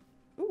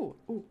 Ooh,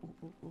 ooh, ooh,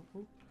 ooh, ooh,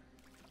 ooh.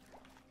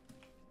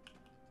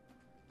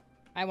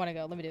 I want to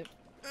go. Let me do it.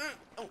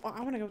 Oh,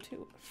 I want to go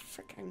too.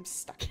 Frick, I'm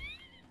stuck.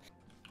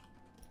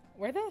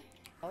 Where the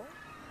hell?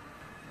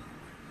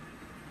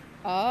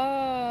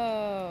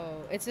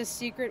 Oh, it's a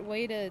secret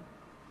way to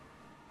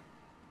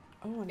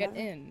get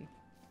in.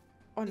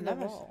 Oh, The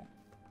wall.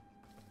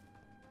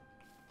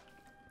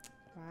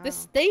 Wow.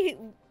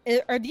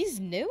 Are these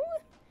new?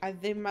 I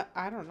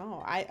don't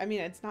know. I mean,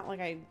 it's not like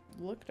I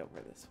looked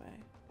over this way.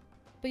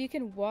 But you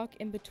can walk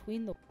in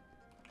between the.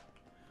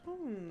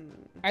 Hmm.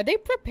 Are they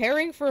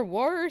preparing for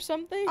war or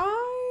something?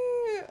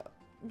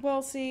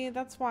 Well, see,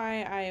 that's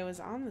why I was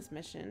on this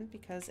mission,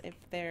 because if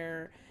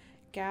they're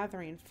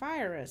gathering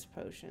fire as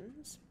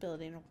potions,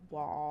 building a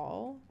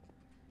wall,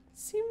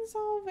 seems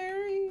all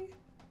very...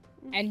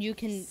 And you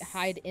can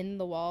hide in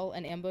the wall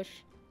and ambush?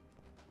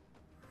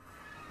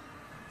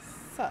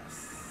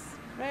 Sus.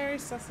 Very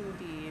sus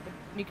indeed.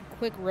 You can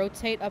quick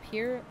rotate up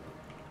here.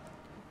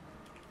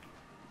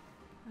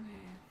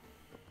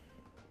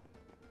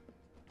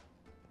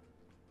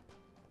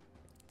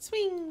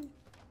 Swing!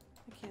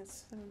 I can't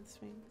sit on the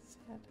swing.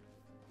 Sad.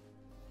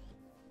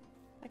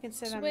 I can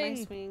sit on my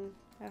swing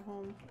at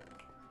home.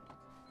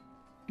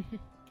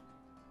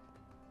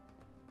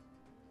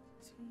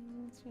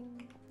 Swing,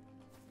 swing.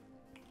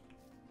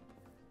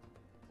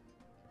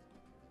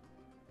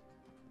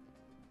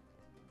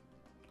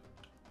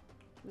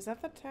 Was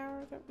that the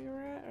tower that we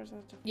were at, or is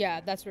that different?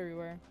 Yeah, that's where we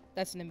were.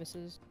 That's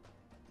Nimbus's.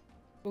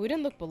 But we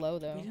didn't look below,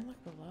 though. We didn't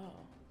look below.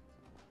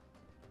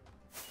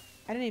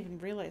 I didn't even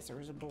realize there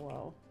was a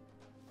below.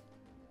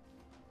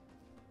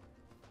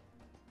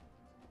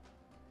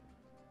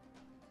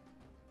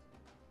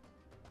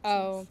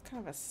 Oh, it's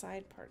kind of a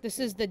side part. This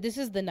is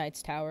the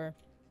Knight's Tower.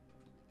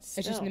 Still.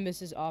 It's just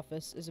Nimbus's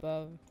office is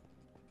above.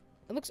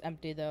 It looks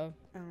empty though.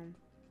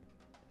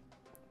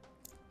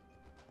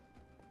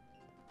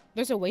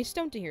 There's a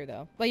waystone to here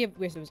though. Well, you have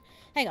waystones.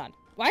 Hang on.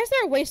 Why is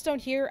there a waystone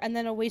here and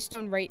then a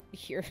waystone right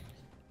here?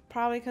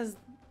 Probably because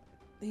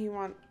he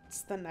wants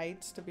the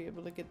knights to be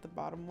able to get the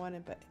bottom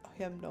one, but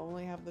him to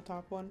only have the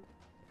top one.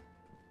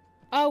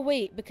 Oh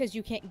wait, because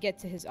you can't get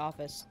to his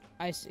office.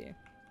 I see.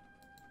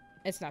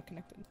 It's not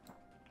connected.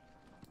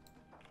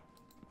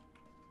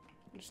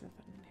 There's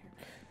nothing in here.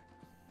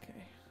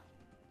 Okay.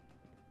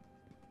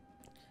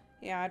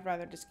 Yeah, I'd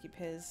rather just keep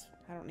his.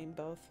 I don't need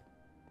both.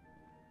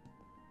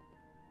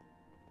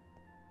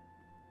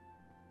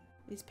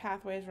 These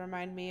pathways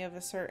remind me of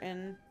a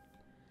certain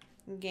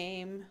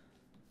game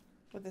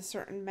with a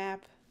certain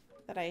map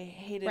that I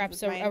hated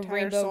Perhaps with my entire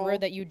rainbow soul.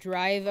 road that you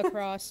drive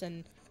across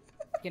and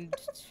you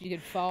can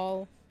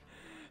fall.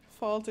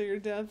 Fall to your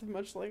death,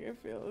 much like I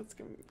feel it's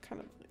gonna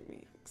kind of give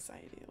me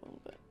anxiety a little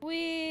bit.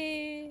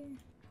 Whee!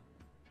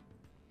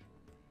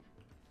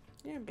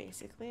 You're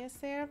basically a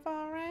seraph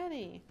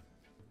already.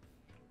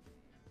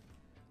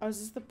 Oh, is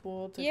this the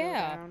pool to go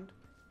around?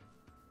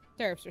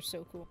 Seraphs are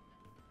so cool.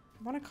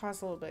 I want to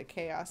cause a little bit of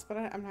chaos, but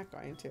I'm not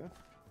going to.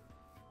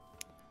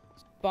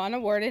 Spawn a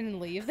warden and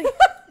leave.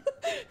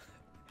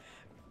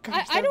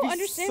 Gosh, I don't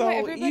understand so why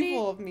everybody.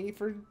 Evil of me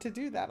to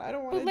do that. I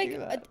don't want to do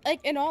that.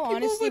 Like in all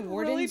honesty, would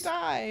wardens really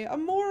die.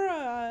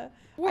 Amora.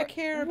 I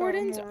care about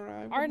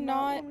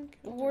Amora.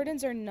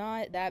 Wardens are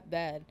not that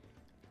bad.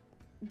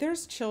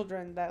 There's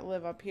children that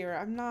live up here.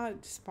 I'm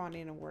not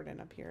spawning a warden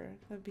up here.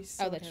 That'd be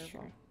so that's terrible.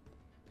 true.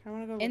 I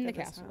want to go look In the at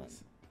this castle.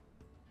 house.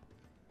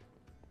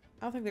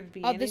 I don't think there'd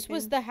be Oh, anything. this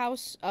was the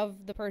house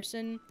of the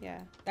person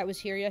that was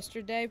here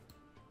yesterday.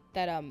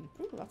 That Ooh,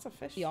 lots of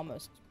fish. he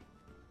almost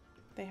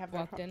They have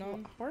walked their in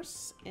on.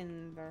 horse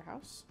in their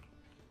house.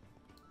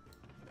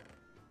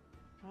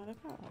 Oh, they've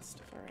got a lot of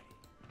stuff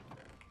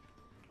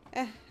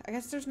already. I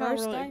guess there's no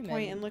First really diamond.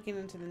 point in looking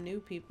into the new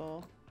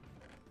people.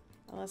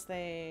 Unless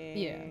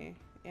they...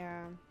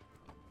 Yeah.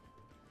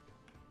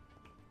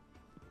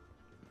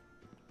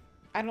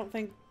 I don't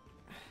think...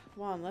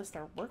 Well, unless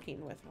they're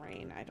working with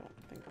Rain, I don't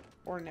think...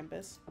 Or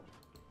Nimbus.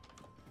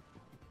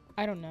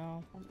 I don't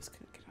know. Almost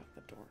couldn't get out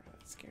the door.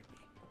 That scared me.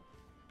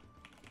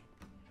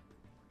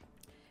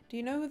 Do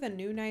you know who the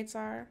new knights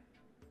are?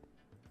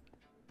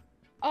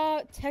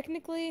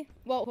 Technically,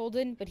 well,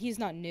 Holden, but he's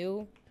not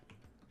new.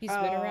 He's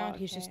been around.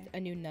 He's just a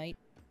new knight.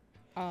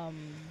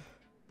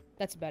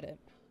 That's about it.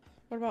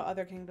 What about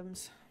other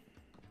kingdoms?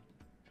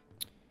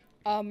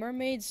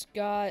 Mermaids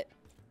got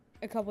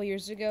a couple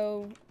years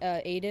ago,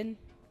 Aiden,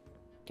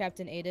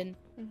 Captain Aiden,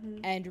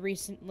 and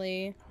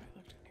recently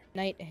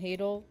Knight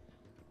Hadel,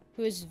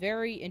 who is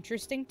very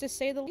interesting to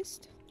say the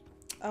least.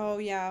 Oh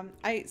yeah,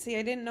 I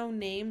didn't know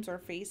names or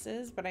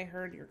faces, but I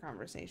heard your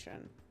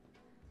conversation.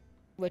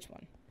 Which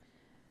one?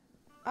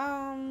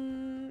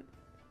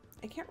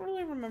 I can't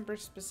really remember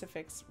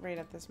specifics right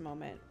at this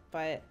moment,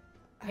 but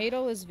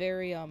Hadel is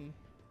very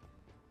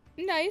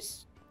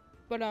nice,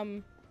 but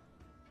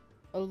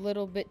a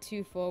little bit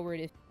too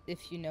forward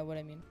if you know what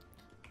I mean.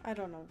 I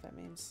don't know what that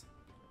means.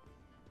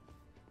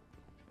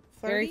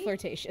 Very Flirty?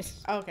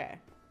 flirtatious. Okay.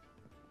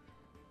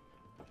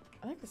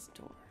 I like this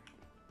door.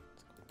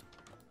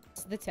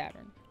 It's the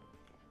tavern.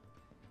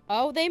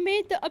 Oh, they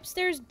made the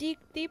upstairs deep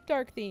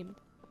dark themed.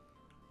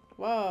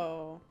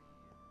 Whoa.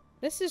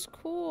 This is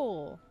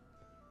cool.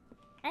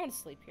 I want to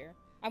sleep here.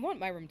 I want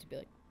my room to be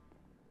like...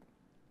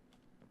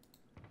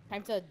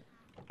 Time to...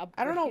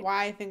 I don't know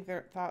why I think they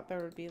thought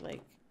there would be,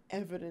 like,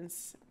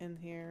 evidence in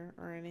here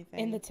or anything.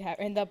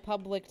 In the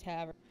public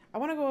tavern. I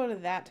want to go to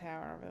that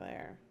tower over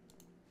there.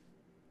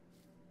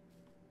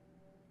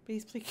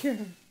 Please, please.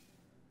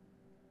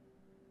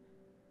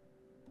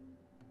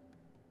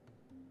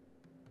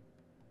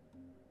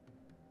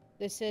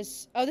 This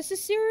is... Oh, this is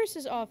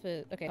Sirius's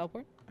office. Okay,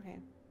 teleport. Okay.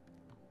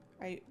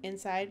 Are you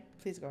inside?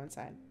 Please go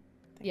inside.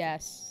 Thank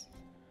Yes.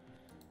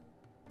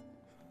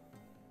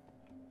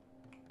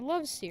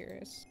 Love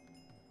Sirius.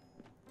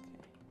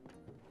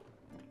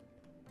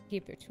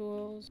 Keep your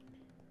tools.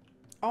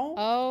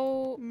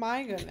 Oh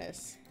my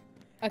goodness.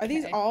 Okay. Are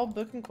these all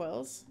book and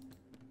quills?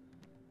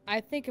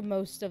 I think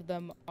most of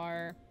them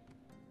are.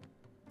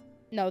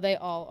 No, they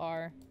all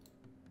are.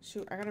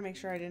 Shoot, I gotta make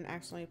sure I didn't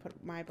accidentally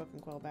put my book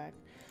and quill back.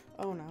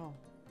 Oh no.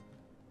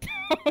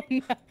 Oh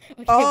no.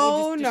 Okay,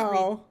 oh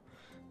no.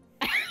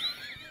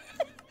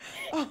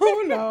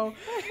 Oh no.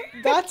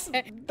 That's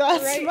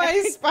right.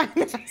 My Spy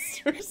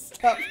Master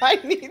stuff. I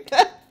need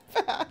that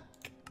back.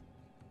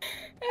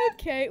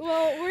 Okay,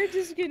 well, we're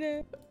just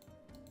gonna...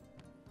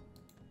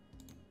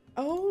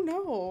 Oh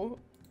no.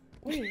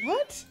 Wait,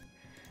 what?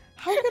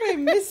 How could I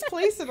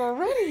misplace it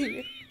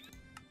already?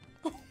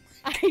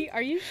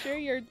 Are you sure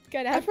you're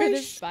good after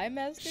this Spy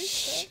Master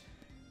stuff?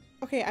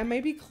 Okay, I may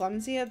be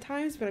clumsy at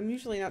times, but I'm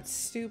usually not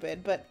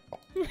stupid, but...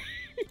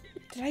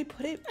 Did I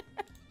put it...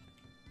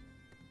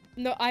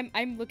 No,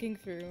 I'm looking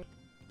through.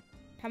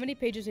 How many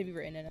pages have you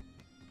written in it?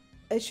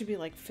 It should be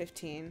like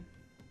 15.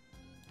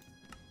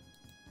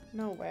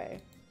 No way.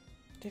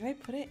 Did I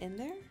put it in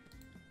there?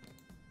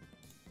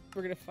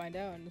 We're gonna find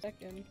out in a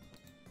second.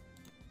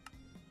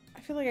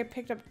 I feel like I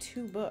picked up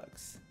 2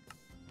 books.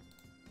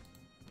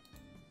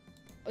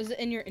 Was it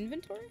in your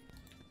inventory?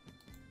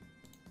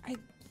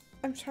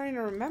 I'm trying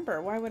to remember.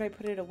 Why would I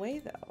put it away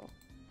though?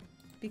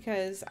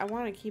 Because I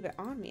want to keep it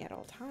on me at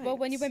all times. Well,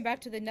 when you went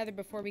back to the Nether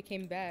before we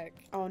came back.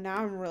 Oh, now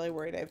I'm really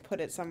worried I put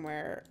it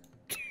somewhere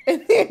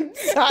in the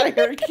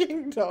entire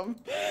kingdom.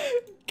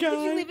 God.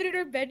 Did you leave it in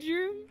her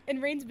bedroom?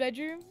 In Rain's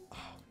bedroom?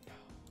 Oh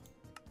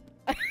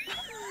no.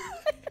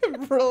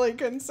 I'm really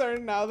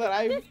concerned now that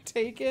I've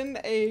taken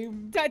a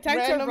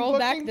time to roll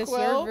back the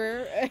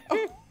server.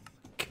 Oh,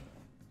 gosh.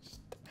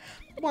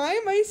 Why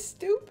am I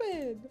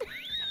stupid?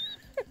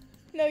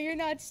 No, you're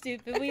not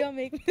stupid. We all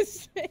make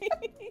mistakes.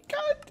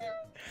 God damn.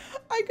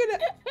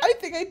 I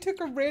think I took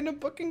a random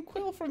book and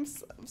quill from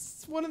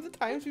one of the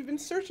times we've been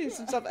searching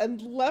some stuff and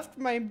left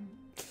my...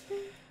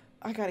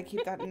 I gotta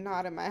keep that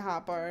knot in my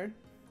hotbar.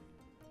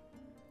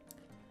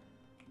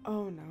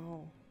 Oh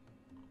no.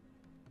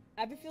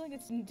 I have a feeling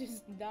it's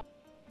just not...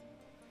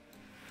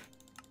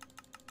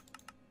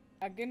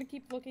 I'm gonna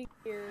keep looking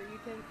here. You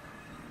can...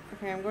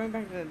 Okay, I'm going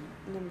back to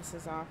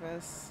Nimbus's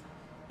office.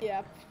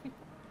 Yeah.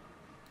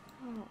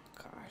 Oh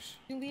gosh.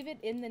 You leave it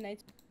in the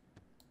night.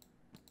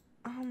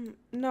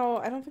 No,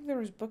 I don't think there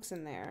was books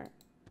in there.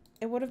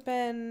 It would have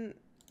been,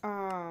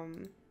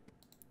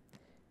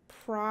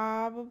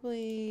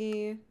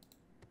 probably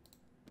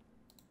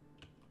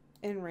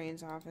in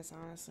Rain's office,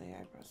 honestly.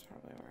 That's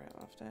probably where I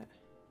left it.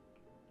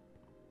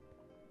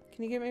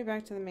 Can you get me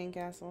back to the main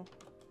castle?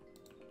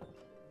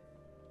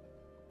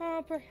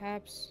 Oh,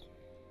 perhaps.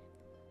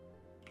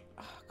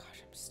 Oh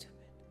gosh, I'm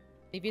stupid.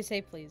 Maybe you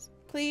say please.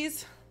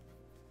 Please.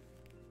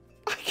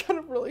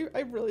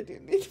 I really do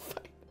need to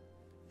find it.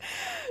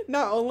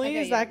 Not only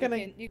okay, is that gonna...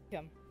 You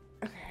come.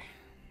 Okay.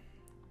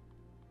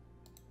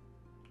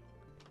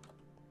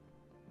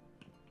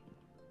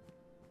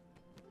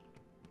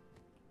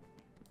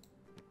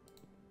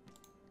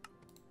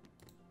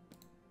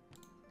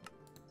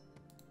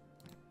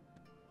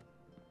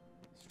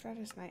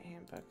 Stratus Knight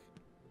Handbook.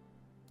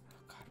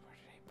 Oh god, where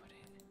did I put it?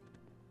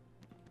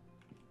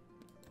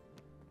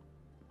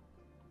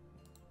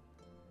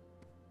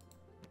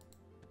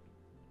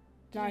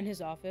 Not in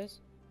his office?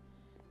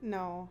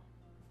 No.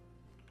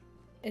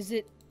 Is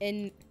it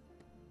in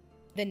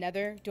the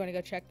Nether? Do you want to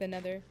go check the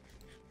Nether?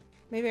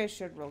 Maybe I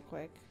should real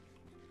quick.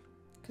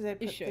 Because I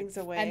put things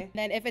away. And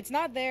then if it's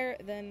not there,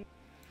 then...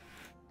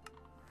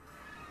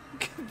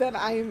 then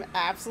I'm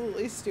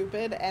absolutely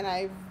stupid and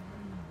I've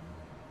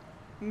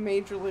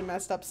majorly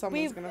messed up.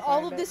 Someone's gonna find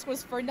all of it. this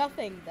was for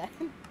nothing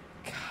then.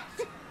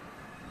 God.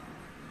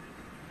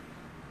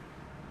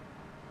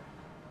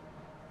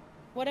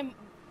 What am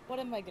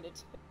I gonna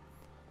do?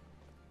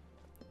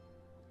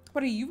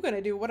 What are you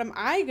gonna do? What am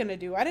I gonna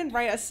do? I didn't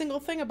write a single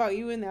thing about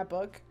you in that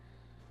book.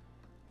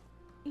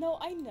 No,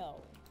 I know.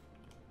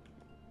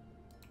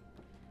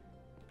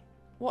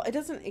 Well, it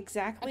doesn't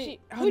exactly...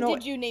 Actually, who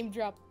did you name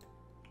drop?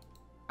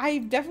 I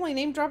definitely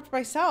name dropped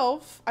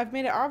myself. I've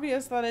made it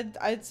obvious that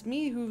it's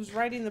me who's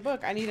writing the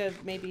book. I need to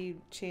maybe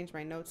change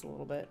my notes a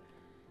little bit.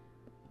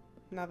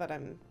 Now that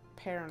I'm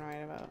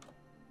paranoid about...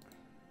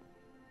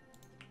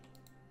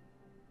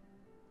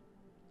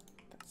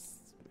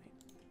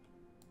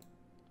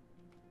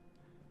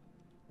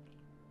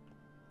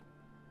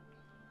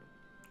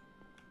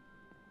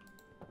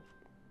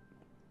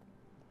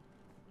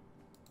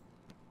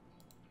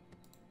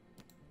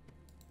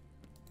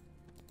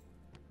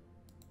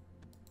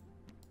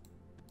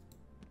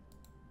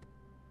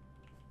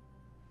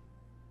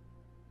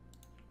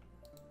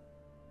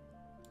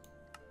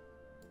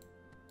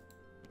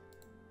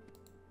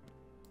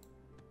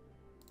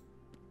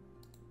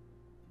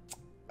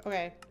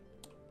 Okay.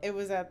 It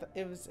was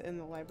in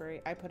the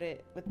library. I put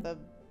it with the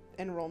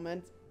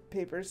enrollment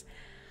papers.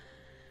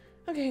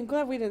 Okay, I'm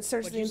glad we didn't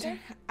search the entire.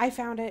 I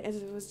found it.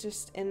 It was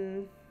just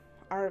in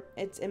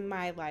it's in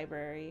my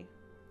library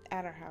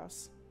at our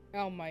house.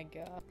 Oh my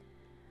god.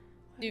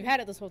 You've had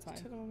it this whole time.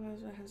 Took all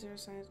those that have zero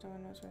science, no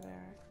one knows where they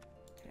are.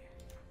 Okay.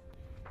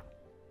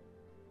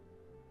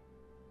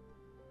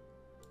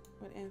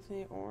 What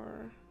Anthony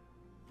or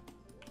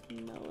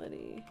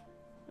Melody?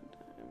 I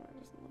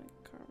doesn't like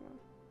karma.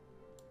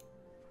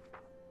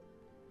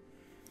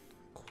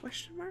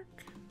 Question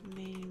mark?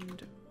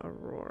 Named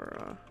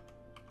Aurora.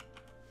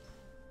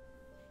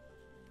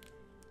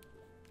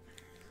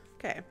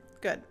 Okay,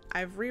 good.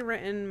 I've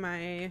rewritten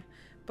my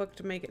book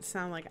to make it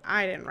sound like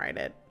I didn't write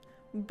it.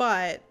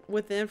 But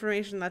with the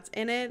information that's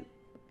in it,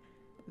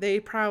 they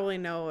probably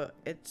know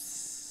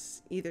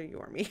it's either you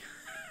or me.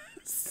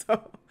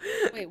 So.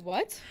 Wait,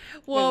 what?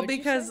 Well,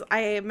 because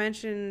I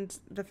mentioned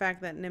the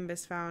fact that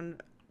Nimbus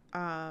found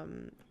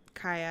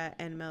Kaya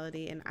and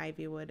Melody in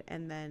Ivywood,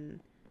 and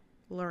then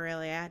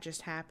Lorelia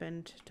just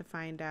happened to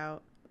find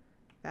out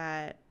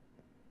that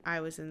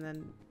I was in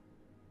the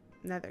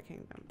Nether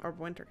Kingdom, or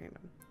Winter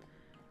Kingdom.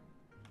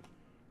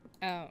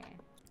 Oh.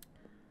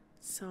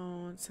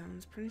 So it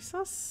sounds pretty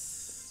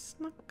sus,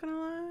 not gonna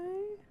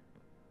lie.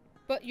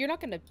 But you're not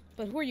gonna.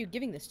 But who are you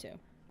giving this to? I'm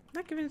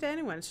not giving it to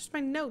anyone. It's just my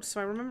notes, so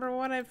I remember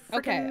what I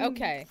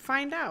freaking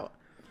find out.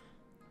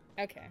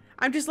 Okay.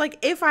 I'm just like,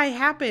 if I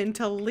happen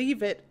to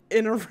leave it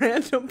in a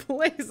random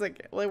place,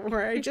 like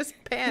where I just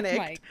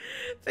panicked,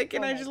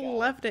 thinking I just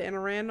left it in a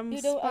random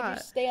spot. You don't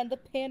understand the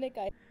panic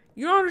I.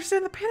 You don't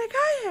understand the panic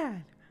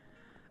I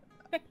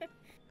had.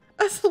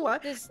 That's a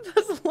lot. That's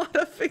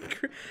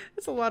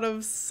a lot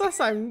of sus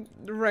I'm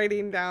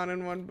writing down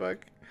in one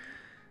book.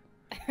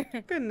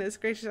 Goodness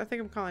gracious, I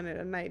think I'm calling it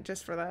a night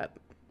just for that.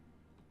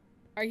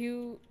 Are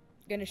you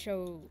gonna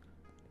show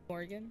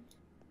Morgan?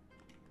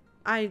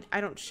 I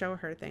don't show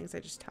her things, I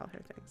just tell her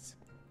things.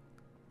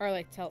 Or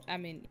like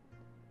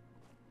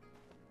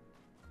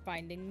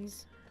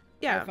findings?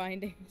 Yeah. Or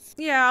findings?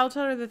 Yeah, I'll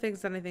tell her the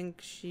things that I think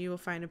she will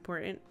find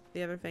important.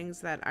 The other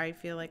things that I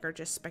feel like are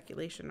just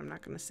speculation, I'm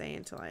not going to say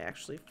until I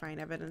actually find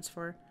evidence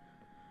for.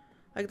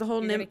 Like the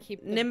whole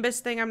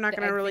Nimbus thing, I'm not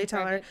going to really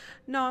tell her.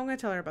 No, I'm going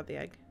to tell her about the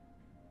egg.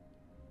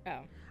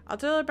 Oh. I'll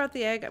tell her about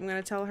the egg. I'm going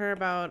to tell her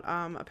about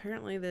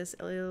apparently this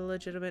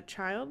illegitimate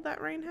child that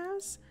Rain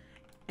has.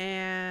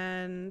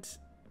 And...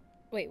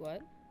 Wait,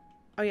 what?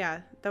 Oh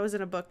yeah, that was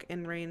in a book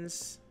in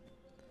Rain's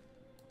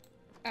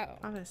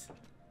office.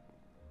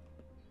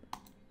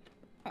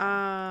 Oh.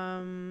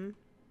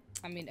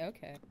 I mean,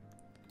 okay.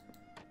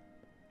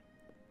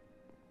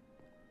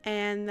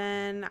 And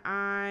then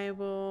I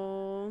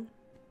will...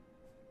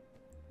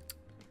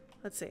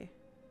 Let's see.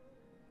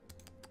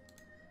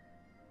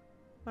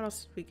 What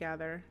else did we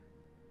gather?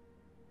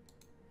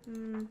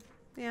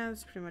 Yeah,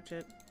 that's pretty much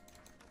it.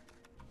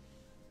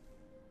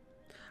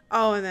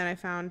 Oh, and then I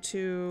found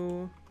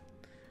two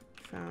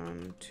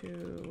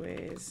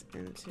ways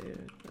into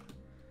the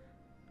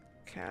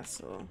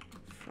castle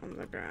from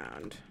the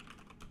ground.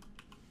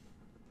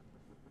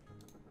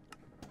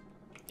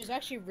 It's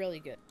actually really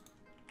good.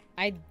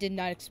 I did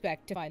not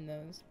expect to find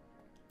those.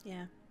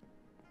 Yeah.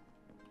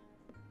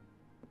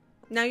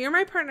 Now, you're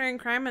my partner in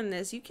crime on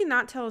this. You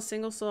cannot tell a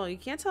single soul. You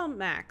can't tell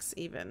Max,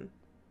 even.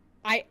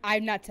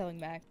 I'm not telling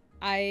Max.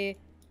 I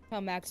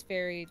tell Max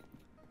very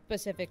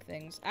specific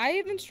things. I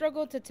even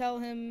struggled to tell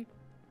him,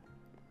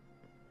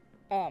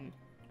 the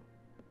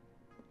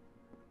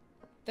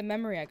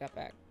memory I got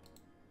back.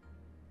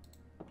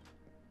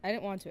 I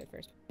didn't want to at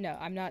first. No,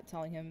 I'm not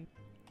telling him.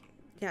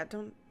 Yeah,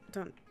 don't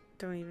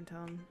even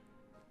tell him.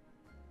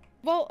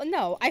 Well,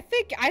 no, I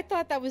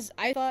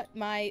thought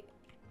my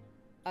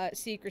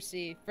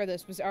secrecy for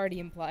this was already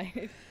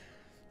implied.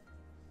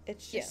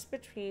 It's just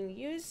between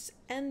yous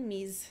and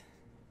me's.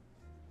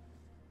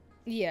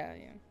 Yeah.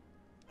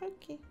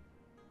 Okay.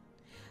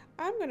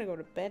 I'm gonna go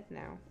to bed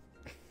now.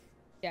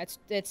 Yeah,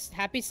 it's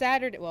happy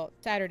Saturday. Well,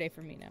 Saturday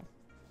for me now.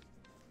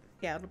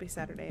 Yeah, it'll be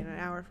Saturday in an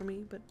hour for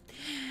me, but...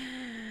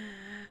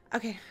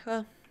 Okay,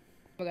 well...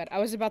 Oh my god, I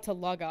was about to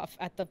log off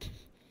at the...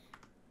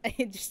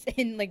 just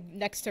in, like,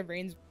 next to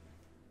Rain's...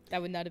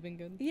 That would not have been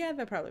good. Yeah,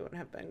 that probably wouldn't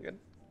have been good.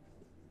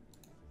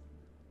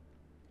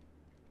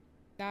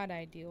 Not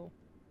ideal.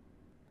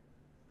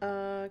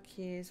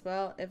 Okay,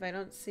 well, if I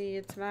don't see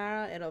you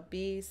tomorrow, it'll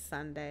be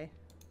Sunday.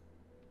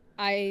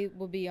 I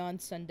will be on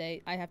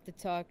Sunday. I have to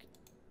talk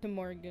to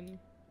Morgan.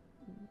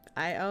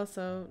 I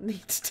also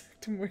need to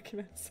talk to Morgan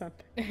on Sunday.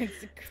 It's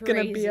crazy. It's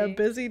gonna be a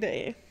busy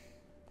day.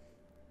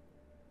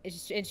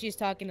 And she's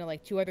talking to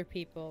like 2 other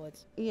people.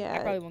 I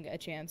probably won't get a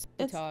chance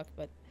to talk,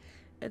 but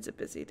it's a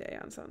busy day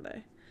on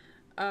Sunday.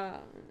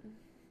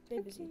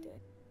 Busy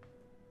day.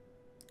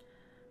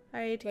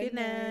 Alright, good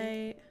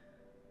night.